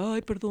rollo de,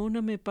 ay,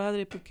 perdóname,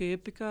 padre, porque he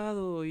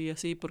pecado y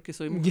así, porque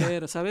soy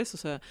mujer, ¿sabes? O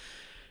sea...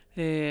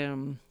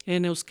 en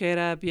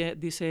euskera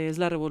dice es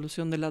la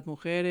revolución de las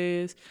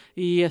mujeres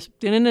y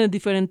tienen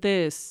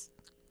diferentes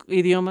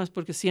idiomas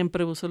porque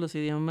siempre uso los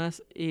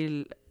idiomas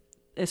y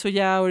eso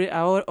ya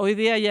hoy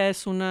día ya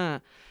es o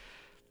sea,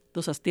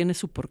 tiene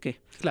su porqué.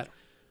 Claro.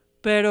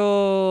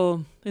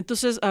 Pero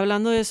entonces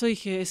hablando de eso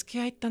dije, es que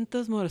hay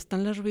tantas morras,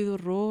 están la Ruido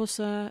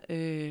Rosa,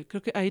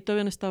 creo que ahí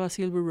todavía no estaba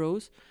Silver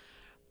Rose,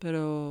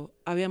 pero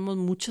habíamos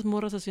muchas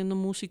morras haciendo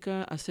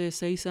música hace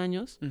 6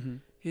 años.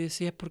 Y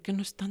decía, ¿por qué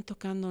no están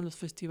tocando en los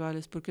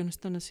festivales? ¿Por qué no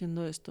están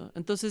haciendo esto?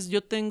 Entonces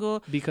yo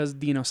tengo... Because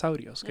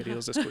dinosaurios,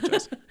 queridos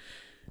escuchas.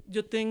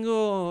 Yo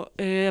tengo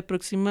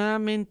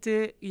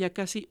aproximadamente ya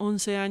casi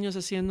 11 años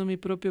haciendo mi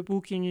propio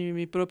booking y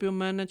mi propio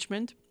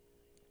management.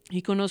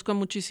 Y conozco a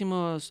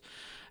muchísimos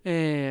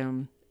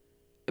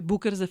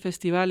bookers de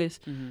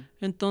festivales.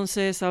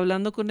 Entonces,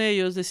 hablando con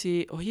ellos,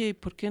 decía, oye,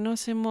 ¿por qué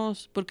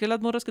las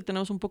morras que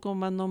tenemos un poco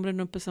más nombre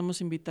no empezamos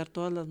a invitar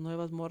todas las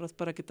nuevas morras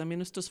para que también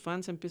nuestros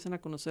fans empiecen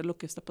a conocer lo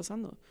que está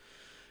pasando?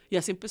 Y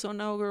así empezó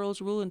Now Girls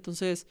Rule.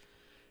 Entonces,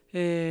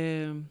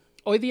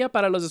 hoy día,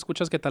 para los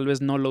escuchas que tal vez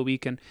no lo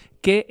ubiquen,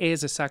 ¿qué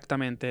es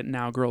exactamente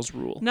Now Girls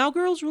Rule? Now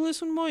Girls Rule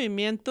es un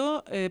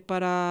movimiento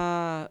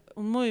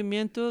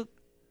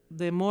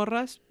de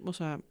morras, o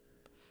sea,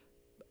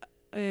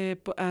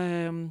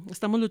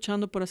 estamos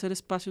luchando por hacer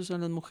espacios a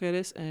las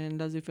mujeres en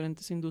las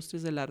diferentes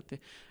industrias del arte.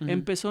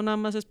 Empezó nada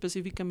más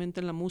específicamente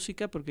en la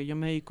música, porque yo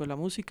me dedico a la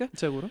música.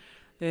 ¿Seguro?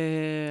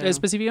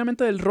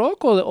 ¿Específicamente del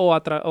rock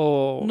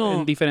o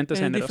no, en diferentes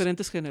géneros? En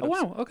diferentes géneros.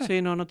 Oh, wow, okay. Sí,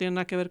 no tiene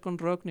nada que ver con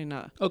rock ni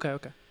nada. Ok.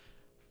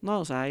 No,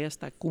 o sea, hay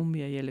hasta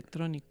cumbia y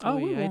electrónico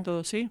y hay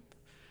todo, sí.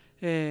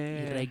 Y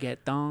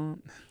reggaetón.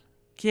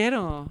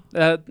 Quiero.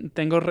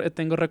 Tengo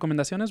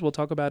recomendaciones. We'll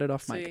talk about it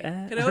off Sí. mic.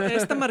 Creo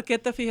esta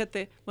marqueta,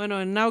 fíjate. Bueno,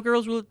 en Now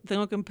Girls Rule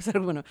tengo que empezar.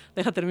 Bueno,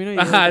 termino.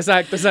 Ajá,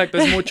 exacto.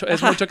 Es mucho que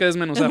Es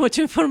desmenuzar.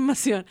 mucha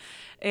información.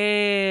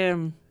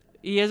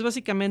 Y es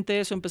básicamente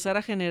eso, empezar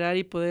a generar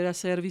y poder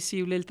hacer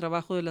visible el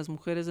trabajo de las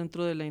mujeres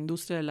dentro de la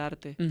industria del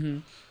arte.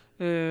 Ujú.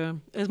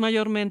 Es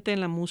mayormente en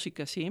la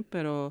música, sí,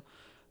 pero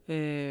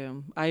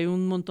hay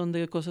un montón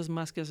de cosas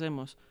más que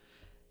hacemos.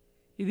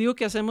 Y digo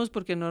que hacemos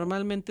porque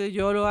normalmente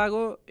yo lo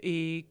hago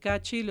y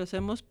Cachi lo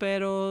hacemos,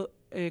 pero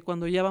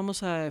cuando ya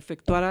vamos a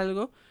efectuar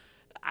algo,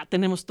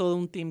 tenemos todo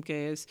un team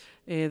que es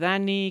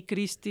Dani,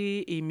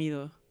 Cristi y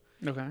Mido,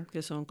 Okay.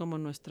 que son como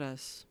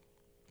nuestras...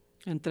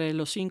 Entre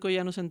los 5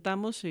 ya nos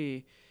sentamos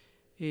y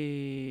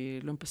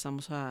lo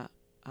empezamos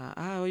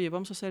oye,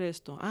 vamos a hacer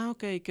esto.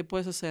 Ok, ¿qué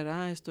puedes hacer?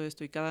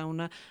 Esto. Y cada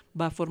una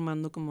va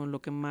formando como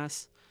lo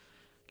más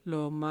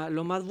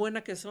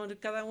buena que son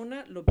cada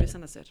una, lo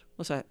empiezan a hacer.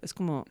 O sea, es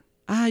como,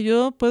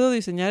 yo puedo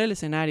diseñar el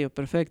escenario,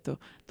 perfecto.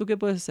 ¿Tú qué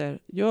puedes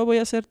hacer? Yo voy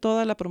a hacer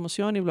toda la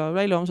promoción y bla, bla,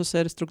 bla, y lo vamos a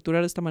hacer,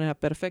 estructurar de esta manera,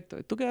 perfecto.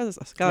 ¿Y tú qué haces?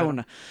 Cada Claro.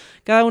 una.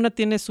 Cada una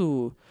tiene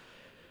su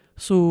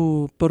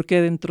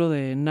porqué dentro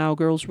de Now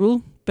Girls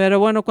Rule. Pero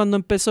bueno, cuando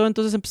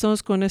entonces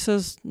empezamos con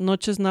esas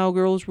noches Now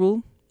Girls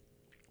Rule.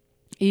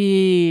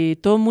 Y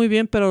todo muy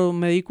bien, pero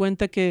me di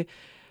cuenta que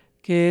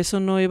eso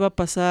no iba a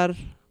pasar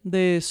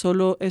de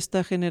solo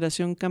esta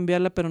generación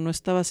cambiarla, pero no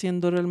estaba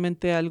haciendo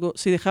realmente algo.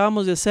 Si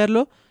dejábamos de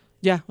hacerlo,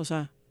 ya, o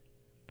sea.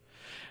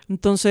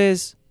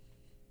 Entonces,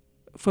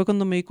 fue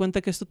cuando me di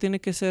cuenta que esto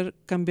tiene que ser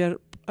cambiar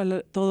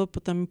todo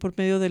también por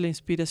medio de la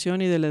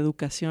inspiración y de la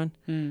educación.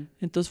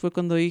 Entonces fue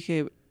cuando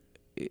dije,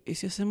 ¿y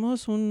si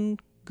hacemos un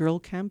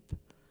girl camp?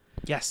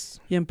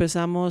 Yes. Y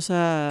empezamos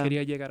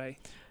Quería llegar ahí.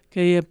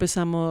 que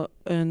empezamos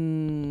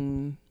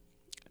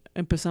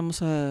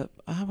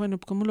bueno,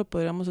 ¿cómo lo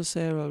podríamos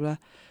hacer? Bla, bla.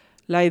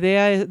 La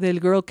idea del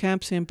Girl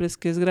Camp siempre es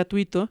que es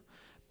gratuito,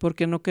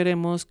 porque no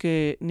queremos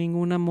que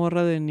ninguna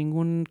morra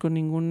con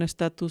ningún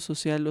estatus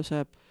social, o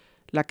sea,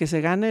 la que se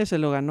gane se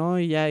lo ganó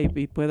y ya,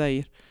 y pueda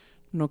ir.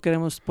 No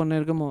queremos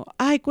poner como,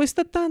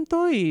 cuesta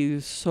tanto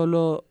y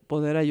solo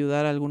poder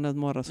ayudar a algunas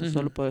morras, o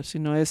solo poder,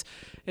 sino es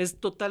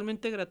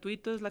totalmente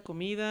gratuito, es la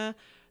comida,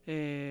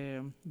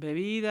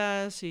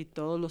 bebidas y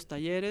todos los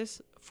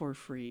talleres for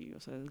free, o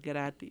sea, es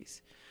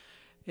gratis.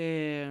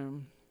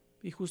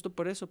 Y justo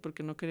por eso,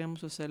 porque no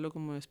queríamos hacerlo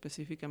como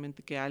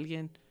específicamente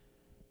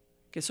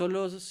que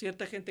solo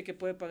cierta gente que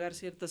puede pagar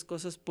ciertas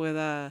cosas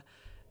pueda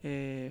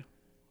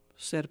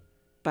ser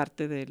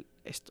parte de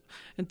esto.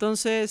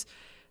 Entonces,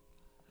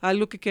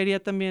 algo que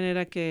quería también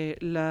era que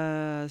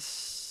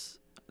las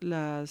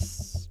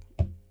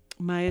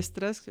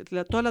maestras,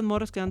 todas las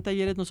morras que dan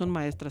talleres no son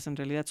maestras, en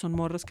realidad son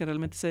morras que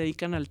realmente se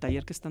dedican al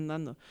taller que están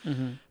dando.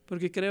 Uh-huh.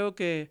 Porque creo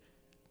que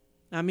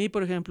a mí,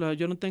 por ejemplo,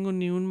 yo no tengo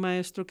ni un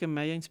maestro que me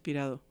haya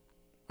inspirado.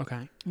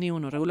 Okay. Ni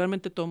uno.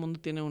 Regularmente todo el mundo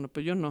tiene uno,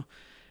 pero yo no.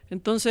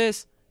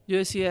 Entonces, yo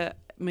decía,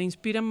 me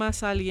inspira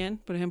más alguien,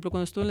 por ejemplo,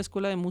 cuando estuve en la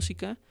escuela de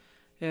música,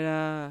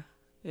 me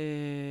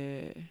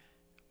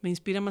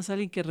inspira más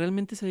alguien que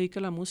realmente se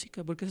dedica a la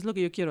música, porque eso es lo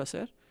que yo quiero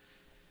hacer.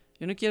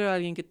 Yo no quiero a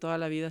alguien que toda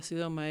la vida ha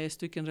sido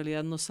maestro y que en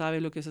realidad no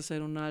sabe lo que es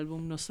hacer un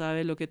álbum, no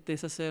sabe lo que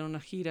es hacer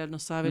una gira, no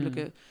sabe lo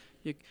que...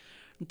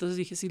 Entonces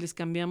dije, si les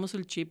cambiamos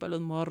el chip a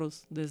los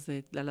morros,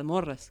 a las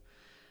morras,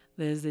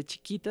 desde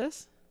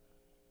chiquitas,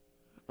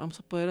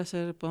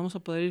 podemos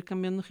poder ir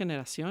cambiando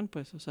generación,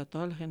 pues, o sea,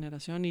 toda la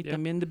generación, y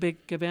también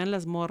que vean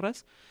las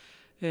morras,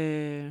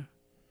 que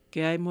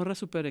hay morras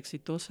súper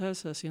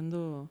exitosas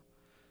haciendo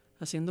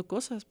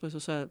cosas, pues, o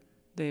sea,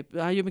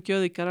 yo me quiero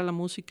dedicar a la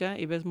música,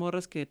 y ves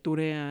morras que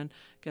turean,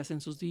 que hacen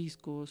sus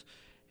discos,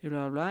 y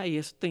bla, bla, bla, y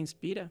eso te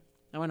inspira.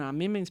 Bueno, a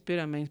mí me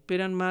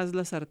inspiran más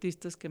las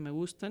artistas que me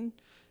gustan,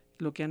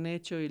 lo que han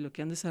hecho y lo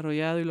que han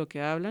desarrollado y lo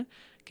que hablan,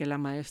 que la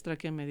maestra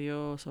que me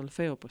dio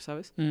solfeo, pues,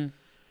 ¿sabes?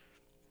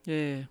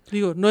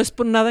 Digo, no es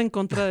por nada en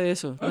contra de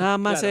eso, nada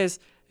más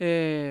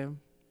claro.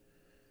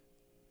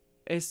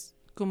 Es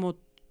como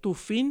tu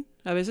fin,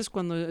 a veces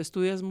cuando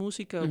estudias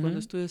música o cuando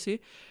estudias así,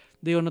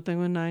 digo, no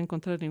tengo nada en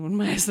contra de ningún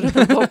maestro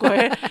tampoco,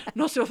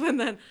 no se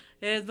ofendan,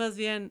 es más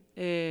bien,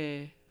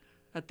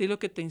 a ti lo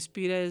que te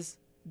inspira es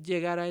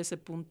llegar a ese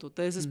punto,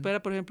 te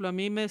desespera, por ejemplo, a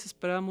mí me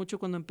desesperaba mucho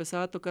cuando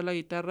empezaba a tocar la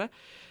guitarra,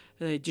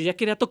 yo ya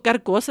quería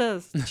tocar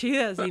cosas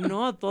chidas y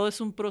no, todo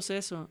es un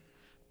proceso.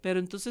 Pero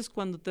entonces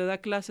cuando te da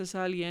clases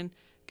a alguien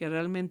que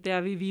realmente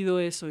ha vivido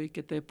eso y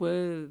que te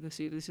puede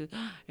decir, dices,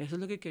 eso es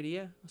lo que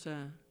quería, o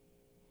sea,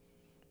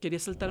 quería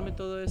saltarme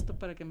todo esto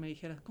para que me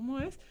dijeras,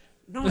 ¿cómo es?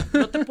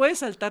 No te puedes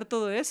saltar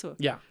todo eso,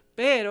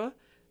 pero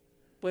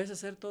puedes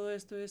hacer todo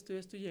esto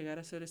y llegar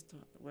a hacer esto.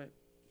 Bueno,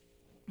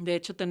 de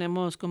hecho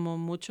tenemos como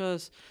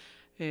muchos,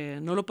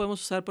 no lo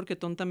podemos usar porque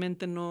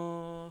tontamente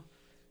no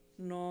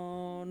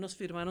nos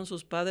firmaron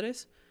sus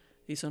padres,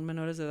 y son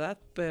menores de edad,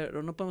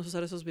 pero no podemos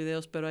usar esos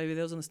videos, pero hay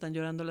videos donde están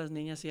llorando las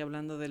niñas y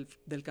hablando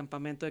del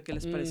campamento, de qué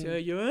les pareció,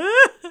 y yo,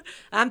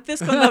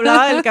 antes cuando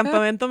hablaba del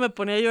campamento me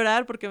ponía a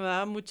llorar porque me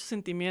daba mucho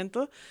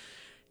sentimiento,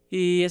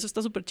 y eso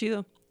está súper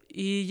chido.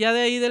 Y ya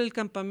de ahí del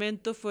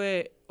campamento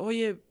fue,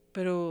 oye,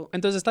 Pero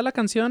Entonces está la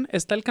canción,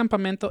 está el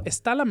campamento,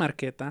 está la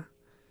marqueta.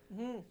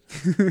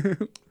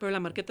 Pero la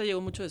marqueta llegó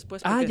mucho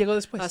después. Ah, porque llegó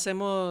después.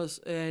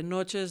 Hacemos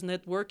noches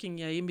networking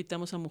y ahí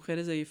invitamos a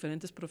mujeres de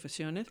diferentes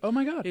profesiones Oh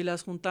my God. y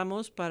las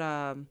juntamos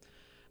para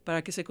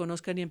que se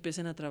conozcan y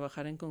empiecen a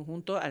trabajar en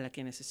conjunto a la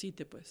que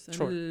necesite, pues.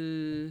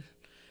 Sure.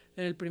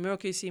 En el primero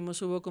que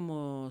hicimos hubo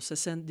como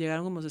 60,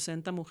 llegaron como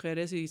 60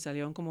 mujeres y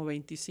salieron como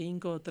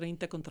 25 o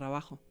 30 con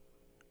trabajo.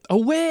 ¡A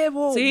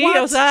huevo! Sí,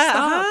 What? o sea,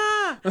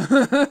 Stop.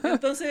 ajá.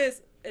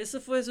 Entonces, eso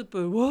fue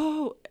súper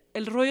wow.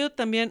 El rollo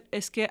también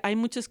es que hay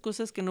muchas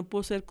cosas que no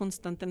puedo ser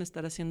constante en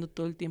estar haciendo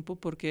todo el tiempo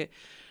porque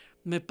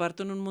me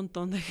parto en un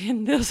montón de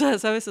gente, o sea,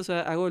 ¿sabes? O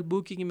sea, hago el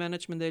booking y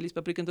management de Elis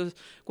Paprika, entonces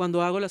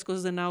cuando hago las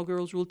cosas de Now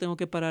Girls Rule tengo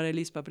que parar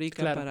Elis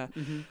Paprika Claro.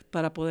 Ujú.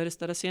 para poder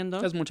estar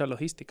haciendo Es mucha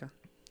logística.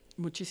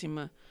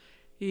 muchísima.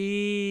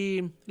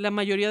 Y la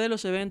mayoría de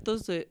los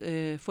eventos,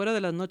 fuera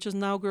de las noches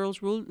Now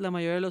Girls Rule, la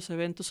mayoría de los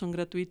eventos son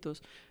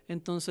gratuitos.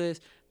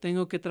 Entonces,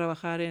 tengo que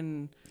trabajar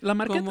en... La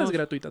marqueta ¿Cómo? es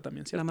gratuita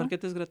también, ¿cierto? La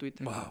marqueta es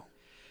gratuita. Wow.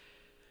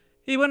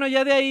 Y bueno,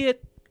 ya de ahí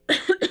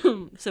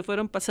se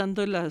fueron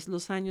pasando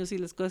los años y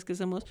las cosas que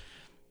hacemos.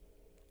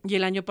 Y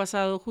el año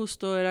pasado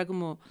justo era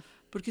como,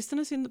 ¿por qué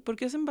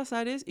hacen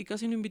bazares y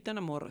casi no invitan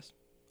a morras?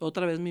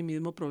 Otra vez mi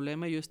mismo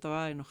problema, yo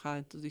estaba enojada.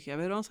 Entonces dije, a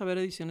ver, vamos a ver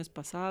ediciones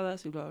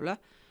pasadas y bla, bla,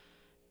 bla.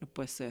 No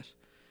puede ser.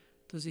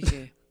 Entonces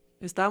dije,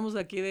 estábamos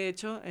aquí de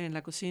hecho en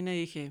la cocina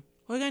y dije,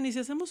 oigan, ¿y si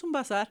hacemos un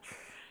bazar?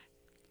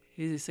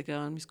 Y se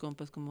quedaban mis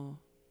compas como,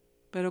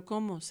 ¿pero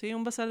cómo? Sí,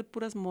 un bazar de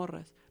puras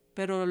morras.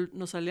 Pero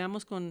nos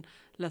aliamos con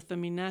las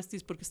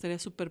feminastis porque estaría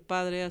súper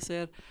padre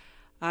hacer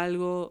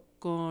algo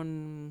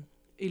con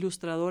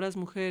ilustradoras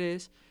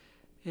mujeres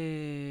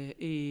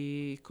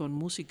y con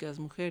músicas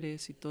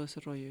mujeres y todo ese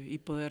rollo y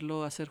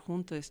poderlo hacer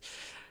juntas.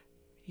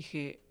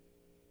 Dije,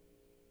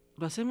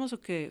 ¿lo hacemos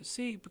o qué?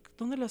 Sí,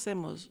 ¿dónde lo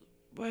hacemos?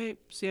 Güey,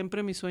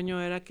 siempre mi sueño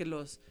era que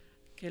los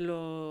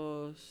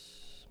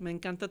me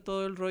encanta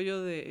todo el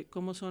rollo de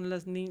cómo son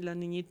las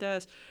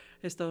niñitas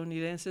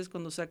estadounidenses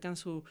cuando sacan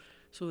su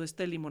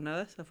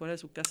limonadas afuera de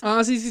su casa.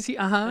 Ah, sí,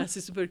 ajá. Así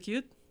súper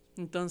cute.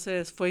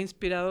 Entonces fue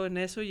inspirado en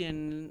eso y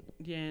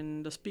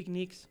en los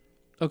picnics.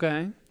 Ok.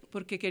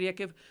 Porque quería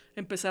que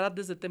empezara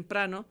desde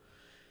temprano.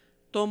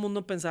 Todo el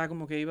mundo pensaba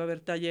como que iba a haber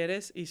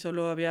talleres y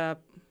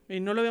y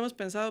no lo habíamos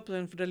pensado, pues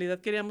en realidad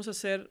queríamos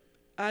hacer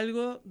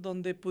algo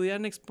donde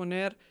pudieran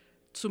exponer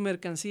su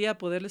mercancía,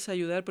 poderles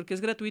ayudar, porque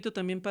es gratuito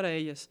también para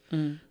ellas.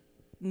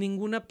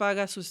 Ninguna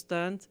paga su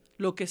stand,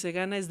 lo que se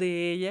gana es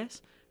de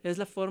ellas. Es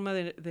la forma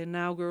de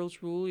Now Girls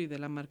Rule y de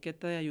la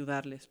marqueta de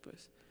ayudarles,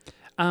 pues.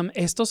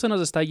 Esto se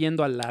nos está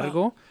yendo a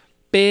largo,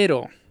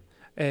 pero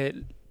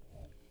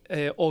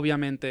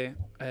obviamente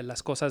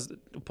las cosas,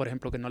 por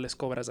ejemplo, que no les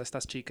cobras a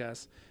estas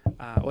chicas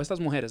o a estas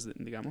mujeres,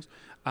 digamos,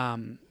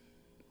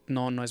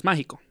 no es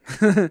mágico.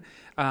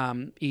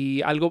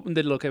 Y algo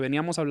de lo que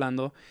veníamos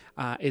hablando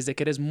es de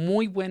que eres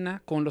muy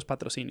buena con los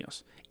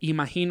patrocinios.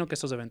 Imagino que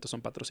estos eventos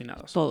son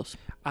patrocinados. Todos.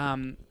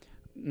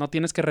 No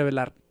tienes que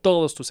revelar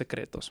todos tus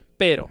secretos,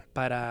 pero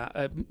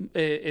para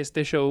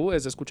este show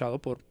es escuchado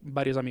por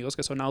varios amigos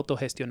que son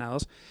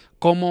autogestionados.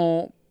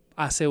 ¿Cómo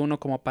hace uno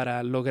como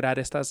para lograr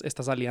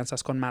estas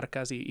alianzas con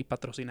marcas y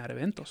patrocinar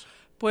eventos?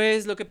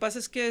 Pues lo que pasa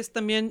es que es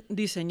también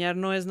diseñar,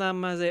 no es nada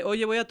más de,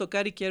 oye, voy a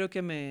tocar y quiero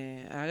que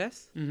me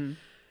hagas.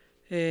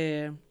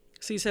 Uh-huh.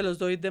 Sí se los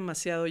doy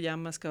demasiado ya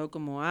mascado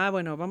como,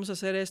 bueno, vamos a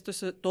hacer esto,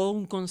 es todo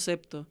un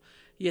concepto.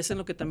 Y es en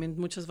lo que también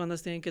muchas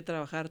bandas tienen que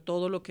trabajar.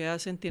 Todo lo que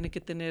hacen tiene que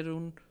tener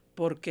un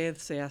por qué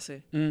se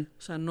hace. O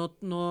sea,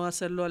 no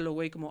hacerlo a lo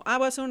güey como,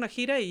 voy a hacer una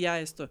gira y ya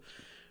esto.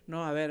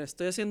 No, a ver,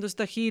 estoy haciendo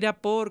esta gira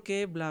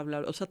porque bla,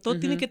 bla, bla. O sea, todo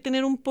tiene que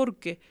tener un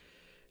porqué.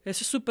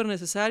 Eso es súper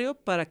necesario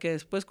para que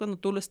después cuando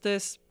tú lo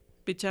estés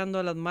pichando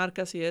a las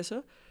marcas y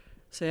eso,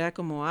 sea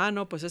como,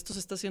 no, pues esto se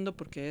está haciendo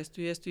porque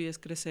esto y es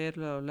crecer,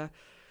 bla, bla,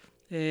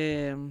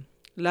 bla.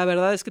 La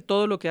verdad es que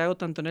todo lo que hago,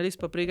 tanto en Elis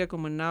Paprika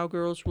como en Now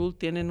Girls Rule,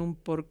 tienen un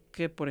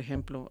porqué. Por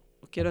ejemplo,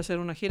 quiero hacer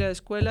una gira de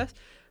escuelas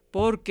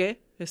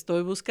porque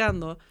estoy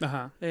buscando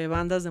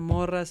bandas de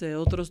morras de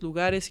otros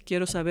lugares y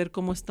quiero saber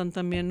cómo están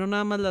también, no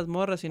nada más las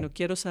morras, sino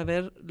quiero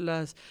saber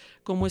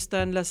cómo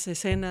están las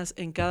escenas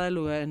en cada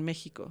lugar en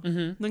México.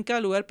 Uh-huh. No en cada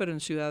lugar, pero en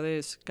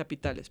ciudades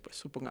capitales, pues,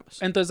 supongamos.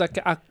 Entonces,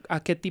 ¿a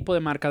qué tipo de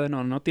marca de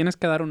no tienes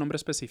que dar un nombre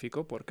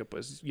específico? Porque,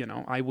 pues,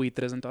 hay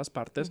buitres en todas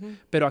partes. Uh-huh.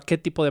 Pero ¿a qué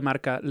tipo de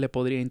marca le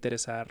podría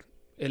interesar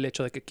el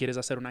hecho de que quieres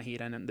hacer una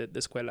gira de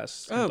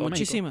escuelas en todo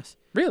muchísimas.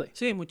 México? ¿Really?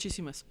 Sí,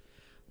 muchísimas.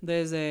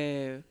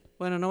 Desde...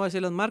 Bueno, no voy a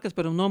decir las marcas,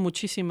 pero no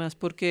muchísimas,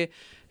 porque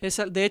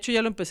de hecho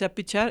ya lo empecé a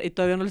pichar y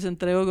todavía no les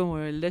entrego como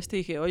el de y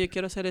dije, oye,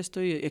 quiero hacer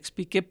esto y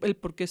expliqué el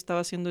por qué estaba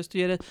haciendo esto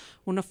y era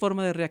una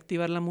forma de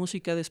reactivar la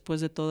música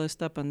después de toda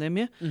esta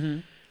pandemia.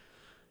 Uh-huh.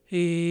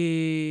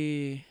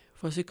 Y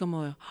fue así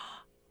como de,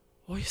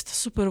 oye, está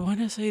súper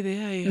buena esa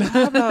idea y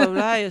bla, bla,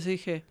 bla, y así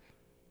dije,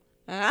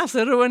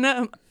 ser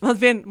buena, más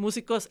bien,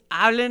 músicos,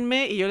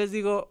 háblenme y yo les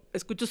digo,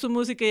 escucho su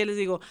música y yo les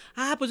digo,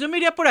 pues yo me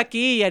iría por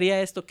aquí y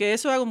haría esto, que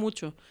eso hago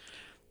mucho.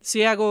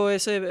 sí hago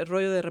ese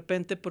rollo de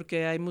repente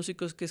porque hay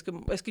músicos que es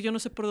que yo no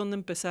sé por dónde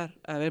empezar.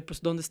 A ver,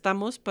 pues dónde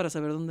estamos para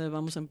saber dónde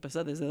vamos a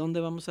empezar, desde dónde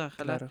vamos a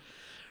jalar. Claro.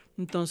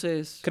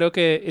 Entonces, Creo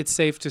que it's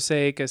safe to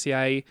say que si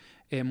hay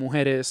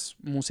mujeres,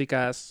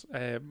 músicas,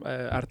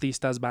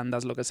 artistas,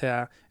 bandas, lo que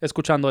sea,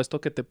 escuchando esto,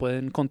 que te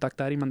pueden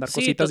contactar y mandar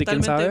sí, cositas y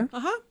quién sabe. totalmente.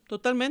 Ajá,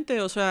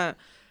 totalmente. O sea,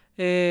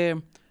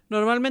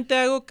 normalmente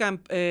hago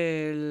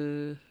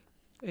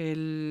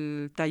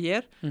el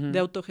taller Ujú. de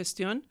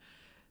autogestión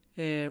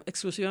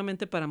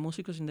exclusivamente para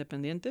músicos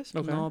independientes,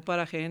 Ok. no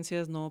para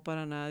agencias, no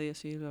para nadie,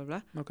 así, bla,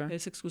 bla. Ok.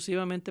 Es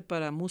exclusivamente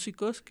para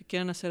músicos que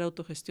quieran hacer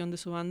autogestión de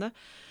su banda.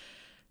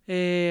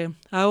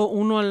 Hago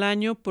uno al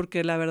año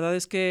porque la verdad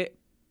es que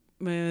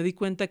me di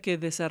cuenta que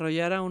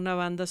desarrollar a una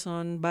banda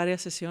son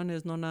varias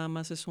sesiones, no nada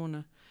más es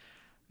una.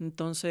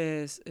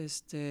 Entonces,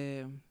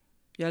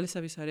 ya les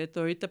avisaré.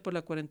 Ahorita por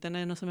la cuarentena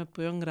ya no se me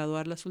pudieron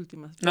graduar las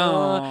últimas.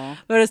 No.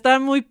 Pero está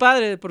muy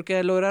padre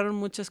porque lograron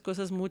muchas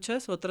cosas,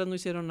 otras no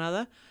hicieron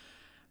nada.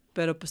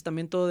 Pero pues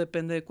también todo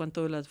depende de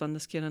cuánto las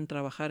bandas quieran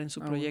trabajar en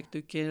su proyecto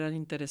y quieran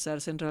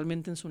interesarse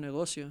realmente en su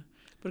negocio.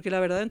 Porque la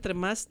verdad, entre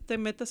más te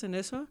metas en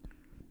eso,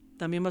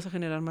 también vas a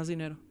generar más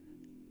dinero.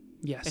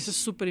 Yes. Eso es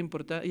súper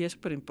importante y es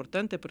súper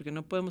importante porque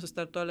no podemos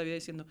estar toda la vida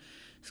diciendo,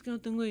 es que no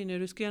tengo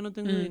dinero, es que ya no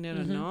tengo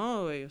dinero. Ujú.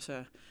 No, güey, o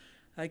sea,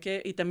 hay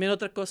que... Y también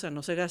otra cosa,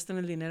 no se gasten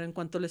el dinero en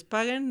cuanto les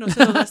paguen, no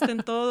se lo gasten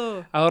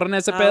todo. Ahorren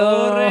ese pedo.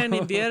 Ahorren,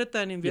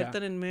 inviertan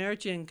Ya. en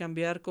merch, en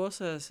cambiar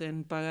cosas,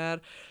 en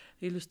pagar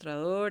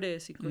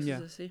ilustradores y cosas Ya.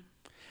 así.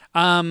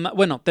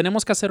 Bueno,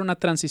 tenemos que hacer una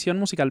transición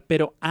musical,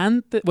 pero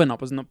antes, bueno,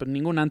 pues no, pero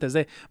ninguna antes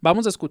de.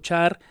 Vamos a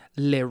escuchar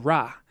Le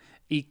Ra.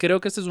 Y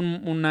creo que este es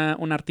una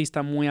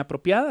artista muy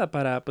apropiada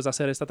para pues,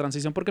 hacer esta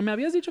transición, porque me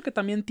habías dicho que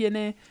también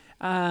tiene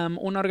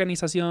una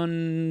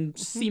organización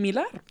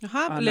similar.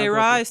 Ajá, a Le Nat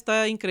Ra Rocket.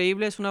 está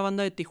increíble, es una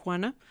banda de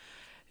Tijuana.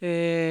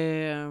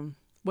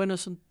 Bueno,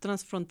 son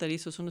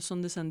transfronterizos, unos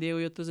son de San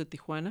Diego y otros de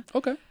Tijuana.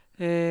 Ok.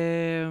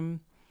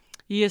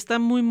 Y está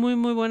muy, muy,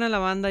 muy buena la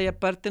banda y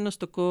aparte nos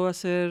tocó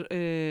hacer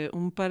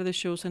un par de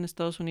shows en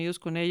Estados Unidos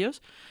con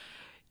ellos.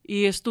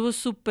 Y estuvo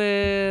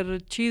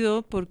súper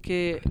chido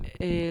porque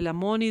la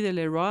Moni de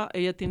Le Ra,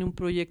 ella tiene un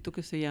proyecto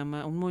que se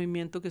llama, un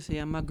movimiento que se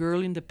llama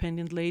Girl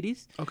Independent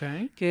Ladies, Ok.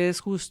 que es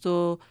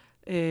justo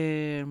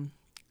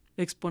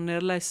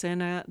exponer la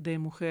escena de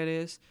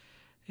mujeres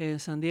en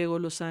San Diego,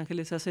 Los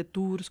Ángeles, hace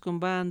tours con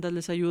bandas,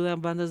 les ayuda a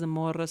bandas de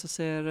morras a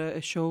hacer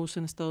shows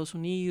en Estados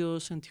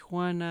Unidos, en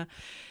Tijuana.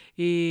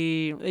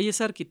 Y ella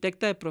es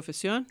arquitecta de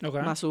profesión, Ok.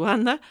 más su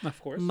banda, Of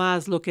course.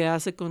 más lo que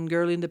hace con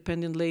Girl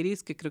Independent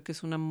Ladies, que creo que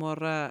es una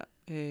morra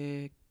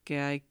que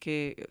hay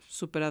que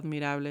súper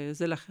admirable. Es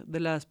de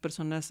las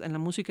personas en la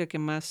música que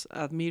más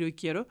admiro y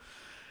quiero.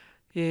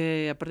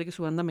 Aparte que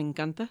su banda me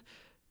encanta.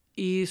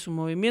 Y su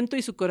movimiento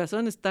y su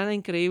corazón están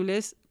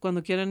increíbles.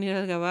 Cuando quieran ir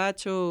al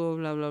gabacho o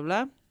bla, bla,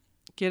 bla,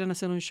 quieran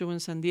hacer un show en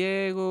San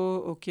Diego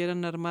o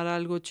quieran armar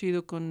algo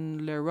chido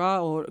con Le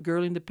Ra o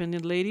Girl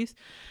Independent Ladies,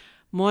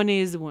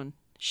 Moni is the one.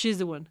 She's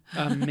the one.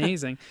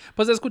 Amazing.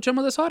 Pues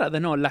escuchemos eso ahora. De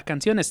nuevo, la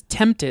canción es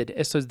Tempted.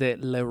 Esto es de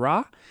Le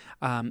Ra.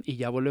 Y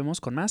ya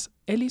volvemos con más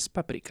Ellis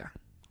Paprika.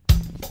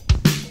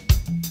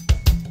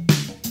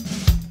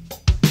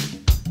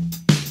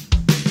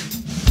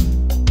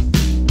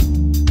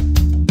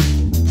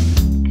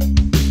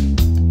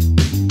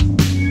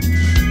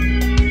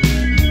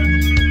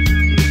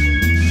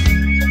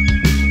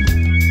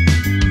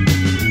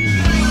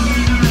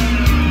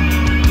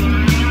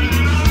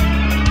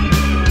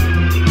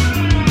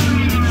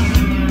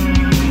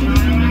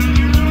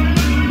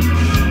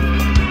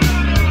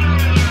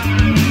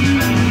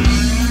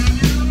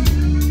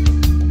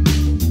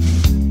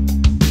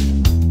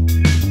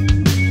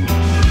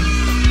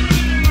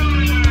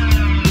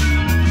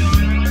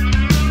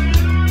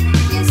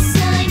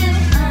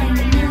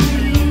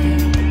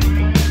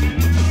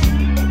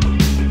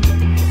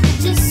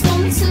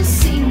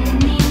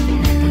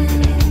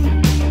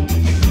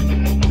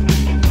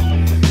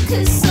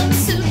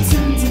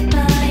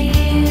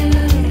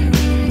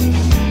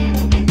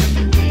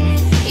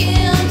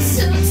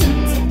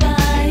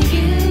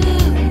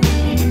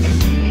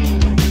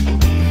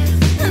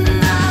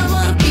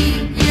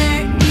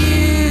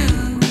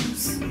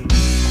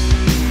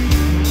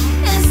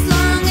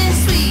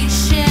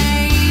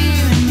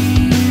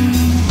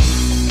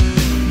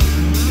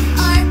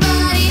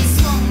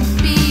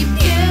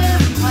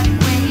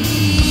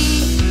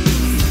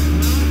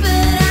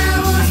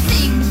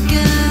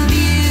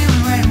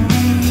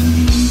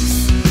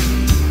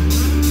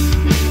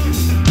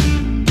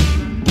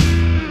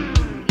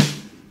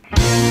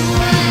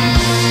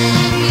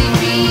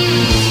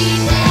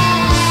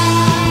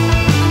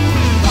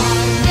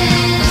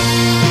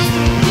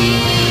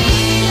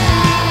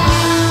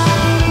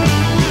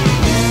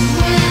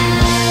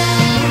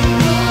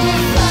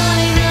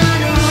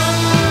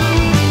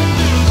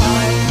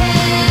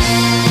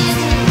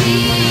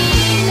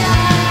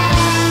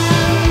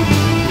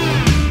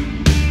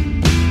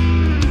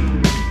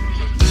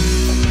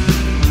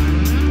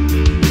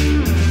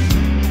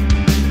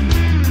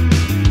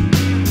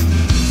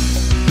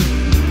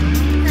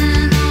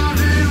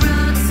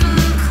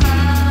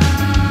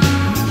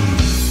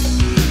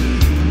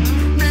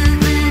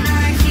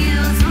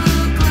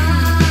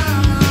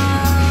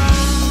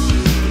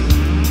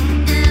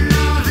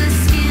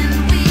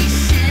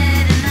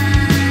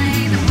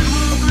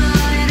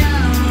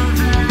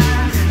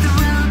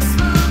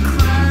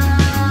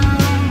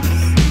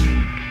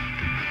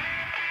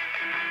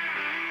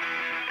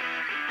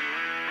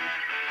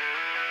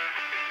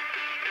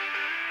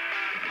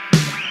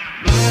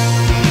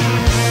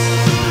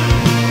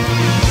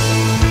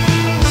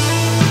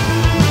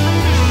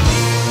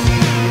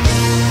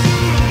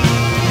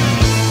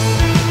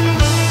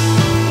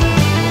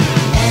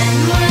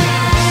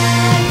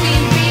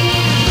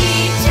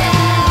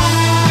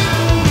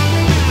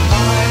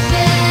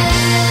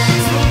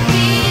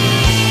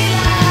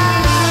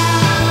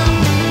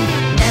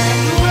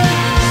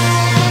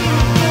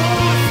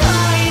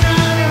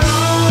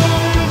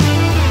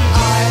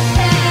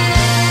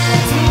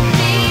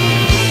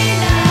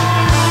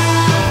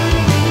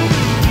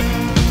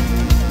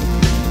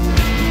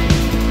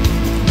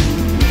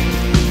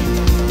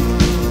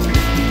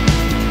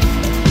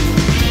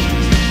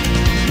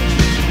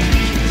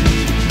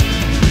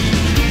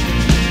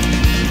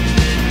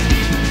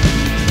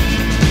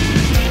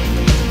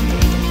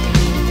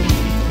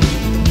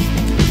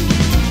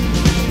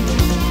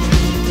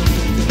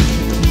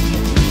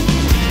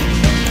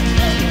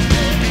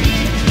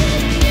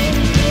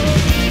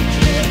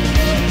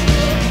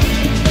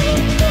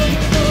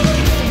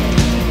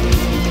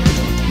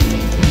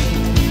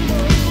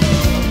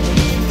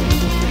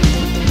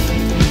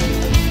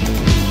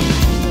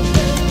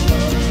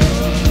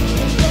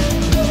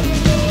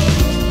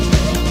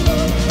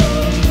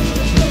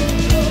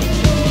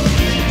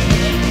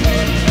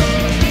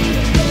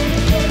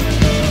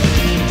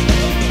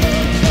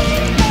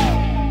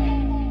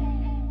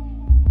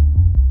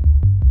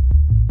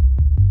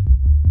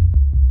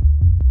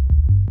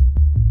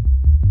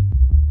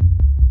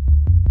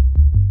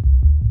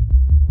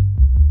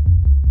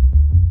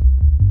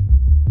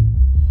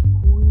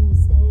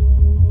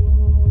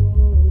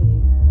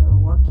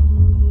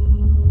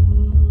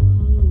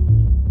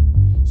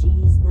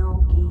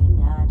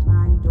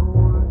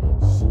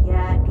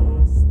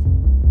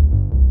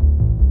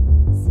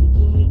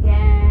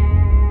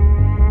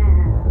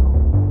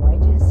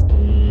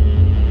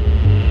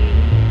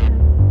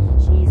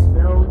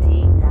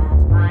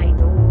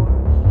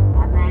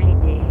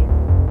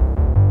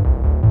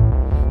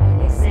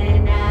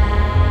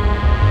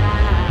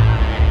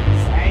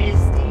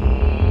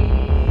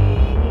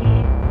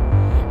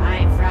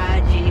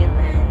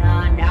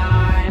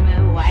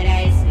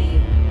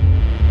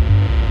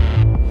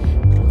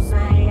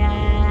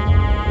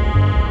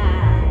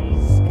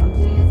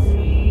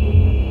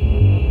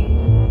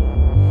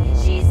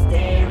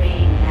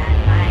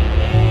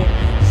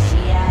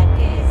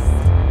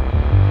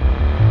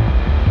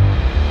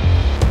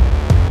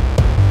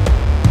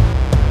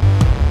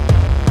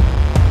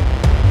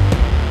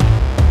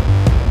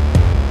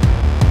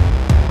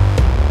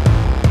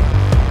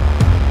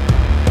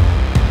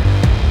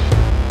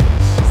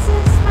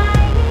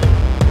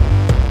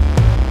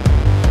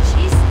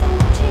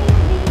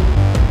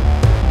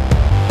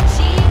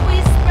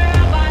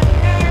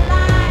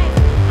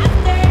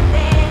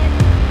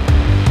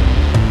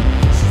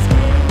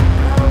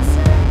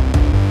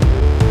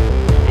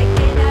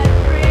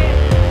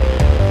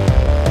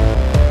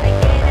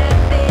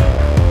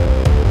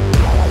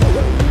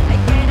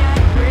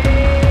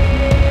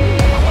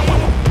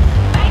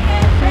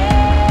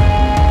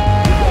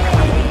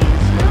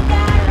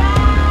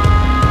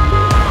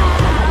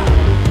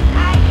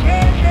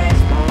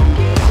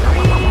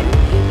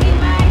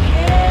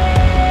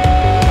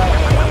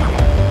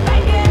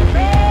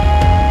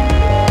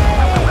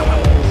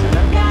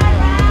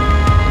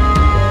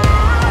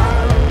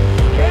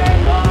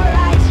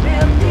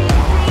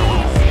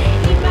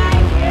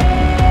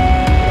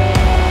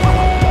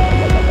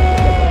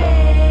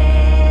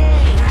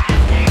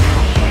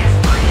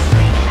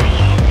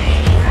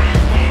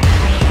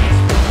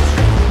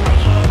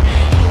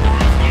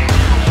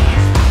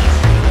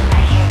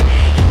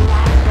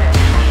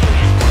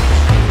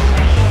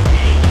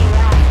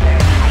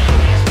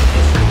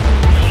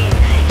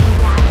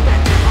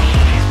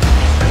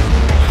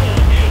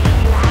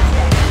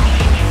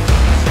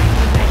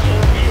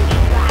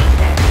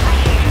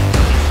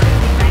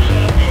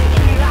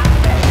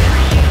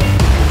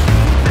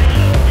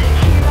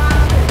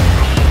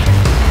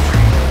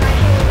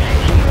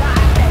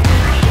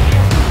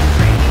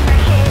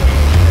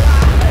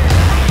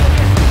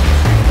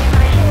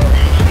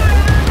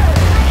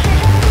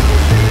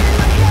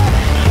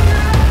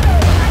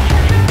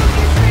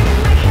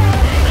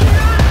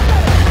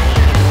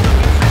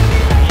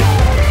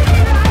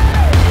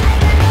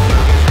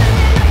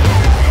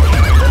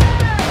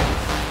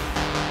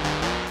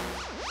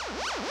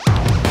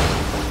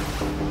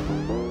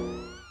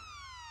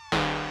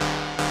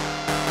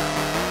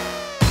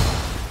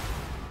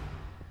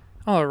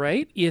 All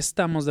right, y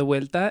estamos de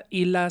vuelta.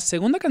 Y la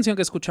segunda canción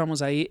que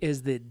escuchamos ahí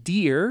es de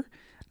Deer.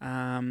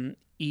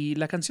 Y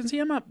la canción se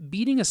llama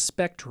Beating a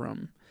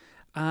Spectrum.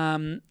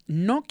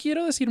 No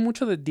quiero decir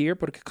mucho de Deer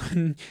porque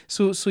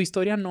su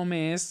historia no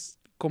me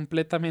es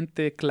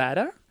completamente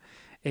clara.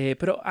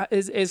 Pero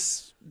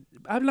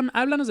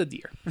háblanos de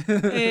Deer.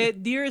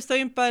 Deer está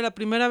bien padre. La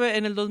primera vez,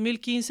 en el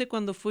 2015,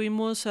 cuando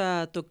fuimos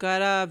a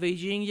tocar a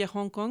Beijing y a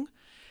Hong Kong,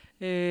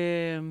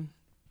 en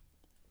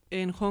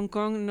Hong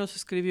Kong nos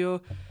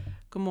escribió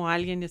como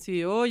alguien y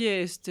así,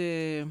 oye,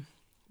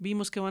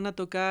 vimos que van a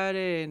tocar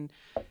en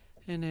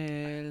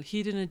el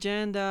Hidden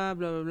Agenda,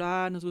 bla, bla,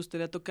 bla, nos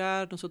gustaría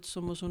tocar, nosotros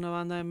somos una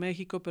banda de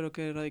México, pero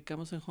que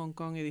radicamos en Hong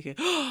Kong, y dije,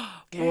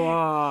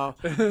 ¡wow!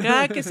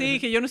 Ya que sí,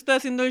 dije, yo no estoy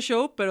haciendo el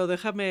show, pero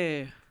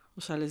déjame, o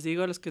sea, les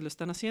digo a los que lo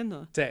están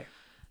haciendo. Sí.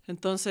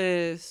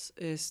 Entonces,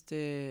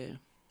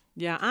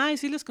 ya, y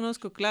sí les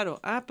conozco,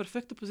 claro.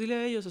 Perfecto, pues dile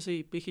a ellos,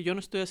 así. Dije, yo no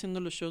estoy haciendo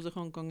los shows de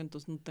Hong Kong,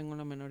 entonces no tengo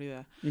la menor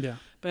idea. Ya.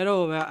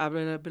 Pero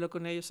háblalo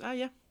con ellos.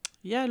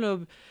 Ya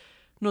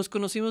nos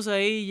conocimos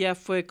ahí y ya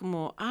fue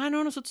como,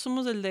 no, nosotros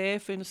somos del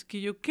DF, no sé qué.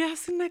 Yo, ¿qué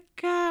hacen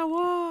acá?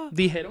 Wow.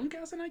 ¿Dijeron qué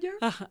hacen allá?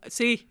 Ajá,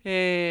 sí.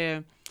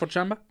 ¿Por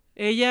chamba?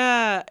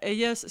 Ella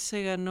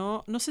se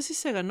ganó, no sé si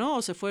se ganó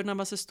o se fue nada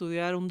más a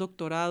estudiar un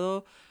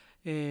doctorado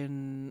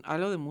en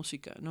algo de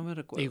música, no me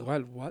recuerdo.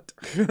 Igual, what?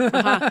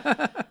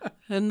 Ajá.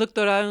 Un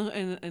doctorado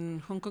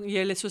en Hong Kong y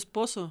él es su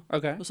esposo.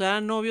 Okay. O sea,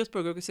 eran novios,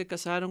 pero creo que se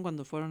casaron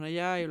cuando fueron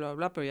allá y bla, bla,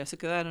 bla, pero ya se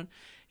quedaron.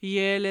 Y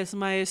él es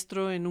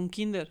maestro en un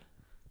kinder.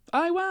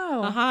 ¡Ay,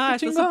 wow! Ajá,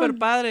 ¡Qué está chingón! súper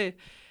padre.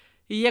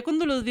 Y ya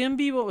cuando los vi en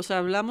vivo, o sea,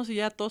 hablamos y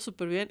ya todo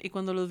súper bien. Y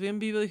cuando los vi en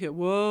vivo dije,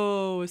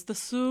 wow, está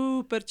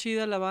súper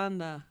chida la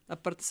banda.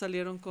 Aparte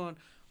salieron con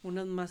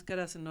unas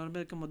máscaras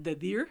enormes como de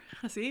Deer,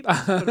 así,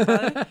 súper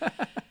padre.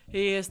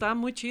 Y estaba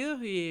muy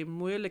chido y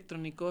muy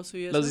electrónicoso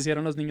y eso. Los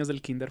hicieron los niños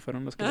del kinder,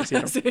 fueron los que lo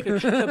hicieron. Sí, se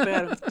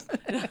pegaron.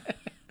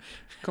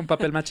 Con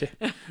papel maché.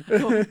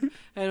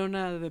 Era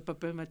una de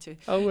papel maché.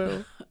 Oh,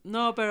 wow.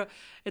 No, pero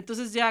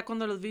entonces ya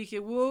cuando los vi dije,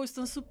 wow,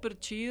 están súper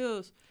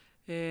chidos.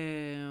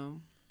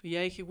 Y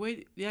ya dije,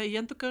 güey, ¿ya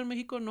han tocado en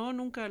México? No,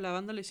 nunca. La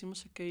banda la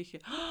hicimos aquí. Y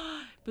dije,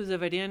 pues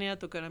deberían ir a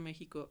tocar a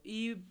México.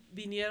 Y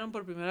vinieron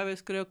por primera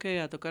vez, creo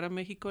que a tocar a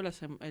México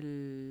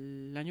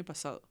el año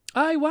pasado.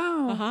 ¡Ay,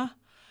 wow! Ajá.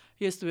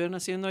 Y estuvieron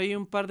haciendo ahí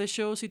un par de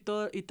shows y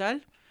todo y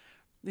tal.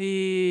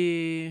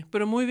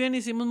 Pero muy bien,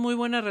 hicimos muy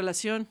buena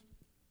relación.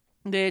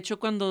 De hecho,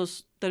 cuando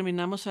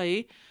terminamos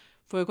ahí,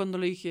 fue cuando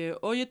le dije,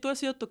 oye, ¿tú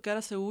has ido a tocar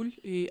a Seúl?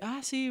 Y,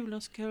 sí, no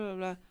sé qué, bla,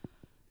 bla.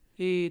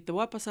 Y te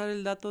voy a pasar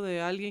el dato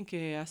de alguien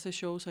que hace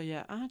shows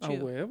allá.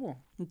 Chido. ¡A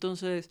huevo!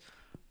 Entonces,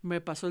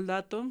 me pasó el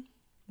dato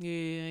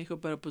y me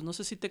dijo, pero pues no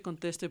sé si te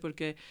conteste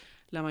porque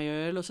la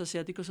mayoría de los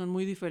asiáticos son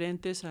muy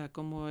diferentes a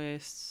cómo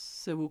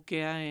se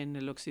buquea en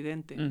el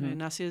occidente. Uh-huh.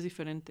 En Asia es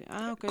diferente.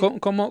 Ok.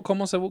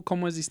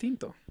 ¿Cómo es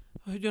distinto?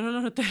 Yo no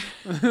lo noté.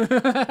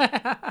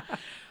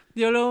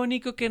 Yo lo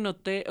único que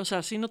noté, o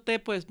sea, sí noté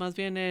pues más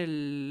bien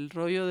el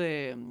rollo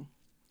de...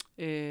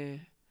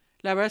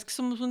 la verdad es que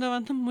somos una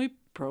banda muy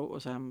o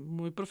sea,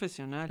 muy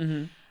profesional.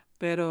 Uh-huh.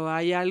 Pero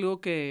hay algo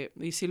que,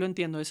 y sí lo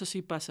entiendo, eso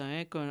sí pasa,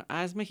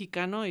 es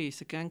mexicano y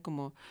se quedan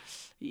como,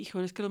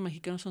 híjole, es que los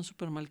mexicanos son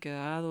súper mal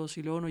quedados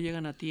y luego no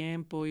llegan a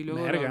tiempo y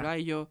luego bla, bla,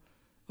 y yo,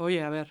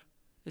 oye, a ver,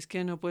 es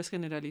que no puedes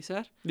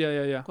generalizar.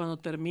 Ya. Cuando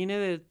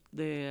termine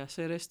de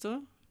hacer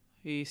esto,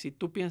 y si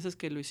tú piensas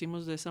que lo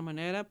hicimos de esa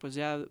manera, pues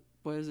ya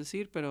puedes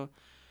decir, pero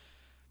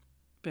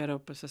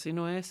pues así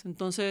no es.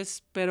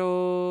 Entonces,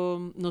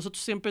 pero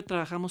nosotros siempre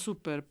trabajamos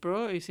súper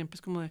pro y siempre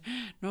es como de,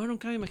 no,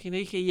 nunca me imaginé.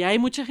 Dije, y hay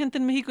mucha gente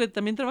en México que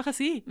también trabaja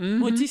así, uh-huh.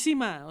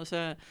 Muchísima. O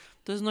sea,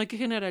 entonces no hay que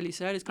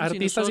generalizar. Es como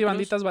artistas si y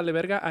banditas vale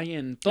verga hay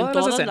en todas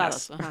las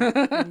escenas. Lados.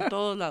 Ajá, en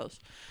todos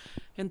lados.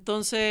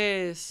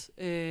 Entonces,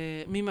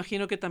 me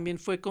imagino que también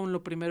fue con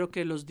lo primero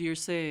que los Deer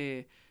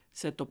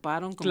se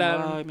toparon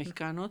como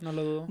mexicanos. No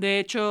lo dudo. De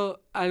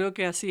hecho, algo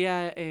que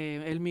hacía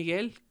el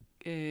Miguel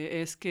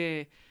es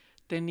que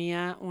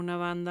tenía una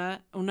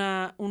banda,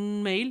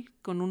 un mail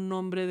con un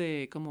nombre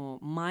de como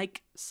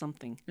Mike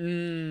something.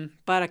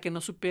 Para que no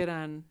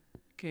supieran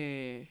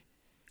que...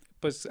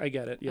 Pues, I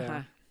get it, yeah.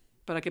 Ajá,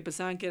 para que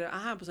pensaban que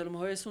era, pues a lo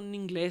mejor es un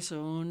inglés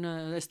o un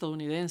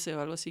estadounidense o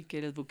algo así que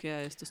les buquea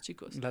a estos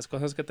chicos. Las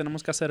cosas que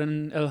tenemos que hacer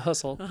en el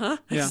hustle.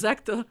 Ajá, yeah.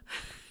 Exacto.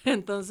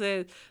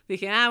 Entonces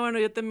dije, bueno,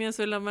 yo también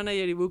soy la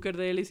manager y booker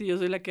de él y si yo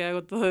soy la que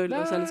hago todo,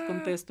 o sea, les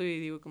contesto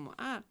y digo como,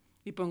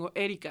 y pongo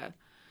Erika.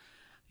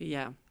 Y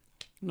ya.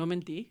 No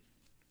mentí.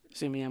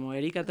 Sí, me llamo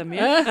Erika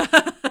también.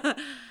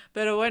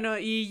 Pero bueno,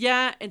 y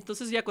ya,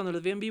 entonces ya cuando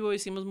los vi en vivo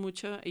hicimos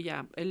mucho y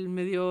ya, él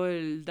me dio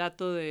el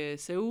dato de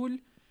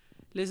Seúl,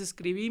 les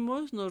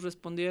escribimos, nos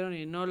respondieron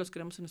y no, los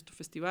queremos en nuestro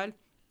festival.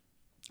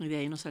 Y de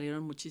ahí nos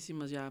salieron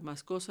muchísimas ya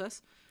más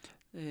cosas.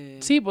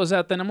 Sí, pues, o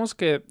sea, tenemos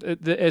que,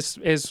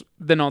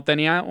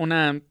 tenía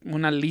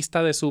una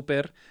lista de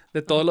súper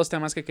de todos los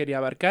temas que quería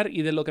abarcar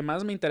y de lo que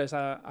más me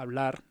interesa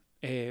hablar,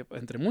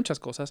 entre muchas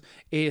cosas,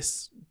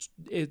 es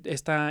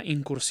esta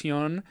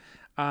incursión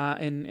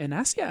en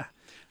Asia.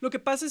 Lo que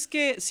pasa es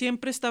que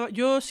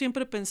yo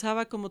siempre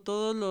pensaba, como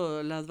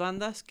todas las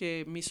bandas,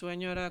 que mi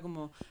sueño era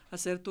como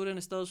hacer tour en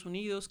Estados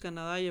Unidos,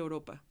 Canadá y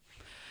Europa.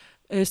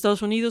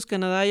 Estados Unidos,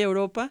 Canadá y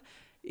Europa.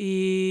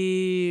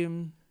 Y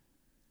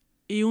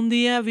un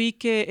día vi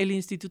que el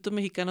Instituto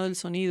Mexicano del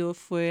Sonido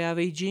fue a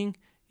Beijing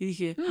y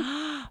dije,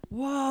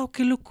 wow,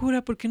 qué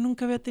locura, porque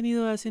nunca había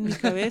tenido eso en mi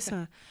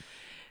cabeza.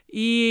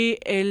 Y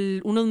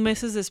unos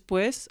meses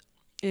después,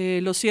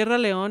 Los Sierra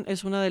León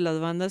es una de las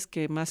bandas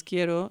que más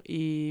quiero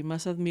y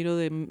más admiro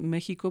de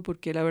México,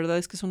 porque la verdad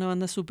es que es una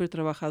banda súper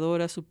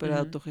trabajadora, súper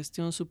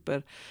autogestión,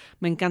 súper...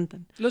 Me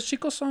encantan. Los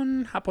chicos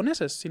son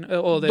japoneses,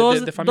 o de familia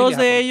Dos de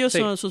japonesa. ellos Sí.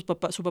 son su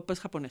papá es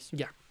japonés.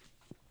 Ya.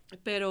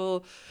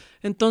 Pero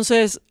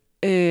entonces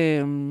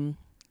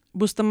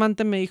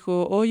Bustamante me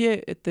dijo,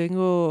 oye,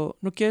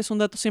 ¿no quieres un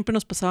dato? Siempre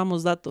nos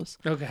pasábamos datos.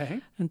 Ok.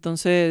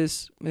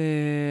 Entonces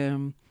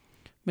me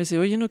dice,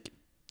 oye, no,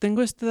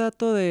 tengo este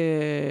dato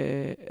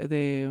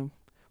de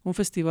un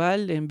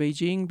festival en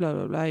Beijing, bla,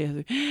 bla, bla. Y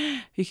así.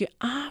 Dije,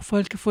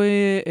 fue el que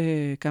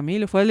fue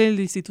Camilo, fue el del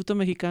Instituto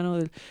Mexicano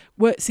del...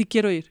 Güey, sí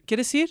quiero ir.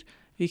 ¿Quieres ir?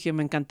 Y dije,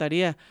 me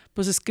encantaría.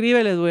 Pues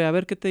escríbeles, güey, a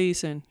ver qué te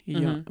dicen. Y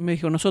yo, me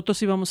dijo, nosotros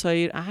sí vamos a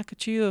ir. Qué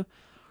chido.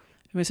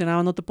 Y me dice,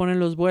 no te ponen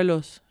los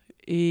vuelos.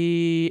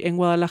 Y en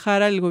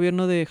Guadalajara, el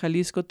gobierno de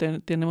Jalisco,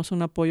 tenemos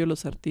un apoyo a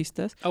los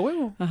artistas. A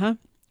huevo. Ajá.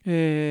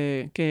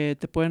 Que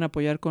te pueden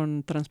apoyar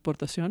con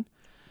transportación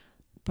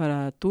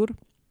para tour.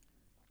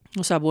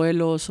 O sea,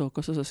 vuelos o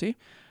cosas así.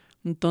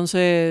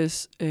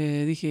 Entonces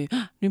dije,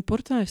 no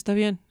importa, está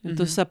bien.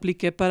 Entonces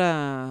apliqué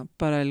para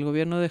el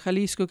gobierno de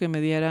Jalisco que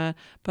me diera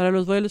para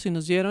los vuelos y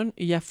nos dieron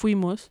y ya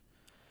fuimos.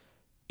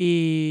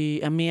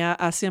 Y a mí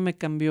Asia me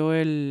cambió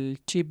el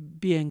chip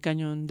bien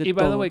cañón de Y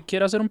by the todo. way,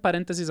 quiero hacer un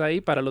paréntesis ahí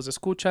para los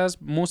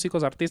escuchas,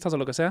 músicos, artistas o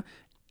lo que sea.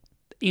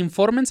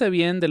 Infórmense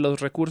bien de los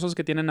recursos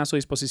que tienen a su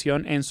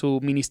disposición en su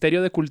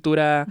Ministerio de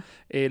Cultura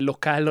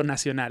local o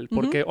nacional,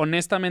 porque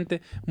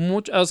honestamente,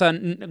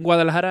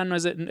 Guadalajara no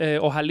es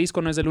o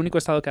Jalisco no es el único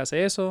estado que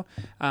hace eso.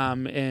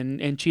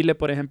 En Chile,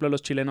 por ejemplo,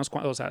 los chilenos,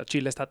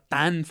 Chile está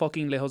tan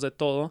fucking lejos de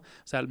todo, o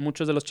sea,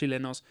 muchos de los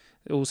chilenos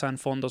usan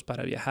fondos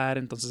para viajar,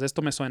 entonces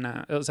esto me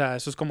suena, o sea,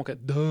 eso es como que...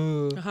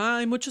 duh. Ajá,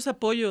 hay muchos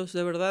apoyos,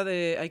 de verdad,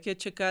 hay que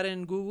checar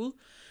en Google.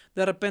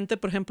 De repente,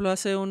 por ejemplo,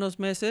 hace unos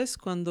meses,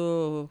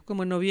 como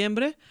en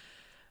noviembre,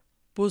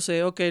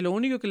 puse, lo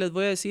único que les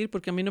voy a decir,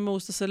 porque a mí no me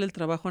gusta hacerle el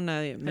trabajo a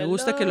nadie, me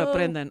gusta que lo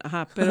aprendan,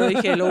 pero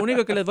dije, lo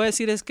único que les voy a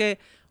decir es que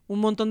un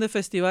montón de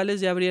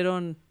festivales ya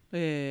abrieron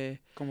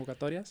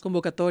convocatorias.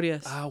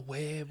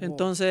 Huevo.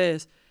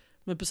 Entonces,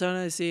 me empezaron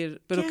a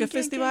decir, ¿pero qué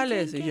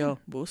festivales? Y yo,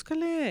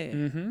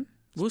 búscale.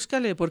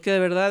 Búscale, porque de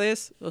verdad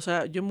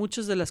yo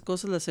muchas de las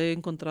cosas las he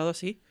encontrado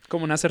así.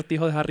 Como un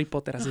acertijo de Harry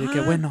Potter, así de que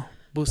bueno,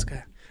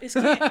 busca. Es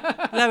que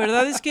la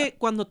verdad es que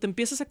cuando te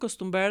empiezas a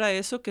acostumbrar a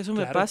eso, que eso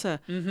me pasa,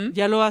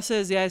 ya lo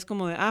haces, ya es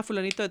como de,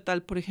 fulanito de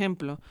tal, por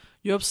ejemplo.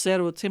 Yo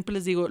observo, siempre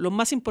les digo, lo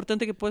más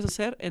importante que puedes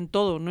hacer en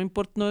todo, no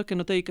importa que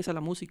no te dediques a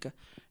la música,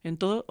 en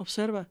todo,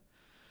 observa.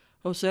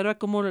 Observa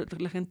cómo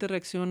la gente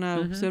reacciona,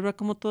 observa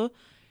cómo todo,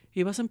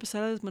 y vas a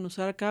empezar a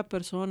desmenuzar a cada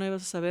persona y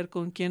vas a saber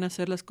con quién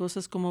hacer las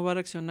cosas, cómo va a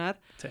reaccionar.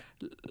 Sí.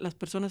 Las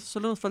personas,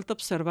 solo nos falta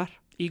observar.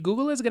 Y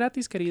Google es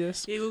gratis,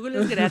 queridos. Y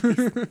Google es gratis.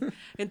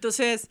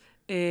 Entonces,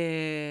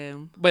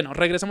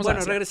 regresamos a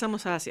Asia.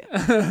 Regresamos a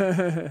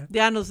Asia.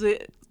 Ya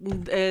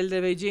el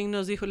de Beijing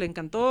nos dijo, le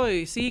encantó,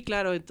 y sí,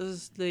 claro.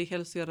 Entonces le dije a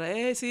los Sierra,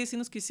 sí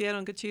nos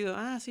quisieron, qué chido.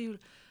 Sí.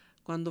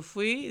 Cuando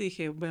fui,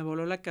 dije, me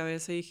voló la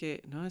cabeza y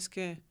dije, no, es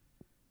que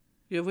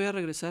yo voy a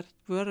regresar.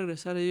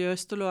 Y yo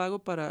esto lo hago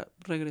para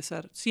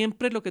regresar.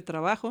 Siempre lo que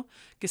trabajo,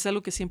 que es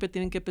algo que siempre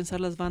tienen que pensar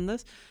las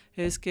bandas,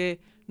 es que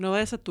no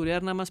vayas a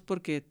turear nada más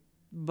porque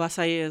vas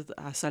a ir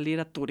a salir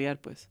a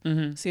turear, pues.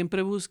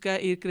 Siempre busca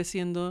ir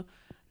creciendo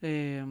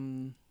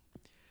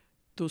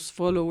tus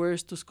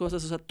followers, tus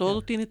cosas, o sea,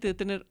 todo tiene que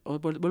tener,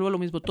 vuelvo a lo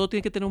mismo, todo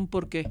tiene que tener un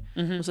porqué.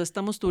 O sea,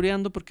 estamos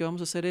tureando porque vamos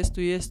a hacer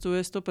esto y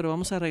esto, pero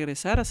vamos a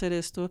regresar a hacer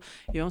esto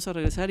y vamos a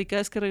regresar, y cada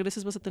vez que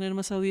regreses vas a tener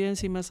más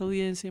audiencia y más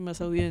audiencia y más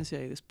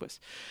audiencia, y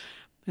después.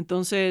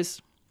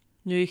 Entonces,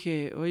 yo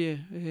dije,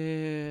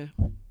 oye,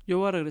 yo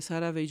voy a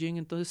regresar a Beijing.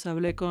 Entonces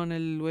hablé con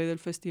el güey del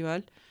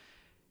festival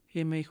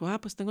y me dijo,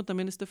 pues tengo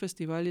también este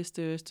festival y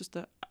esto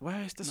está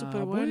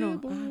súper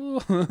bueno.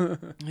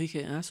 Y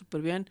dije,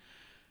 súper bien.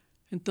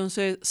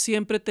 Entonces,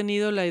 siempre he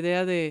tenido la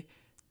idea de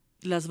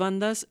las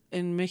bandas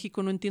en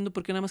México, no entiendo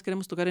por qué nada más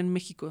queremos tocar en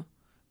México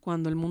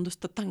cuando el mundo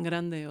está tan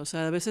grande. O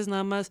sea, a veces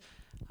nada más,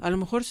 a lo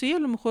mejor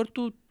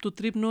tu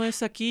trip no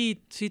es aquí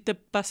y sí te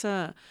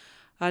pasa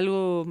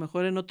algo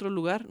mejor en otro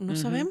lugar. No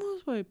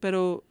sabemos, güey,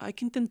 pero hay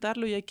que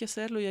intentarlo y hay que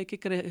hacerlo y hay que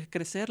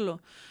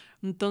crecerlo.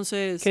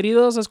 Entonces...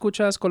 Queridos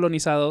escuchas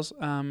colonizados,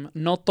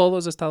 no todo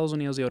es Estados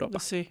Unidos y Europa.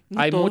 Sí,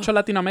 hay mucho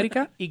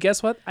Latinoamérica y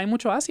guess what? Hay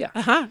mucho Asia.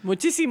 Ajá,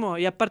 muchísimo.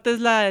 Y aparte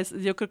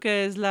yo creo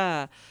que es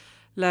la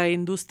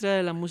industria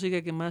de la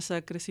música que más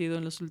ha crecido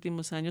en los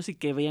últimos años y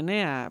que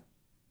viene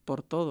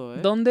por todo, ¿eh?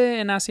 ¿Dónde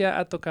en Asia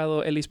ha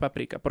tocado Elis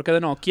Paprika? Porque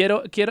de nuevo,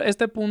 quiero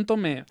este punto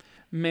me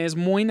es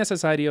muy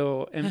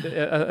necesario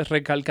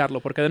recalcarlo,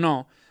 porque de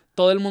nuevo,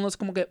 todo el mundo es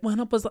como que,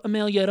 bueno, pues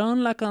me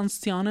oyeron la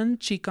canción en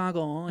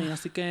Chicago, y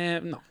así que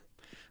no.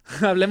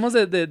 Hablemos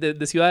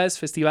de ciudades,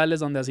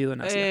 festivales donde has ido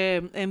en Asia.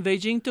 En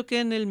Beijing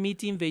toqué en el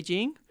Meeting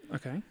Beijing.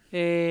 Okay.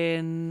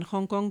 En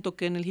Hong Kong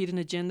toqué en el Hidden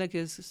Agenda,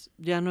 que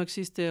ya no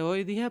existe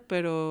hoy día,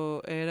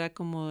 pero era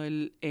como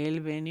el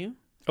venue.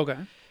 Okay.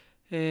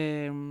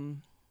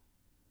 En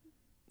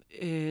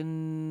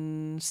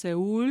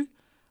Seúl,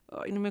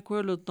 ay, no me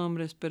acuerdo los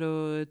nombres,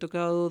 pero he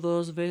tocado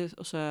 2 veces,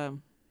 o sea,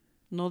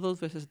 no 2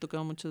 veces, he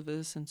tocado muchas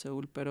veces en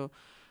Seúl, pero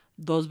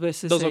 2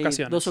 veces. 2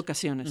 ocasiones. 2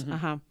 ocasiones, Ujú.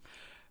 ajá.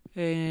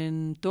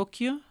 En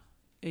Tokio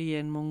y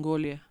en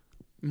Mongolia.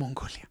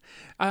 Mongolia.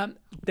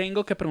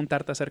 Tengo que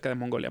preguntarte acerca de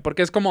Mongolia,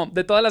 porque es como,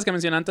 de todas las que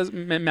mencioné antes,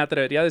 me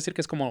atrevería a decir que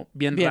es como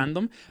bien.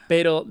 Random,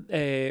 pero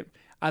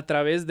a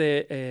través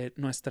de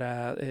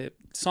nuestra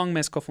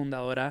Songmes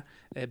cofundadora,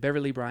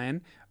 Beverly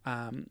Bryan,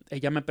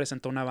 ella me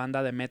presentó una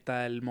banda de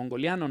metal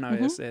mongoliano una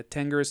vez,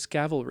 Tenger's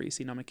Cavalry,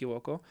 si no me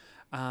equivoco.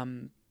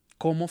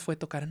 ¿Cómo fue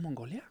tocar en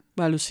Mongolia?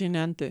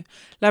 Alucinante.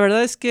 La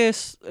verdad es que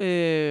es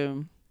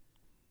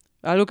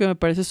algo que me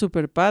parece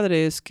súper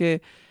padre, es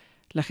que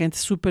la gente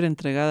es súper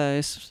entregada.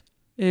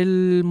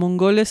 El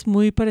mongol es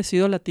muy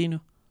parecido al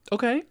latino.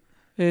 Ok.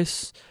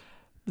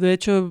 De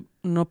hecho,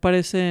 no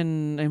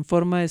parecen en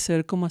forma de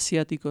ser como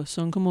asiáticos.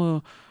 Son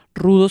como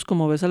rudos,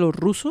 como ves a los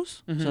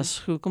rusos. O sea,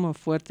 son como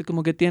fuertes,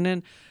 como que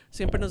tienen...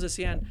 Siempre nos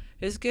decían,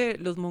 es que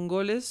los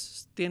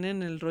mongoles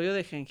tienen el rollo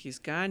de Gengis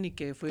Khan y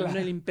que fue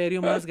el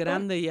imperio más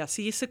grande y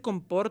así se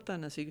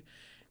comportan. Así.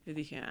 Y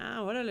dije,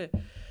 órale.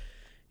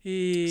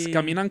 Y...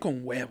 Caminan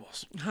con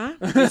huevos. Ajá.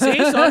 Sí,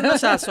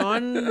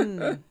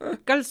 son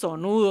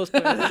calzonudos.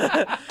 Pues.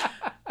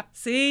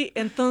 Sí,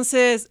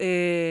 entonces,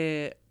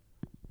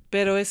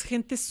 pero es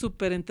gente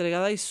súper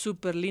entregada y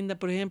súper linda.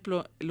 Por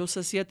ejemplo, los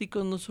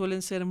asiáticos no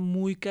suelen ser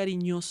muy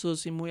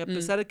cariñosos y muy, a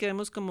pesar de que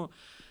vemos como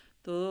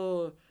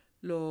todo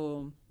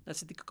lo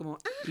asiático como...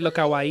 Lo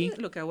kawaii.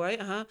 Lo kawaii,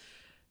 ajá.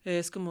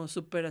 Es como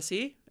súper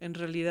así. En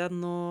realidad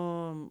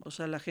no, o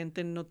sea, la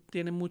gente no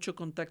tiene mucho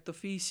contacto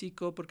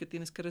físico porque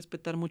tienes que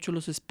respetar mucho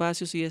los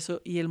espacios y eso.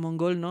 Y el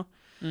mongol no.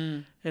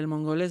 El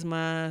mongol es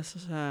más, o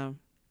sea...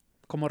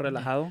 Como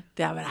relajado.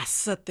 Te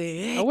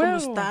abrázate, ¡Ah, ¿cómo huevo!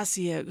 estás?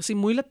 Y, sí,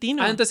 muy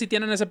latino. Entonces sí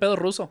tienen ese pedo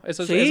ruso.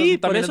 Eso sí,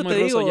 también por eso es muy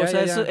te ruso. digo, Ya, o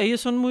sea, ya. ellos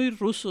son muy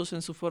rusos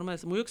en su forma,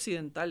 muy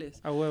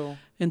occidentales. A huevo.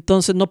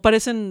 Entonces no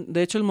parecen,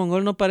 de hecho el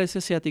mongol no parece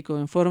asiático.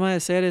 En forma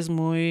de ser es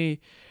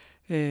muy...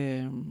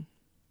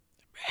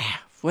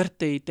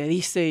 fuerte y te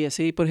dice y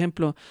así. Por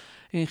ejemplo,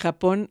 en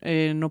Japón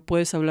no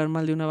puedes hablar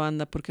mal de una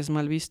banda porque es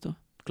mal visto.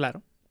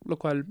 Claro, lo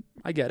cual,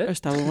 I get it.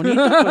 Está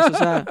bonito, pues, o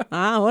sea,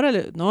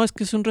 órale. No, es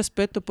que es un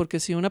respeto porque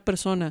si una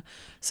persona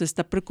se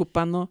está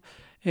preocupando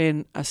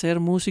en hacer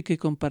música y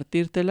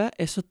compartírtela,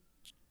 eso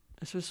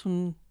es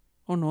un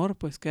honor,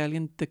 pues, que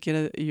alguien te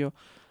quiera y yo.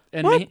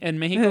 En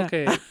México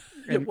que...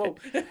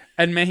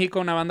 En México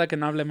una banda que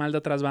no hable mal de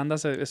otras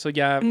bandas, eso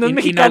ya No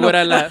es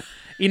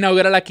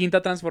inaugura la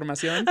quinta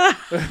transformación.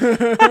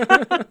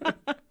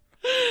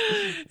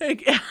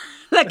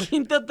 La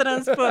quinta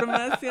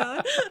transformación.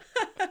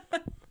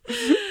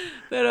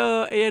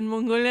 Pero en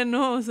Mongolia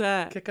no, o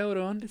sea... ¡Qué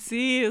cabrón!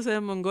 Sí, o sea,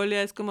 en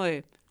Mongolia es como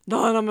de...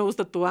 No me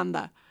gusta tu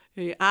banda.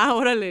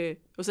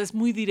 Órale. O sea, es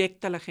muy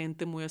directa la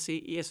gente, muy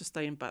así. Y eso está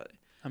bien padre.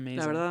 Amazing.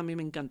 La verdad, a mí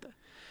me encanta.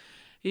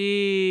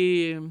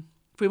 Y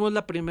fuimos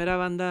la primera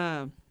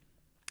banda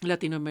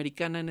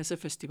latinoamericana en ese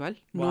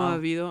festival. Wow. No ha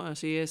habido,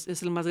 así es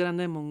el más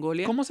grande de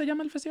Mongolia. ¿Cómo se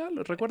llama el festival?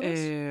 ¿Recuerdas?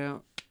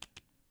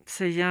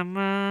 Se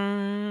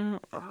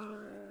llama...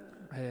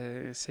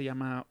 Se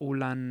llama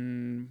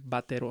Ulan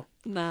Batero.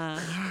 Nah,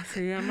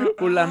 se llama...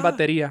 Ulan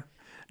Batería.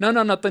 No,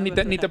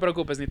 ni te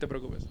preocupes.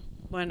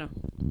 Bueno.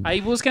 Ahí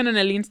busquen en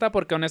el Insta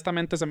porque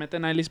honestamente se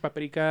meten a Elis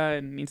Paprika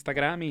en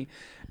Instagram y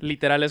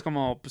literal es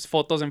como pues,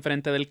 fotos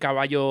enfrente del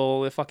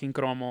caballo de fucking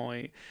cromo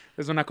y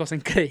es una cosa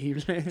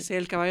increíble. Sí,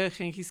 el caballo de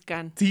Gengis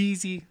Khan.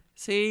 Sí.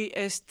 Sí,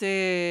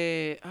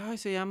 se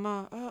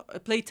llama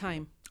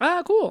Playtime.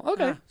 Cool,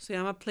 ok. Se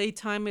llama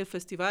Playtime el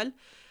festival.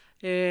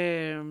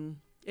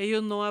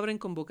 Ellos no abren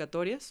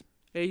convocatorias.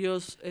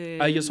 Ellos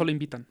solo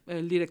invitan.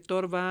 El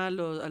director va a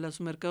los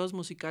mercados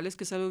musicales,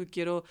 que es algo que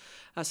quiero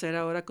hacer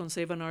ahora con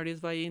Save an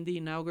Artist by Indie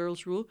y Now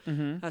Girls Rule.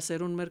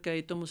 Hacer un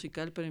mercadito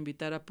musical para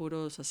invitar a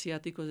puros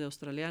asiáticos y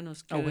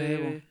australianos.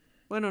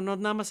 Bueno, no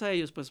nada más a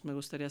ellos, pues me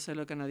gustaría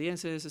hacerlo a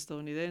canadienses,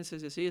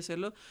 estadounidenses y así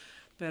hacerlo.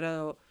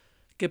 Pero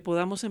que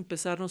podamos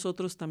empezar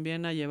nosotros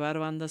también a llevar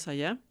bandas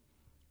allá.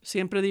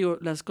 Siempre digo,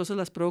 las cosas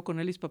las pruebo con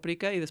Elis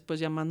Paprika y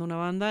después llamando una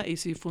banda y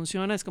si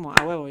funciona es como,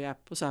 huevo, ya,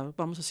 o sea,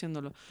 vamos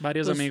haciéndolo.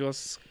 Varios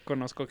amigos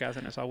conozco que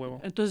hacen eso a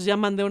huevo. Entonces ya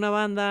mandé una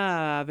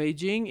banda a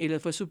Beijing y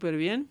les fue súper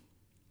bien.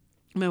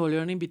 Me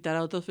volvieron a invitar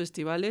a otros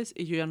festivales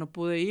y yo ya no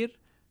pude ir,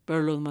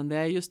 pero los mandé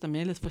a ellos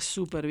también, les fue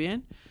súper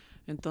bien.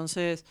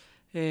 Entonces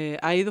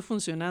ha ido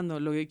funcionando.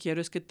 Lo que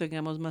quiero es que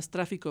tengamos más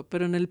tráfico,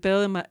 pero en el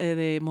pedo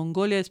de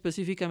Mongolia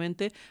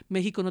específicamente,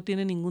 México no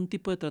tiene ningún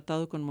tipo de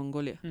tratado con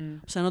Mongolia.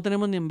 O sea, no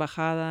tenemos ni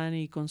embajada,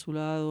 ni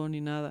consulado, ni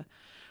nada.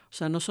 O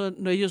sea,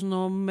 ellos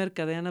no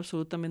mercadean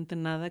absolutamente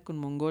nada con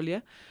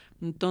Mongolia.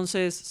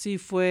 Entonces sí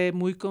fue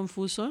muy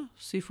confuso,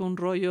 sí fue un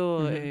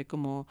rollo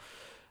como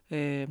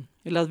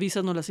las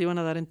visas nos las iban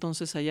a dar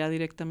entonces allá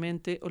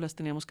directamente o las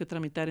teníamos que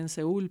tramitar en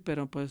Seúl,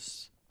 pero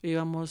pues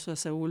íbamos a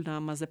Seúl nada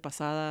más de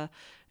pasada,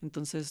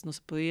 entonces no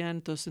se podía.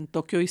 Entonces en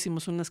Tokio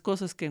hicimos unas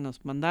cosas que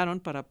nos mandaron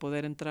para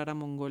poder entrar a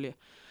Mongolia.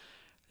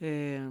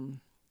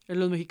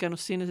 Los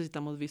mexicanos sí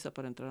necesitamos visa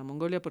para entrar a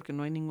Mongolia porque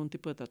no hay ningún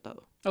tipo de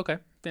tratado. Ok,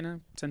 tiene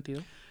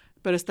sentido.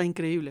 Pero está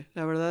increíble,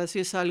 la verdad sí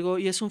es algo,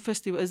 y es un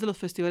festival, es de los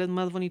festivales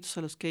más bonitos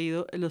a los que he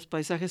ido, los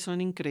paisajes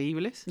son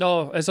increíbles.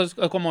 No, eso es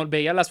como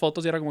veía las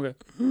fotos y era como que...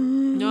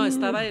 No,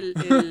 estaba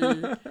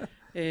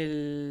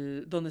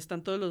donde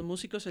están todos los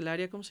músicos, el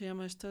área, ¿cómo se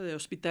llama esta? De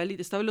Hospitality,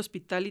 estaba el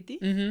Hospitality,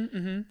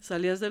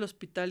 salías del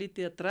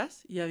Hospitality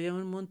atrás y había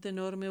un monte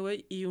enorme,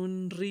 güey, y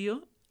un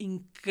río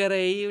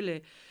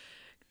increíble.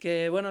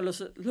 Que bueno,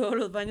 luego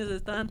los baños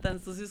estaban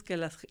tan sucios que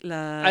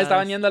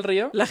 ¿estaban yendo al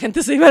río? La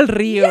gente se iba al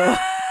río.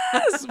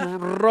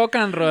 Rock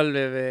and roll,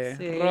 bebé.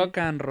 Sí, rock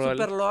and roll.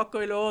 Súper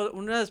loco. Y luego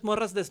unas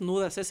morras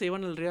desnudas, se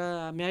iban al río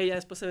a mear y ya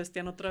después se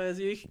vestían otra vez.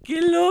 Y yo dije,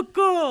 ¡qué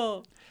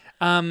loco!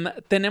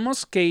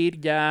 Tenemos que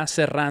ir ya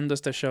cerrando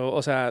este show.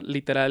 O sea,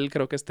 literal,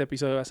 creo que este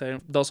episodio va a ser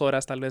 2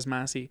 horas, tal vez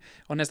más. Y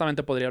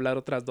honestamente podría hablar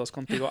otras 2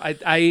 contigo.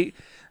 Hay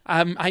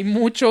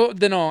mucho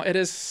de no.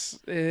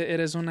 Eres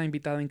una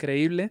invitada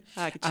increíble.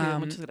 Qué chido.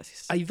 Muchas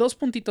gracias. Hay 2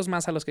 puntitos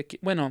más a los que...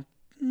 Bueno,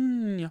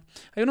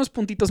 hay unos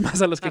puntitos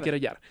más a los que quiero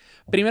llegar.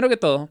 Primero que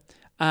todo,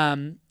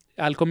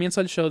 al comienzo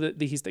del show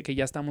dijiste que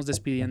ya estamos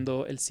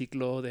despidiendo el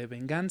ciclo de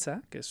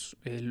Venganza, que es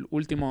el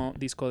último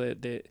disco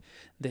de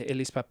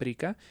Elis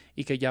Paprika,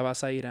 y que ya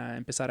vas a ir a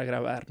empezar a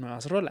grabar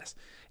nuevas rolas.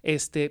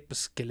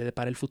 Pues, ¿qué le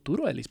depara el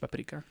futuro a Elis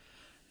Paprika?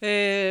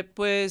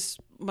 Pues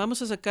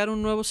vamos a sacar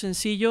un nuevo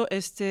sencillo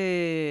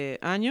este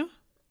año,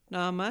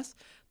 nada más.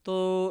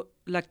 Toda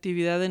la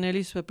actividad en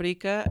Elis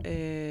Paprika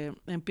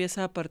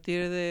empieza a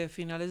partir de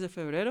finales de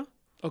febrero.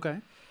 Ok.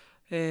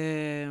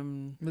 Es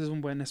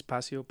un buen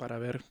espacio para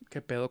ver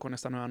qué pedo con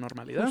esta nueva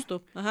normalidad.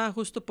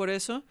 Justo por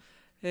eso.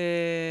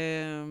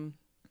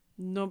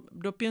 No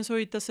pienso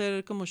ahorita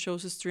hacer como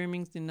shows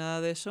streaming ni nada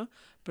de eso.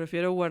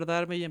 Prefiero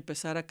guardarme y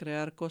empezar a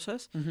crear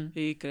cosas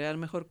y crear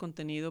mejor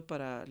contenido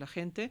para la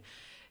gente.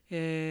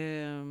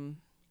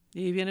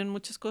 Y vienen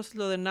muchas cosas,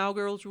 lo de Now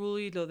Girls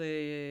Rule y lo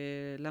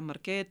de La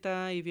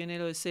Marqueta, y viene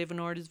lo de Save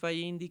an Artist by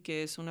Indie,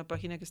 que es una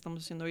página que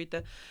estamos haciendo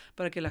ahorita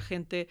para que la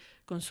gente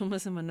consuma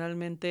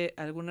semanalmente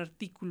algún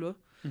artículo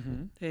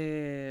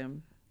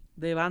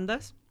de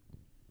bandas,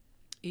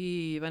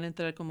 y van a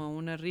entrar como a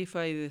una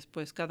rifa, y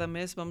después cada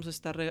mes vamos a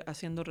estar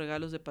haciendo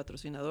regalos de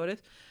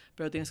patrocinadores,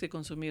 pero tienes que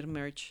consumir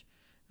merch.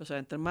 O sea,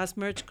 entre más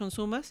merch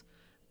consumas,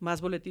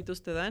 más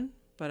boletitos te dan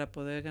para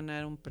poder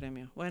ganar un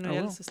premio. Bueno,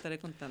 ya les estaré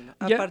contando.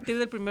 A partir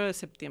del 1 de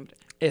septiembre.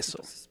 Eso.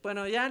 Entonces,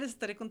 bueno, ya les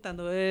estaré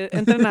contando.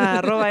 Entren a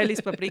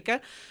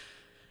 @elispaprika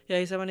y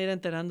ahí se van a ir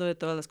enterando de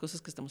todas las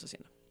cosas que estamos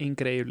haciendo.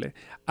 Increíble.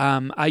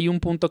 Hay un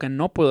punto que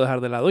no puedo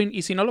dejar de lado.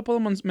 Y si no lo puedo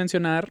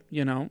mencionar,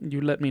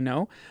 you let me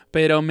know.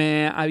 Pero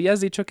me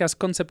habías dicho que has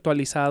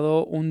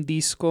conceptualizado un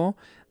disco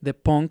de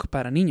punk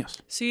para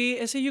niños. Sí,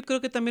 ese yo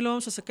creo que también lo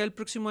vamos a sacar el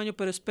próximo año,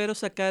 pero espero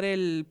sacar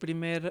el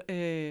primer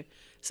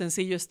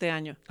sencillo este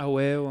año. A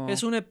huevo.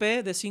 Es un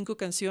EP de 5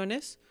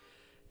 canciones.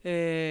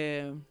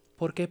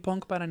 ¿Por qué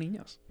punk para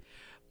niños?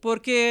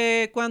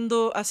 Porque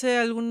cuando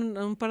hace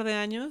un par de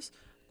años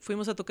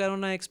fuimos a tocar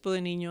una expo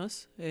de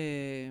niños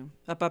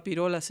a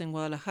Papirolas en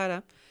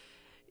Guadalajara,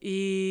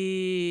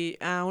 y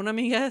a una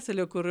amiga se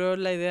le ocurrió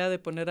la idea de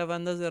poner a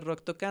bandas de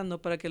rock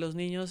tocando para que los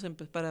niños,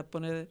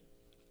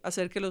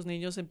 hacer que los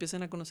niños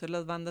empiecen a conocer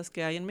las bandas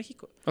que hay en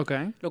México. Ok.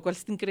 Lo cual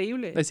es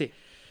increíble. Sí.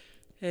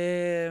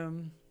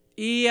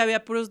 Y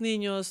había puros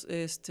niños,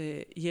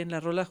 y en la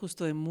rola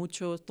justo de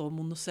Mucho, todo el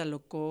mundo se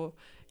alocó,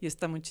 y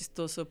está muy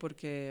chistoso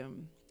porque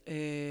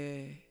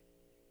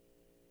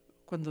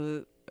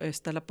cuando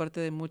está la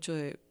parte de Mucho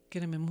de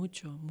quiéreme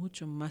mucho,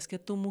 mucho, más que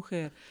a tu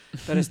mujer,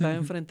 pero estaba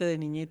enfrente de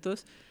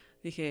niñitos,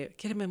 dije,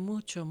 quiéreme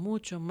mucho,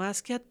 mucho,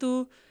 más que a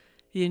tú,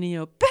 y el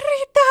niño,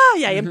 ¡perrita!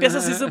 Y ahí empieza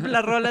así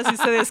la rola, así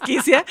se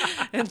desquicia.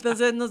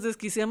 Entonces nos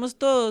desquiciamos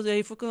todos, y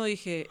ahí fue cuando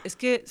dije, es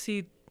que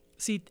si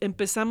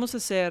empezamos a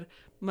hacer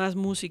más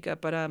música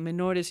para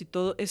menores y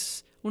todo,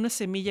 es una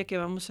semilla que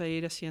vamos a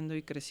ir haciendo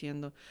y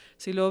creciendo.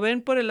 Si lo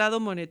ven por el lado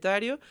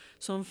monetario,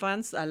 son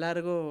fans a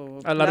largo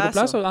plazo. A largo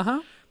plazo,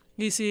 ajá.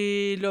 Y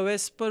si lo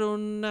ves por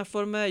una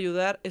forma de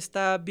ayudar,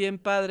 está bien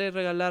padre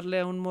regalarle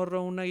a un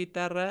morro una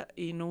guitarra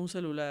y no un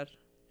celular.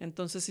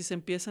 Entonces, si se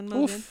empiezan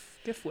más bien...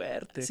 ¡Qué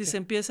fuerte!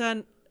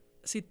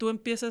 Si tú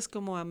empiezas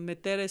como a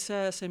meter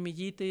esa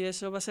semillita y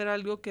eso, va a ser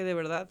algo que de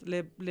verdad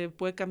le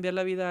puede cambiar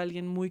la vida a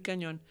alguien muy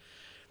cañón.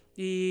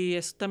 Y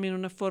es también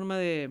una forma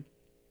de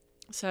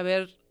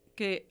saber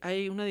que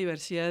hay una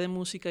diversidad de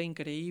música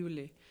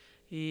increíble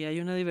y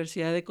hay una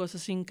diversidad de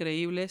cosas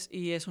increíbles,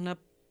 y es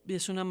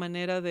una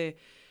manera de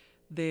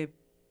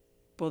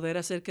poder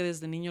hacer que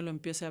desde niño lo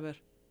empiece a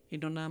ver y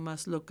no nada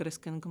más lo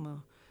crezcan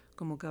como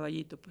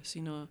caballito, pues,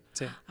 sino,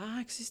 sí.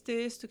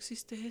 Existe esto,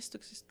 existe esto.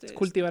 Es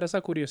cultivar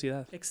esa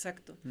curiosidad.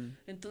 Exacto.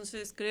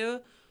 Entonces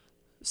creo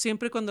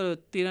siempre cuando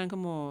tiran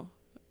como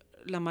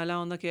la mala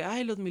onda que,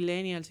 ay, los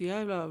millennials y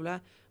ay, bla, bla,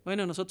 bla.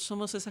 Bueno, nosotros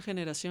somos esa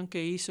generación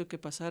que hizo que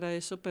pasara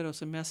eso, pero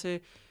se me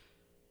hace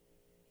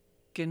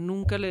que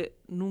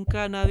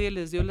nunca a nadie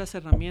les dio las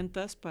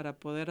herramientas para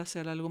poder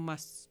hacer algo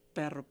más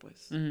perro,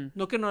 pues. Ujú.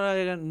 No que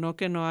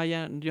no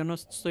haya, yo no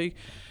soy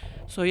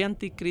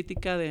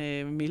anticrítica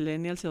de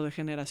millennials o de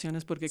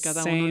generaciones porque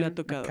cada uno le ha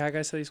tocado. Me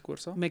caga ese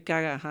discurso. Me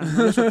caga, ajá,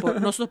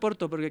 no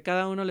soporto porque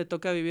cada uno le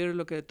toca vivir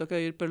lo que le toca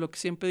vivir, pero lo que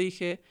siempre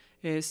dije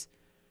es,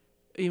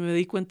 y me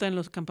di cuenta en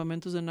los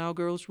campamentos de Now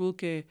Girls Rule,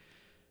 que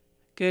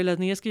las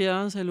niñas que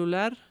llevaban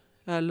celular,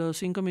 a los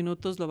 5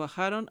 minutos lo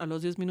bajaron, a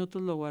los 10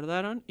 minutos lo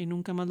guardaron y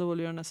nunca más lo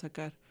volvieron a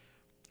sacar.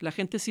 La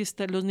gente sí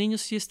está, los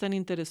niños sí están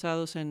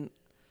interesados en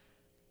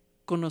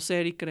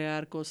conocer y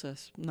crear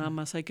cosas, nada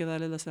más hay que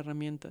darles las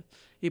herramientas.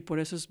 Y por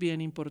eso es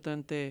bien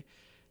importante,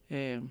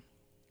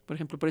 por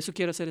ejemplo, por eso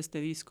quiero hacer este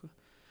disco,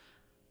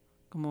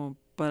 como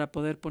para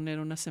poder poner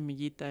una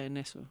semillita en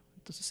eso.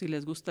 Entonces, si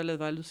les gusta, les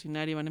va a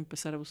alucinar y van a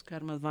empezar a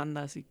buscar más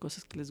bandas y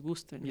cosas que les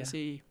gusten, y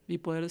así, y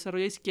poder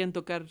desarrollar. Y si quieren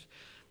tocar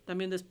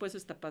también después,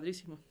 está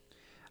padrísimo.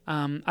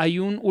 Hay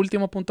un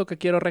último punto que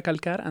quiero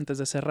recalcar antes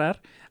de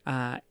cerrar.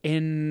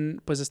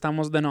 Pues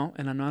estamos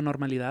en la nueva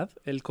normalidad.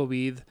 El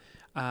COVID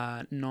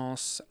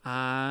nos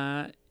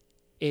ha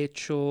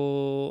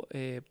hecho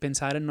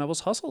pensar en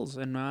nuevos hustles,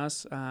 en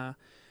nuevas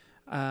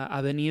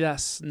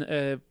avenidas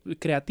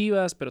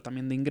creativas, pero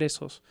también de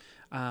ingresos.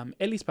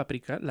 Elis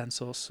Paprika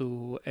lanzó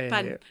su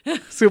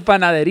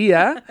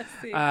panadería.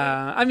 Sí.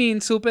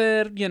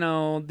 Súper,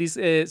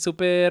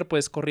 súper,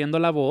 pues, corriendo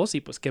la voz. Y,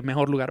 pues, qué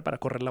mejor lugar para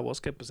correr la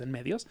voz que, pues, en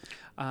medios.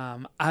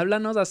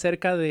 Háblanos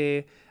acerca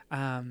de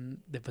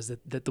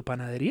tu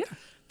panadería.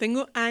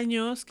 Tengo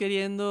años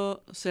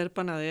queriendo ser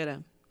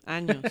panadera.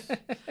 Años.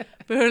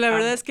 Pero la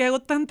verdad es que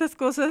hago tantas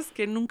cosas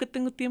que nunca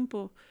tengo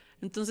tiempo.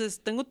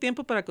 Entonces, tengo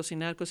tiempo para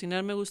cocinar.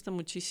 Cocinar me gusta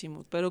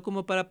muchísimo. Pero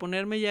como para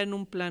ponerme ya en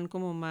un plan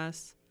como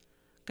más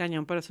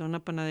cañón para hacer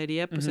una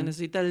panadería, pues se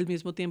necesita el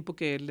mismo tiempo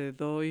que le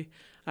doy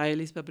a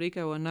Elis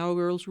Paprika o a Now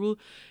Girls Rule.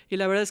 Y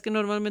la verdad es que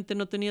normalmente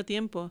no tenía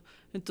tiempo.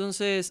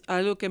 Entonces,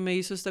 algo que me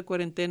hizo esta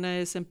cuarentena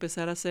es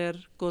empezar a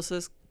hacer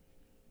cosas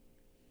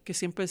que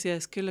siempre decía,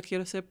 es que la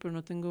quiero hacer, pero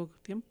no tengo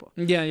tiempo.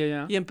 Ya.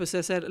 Y empecé a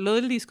hacer lo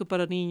del disco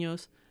para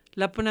niños,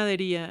 la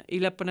panadería. Y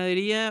la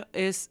panadería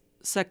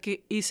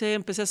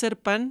empecé a hacer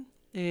pan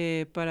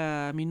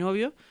para mi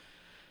novio.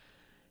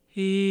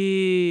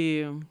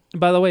 Y...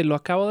 By the way, lo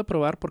acabo de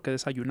probar porque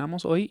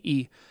desayunamos hoy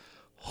y...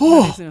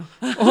 Buenísimo.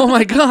 ¡Oh,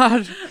 my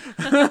God!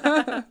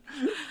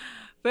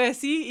 Pues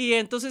sí, y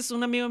entonces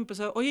un amigo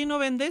empezó, oye, ¿no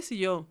vendes? Y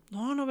yo,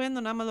 no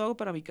vendo, nada más lo hago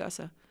para mi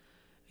casa.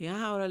 Y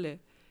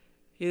órale.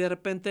 Y de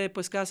repente,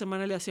 pues cada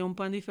semana le hacía un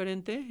pan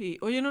diferente. Y,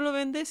 oye, ¿no lo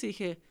vendes? Y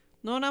dije,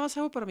 no, nada más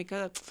hago para mi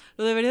casa.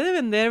 Lo debería de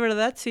vender,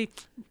 ¿verdad? Sí.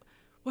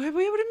 Voy a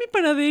abrir mi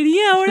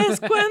panadería, ¿ahora es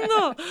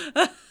cuando?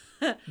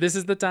 This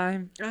is the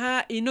time.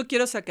 Ajá, y no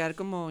quiero sacar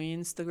como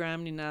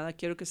Instagram ni nada,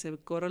 quiero que se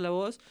corra la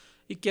voz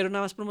y quiero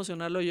nada más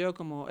promocionarlo yo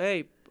como,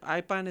 hey,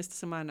 hay pan esta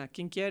semana,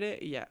 ¿quién quiere?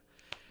 Y ya.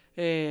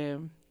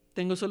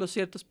 Tengo solo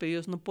ciertos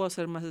pedidos, no puedo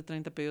hacer más de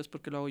 30 pedidos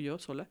porque lo hago yo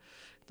sola,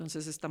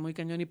 entonces está muy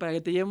cañón y para que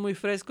te lleve muy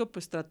fresco,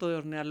 pues trato de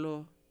hornearlo,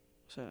 o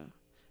sea,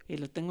 y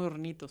lo tengo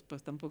hornitos,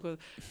 pues tampoco,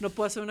 no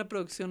puedo hacer una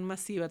producción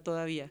masiva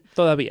todavía.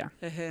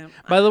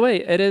 By the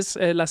way, eres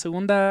la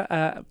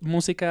segunda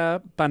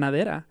música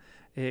panadera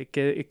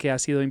que ha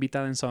sido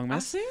invitada en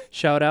Songmas. ¿Sí?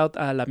 Shout out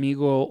al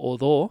amigo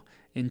Odo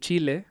en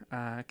Chile,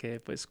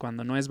 que pues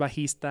cuando no es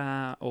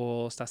bajista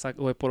o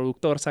o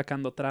productor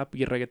sacando trap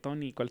y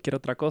reggaetón y cualquier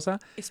otra cosa,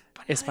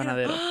 es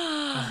panadero.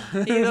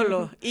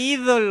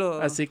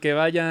 Ídolo. Así que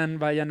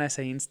vayan a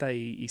ese Insta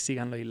y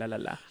síganlo y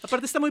la.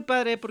 Aparte está muy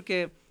padre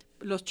porque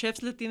los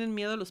chefs le tienen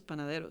miedo a los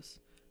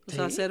panaderos. O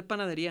sea, hacer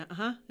panadería.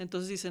 Ajá.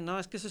 Entonces dicen, no,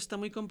 es que eso está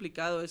muy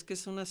complicado, es que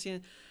es una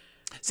ciencia.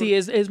 Sí,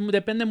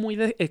 depende muy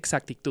de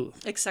exactitud.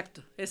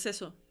 Exacto, es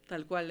eso,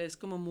 tal cual, es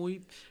como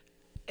muy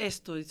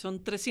esto,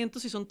 son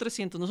 300 y son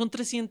 300, no son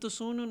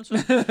 301, no son...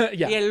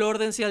 Y el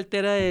orden se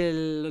altera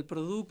el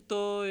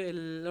producto,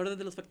 el orden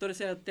de los factores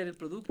se altera el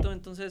producto,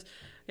 entonces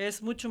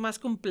es mucho más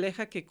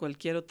compleja que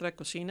cualquier otra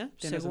cocina,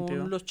 según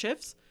sentido. Los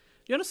chefs.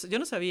 Yo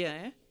no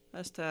sabía,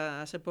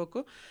 hasta hace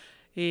poco,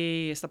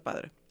 y está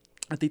padre.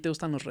 ¿A ti te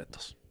gustan los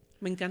retos?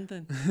 Me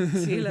encantan.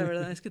 Sí, la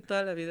verdad es que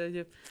toda la vida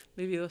yo he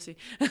vivido así.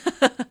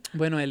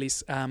 Bueno,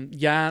 Elis,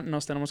 ya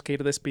nos tenemos que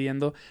ir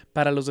despidiendo.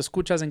 Para los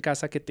escuchas en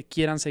casa que te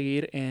quieran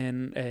seguir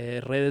en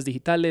redes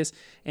digitales,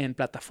 en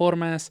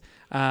plataformas,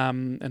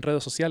 en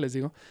redes sociales,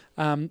 digo,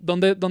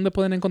 ¿dónde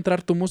pueden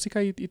encontrar tu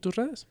música y tus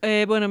redes?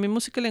 Bueno, mi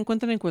música la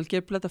encuentran en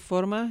cualquier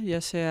plataforma, ya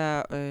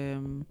sea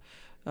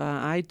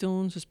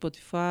iTunes,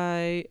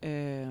 Spotify,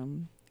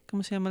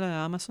 ¿cómo se llama la de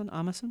Amazon?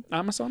 ¿Amazon?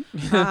 Amazon.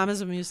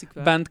 Amazon Music.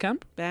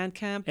 Bandcamp.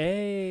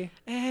 De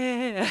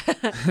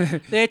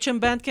hecho,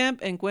 en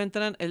Bandcamp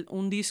encuentran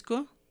un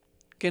disco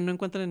que no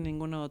encuentran en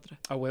ninguna otra.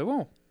 A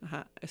huevo.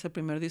 Ajá, es el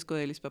primer disco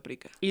de Elis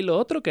Paprika. Y lo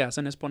otro que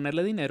hacen es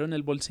ponerle dinero en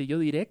el bolsillo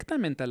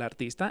directamente al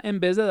artista en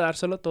vez de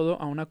dárselo todo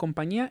a una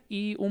compañía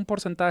y un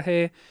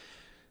porcentaje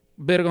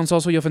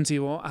vergonzoso y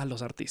ofensivo a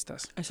los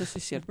artistas. Eso sí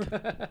es cierto.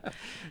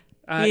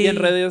 Y en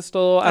redes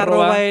todo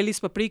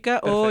 @ElisPaprika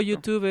o Perfecto.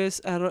 YouTube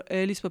es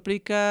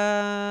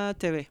 @ElisPaprika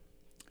TV.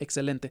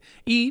 Excelente.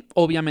 Y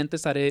obviamente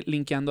estaré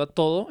linkeando a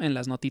todo en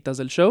las notitas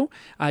del show.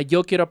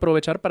 Yo quiero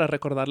aprovechar para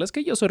recordarles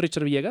que yo soy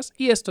Richard Villegas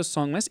y esto es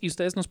Songmes y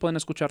ustedes nos pueden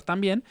escuchar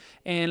también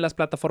en las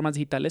plataformas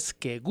digitales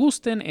que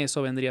gusten.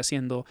 Eso vendría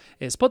siendo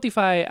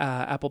Spotify,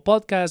 Apple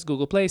Podcasts,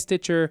 Google Play,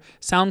 Stitcher,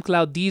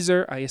 SoundCloud,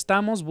 Deezer. Ahí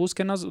estamos.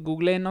 Búsquenos,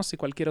 googlenos y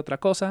cualquier otra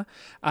cosa.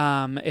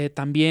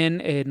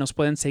 También nos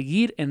pueden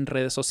seguir en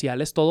redes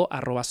sociales, todo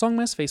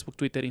 @Songmes, Facebook,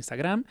 Twitter,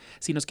 Instagram.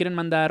 Si nos quieren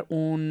mandar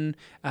un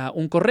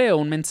correo,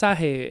 un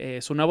mensaje,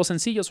 su nuevo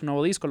sencillo, su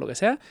nuevo disco, lo que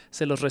sea,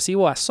 se los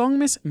recibo a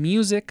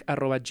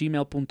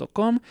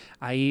songmesmusic@gmail.com.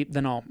 Ahí,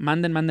 de nuevo,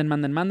 manden.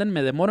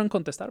 Me demoro en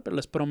contestar, pero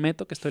les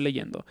prometo que estoy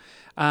leyendo.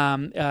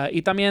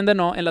 Y también, de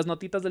nuevo, en las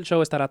notitas del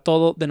show estará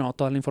todo, de nuevo,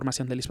 toda la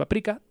información de Elis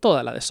Paprika,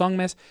 toda la de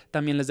Songmes.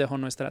 También les dejo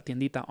nuestra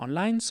tiendita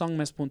online,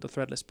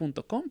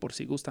 songmes.threadless.com, por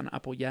si gustan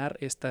apoyar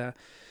esta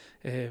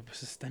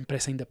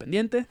empresa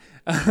independiente.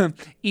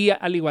 Y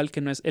al igual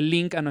que el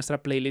link a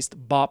nuestra playlist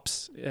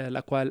Bops,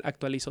 la cual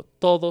actualizo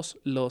todos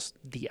los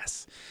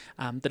días.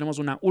 Tenemos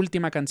una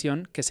última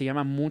canción que se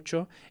llama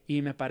Mucho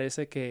y me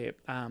parece que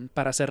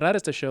para cerrar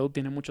este show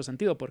tiene mucho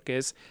sentido porque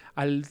es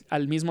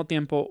al mismo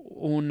tiempo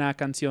una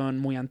canción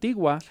muy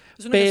antigua.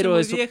 Es una canción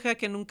muy vieja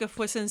que nunca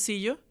fue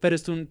sencillo. Pero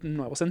es un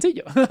nuevo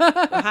sencillo.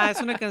 Ajá,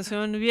 es una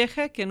canción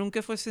vieja que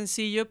nunca fue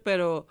sencillo,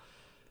 pero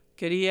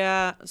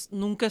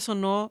nunca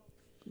sonó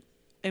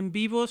en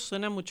vivo,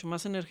 suena mucho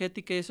más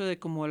energética y eso de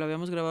como la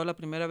habíamos grabado la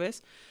primera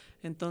vez.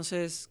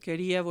 Entonces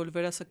quería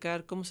volver a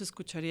sacar cómo se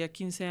escucharía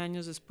 15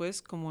 años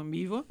después, como en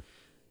vivo,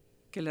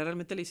 que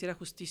realmente le hiciera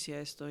justicia a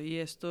esto. Y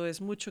esto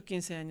es mucho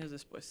 15 años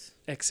después.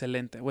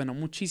 Excelente. Bueno,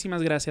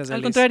 muchísimas gracias, Al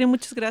Elis. contrario,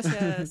 muchas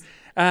gracias.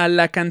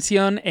 La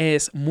canción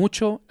es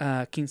Mucho,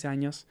 15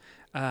 años.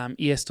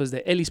 Y esto es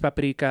de Elis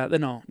Paprika.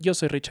 Yo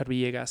soy Richard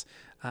Villegas.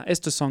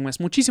 Esto es Songmes.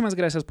 Muchísimas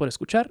gracias por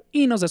escuchar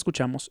y nos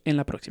escuchamos en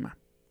la próxima.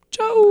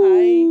 Ciao!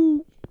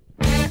 Bye.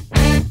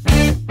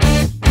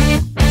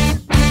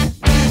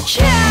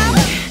 Ciao,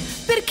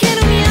 perché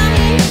non mi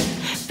ami?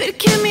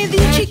 Perché mi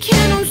dici che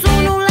non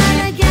sono la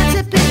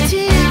ragazza per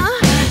te?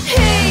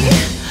 Hey,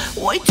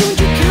 why don't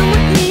you come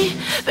with me?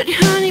 But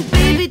honey,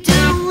 baby,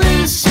 don't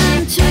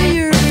listen to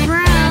your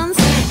friends.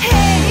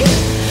 Hey,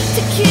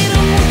 te quiero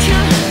mucho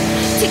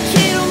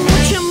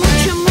mucho,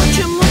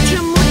 mucho,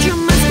 mucho, mucho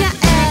más que a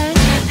él.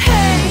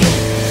 Hey,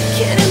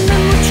 quiéreme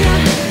mucho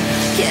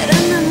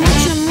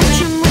mucho,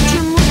 mucho,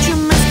 mucho, mucho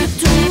más que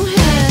tu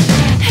mujer.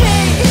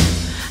 Hey,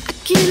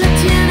 aquí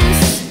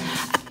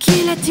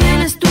la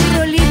tienes tu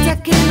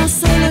rolita que no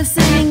solo es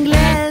en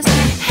inglés.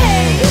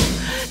 Hey,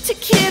 te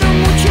quiero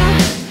mucho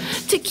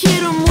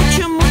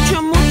mucho, mucho,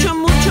 mucho,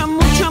 mucho,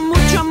 mucho, mucho,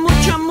 mucho,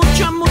 mucho,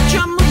 mucho, mucho,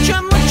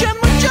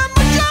 mucho, mucho,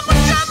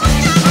 mucho,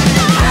 mucho,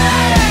 mucho.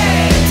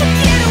 Hey, te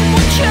quiero mucho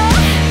mucho,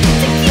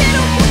 mucho, mucho, mucho,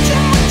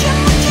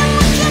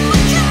 mucho,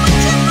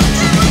 mucho,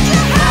 mucho.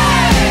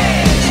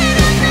 Hey,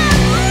 quiéreme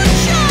mucho,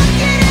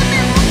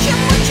 mucho, mucho,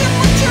 mucho,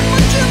 mucho,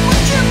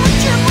 mucho,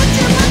 mucho,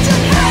 mucho, mucho.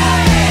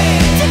 Hey,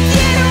 te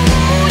quiero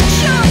mucho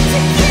mucho, mucho,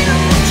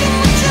 mucho,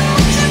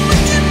 mucho,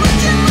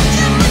 mucho,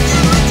 mucho, mucho,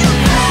 mucho.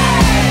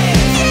 Hey,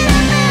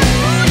 quiéreme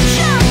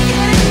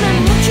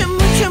mucho, mucho,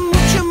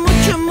 mucho,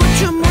 mucho,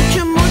 mucho,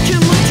 mucho, mucho,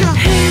 mucho.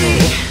 Hey,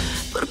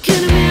 ¿por qué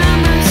no me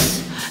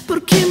amas?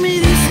 ¿Por qué me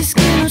dices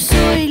que no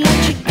soy la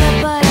chica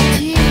para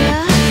ti?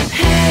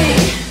 Hey,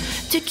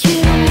 te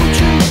quiero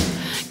mucho,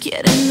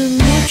 quiéreme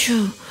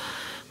mucho,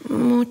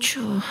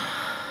 mucho,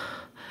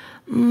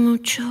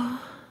 mucho,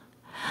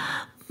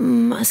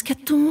 más que a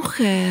tu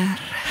mujer.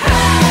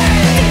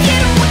 Hey, te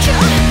quiero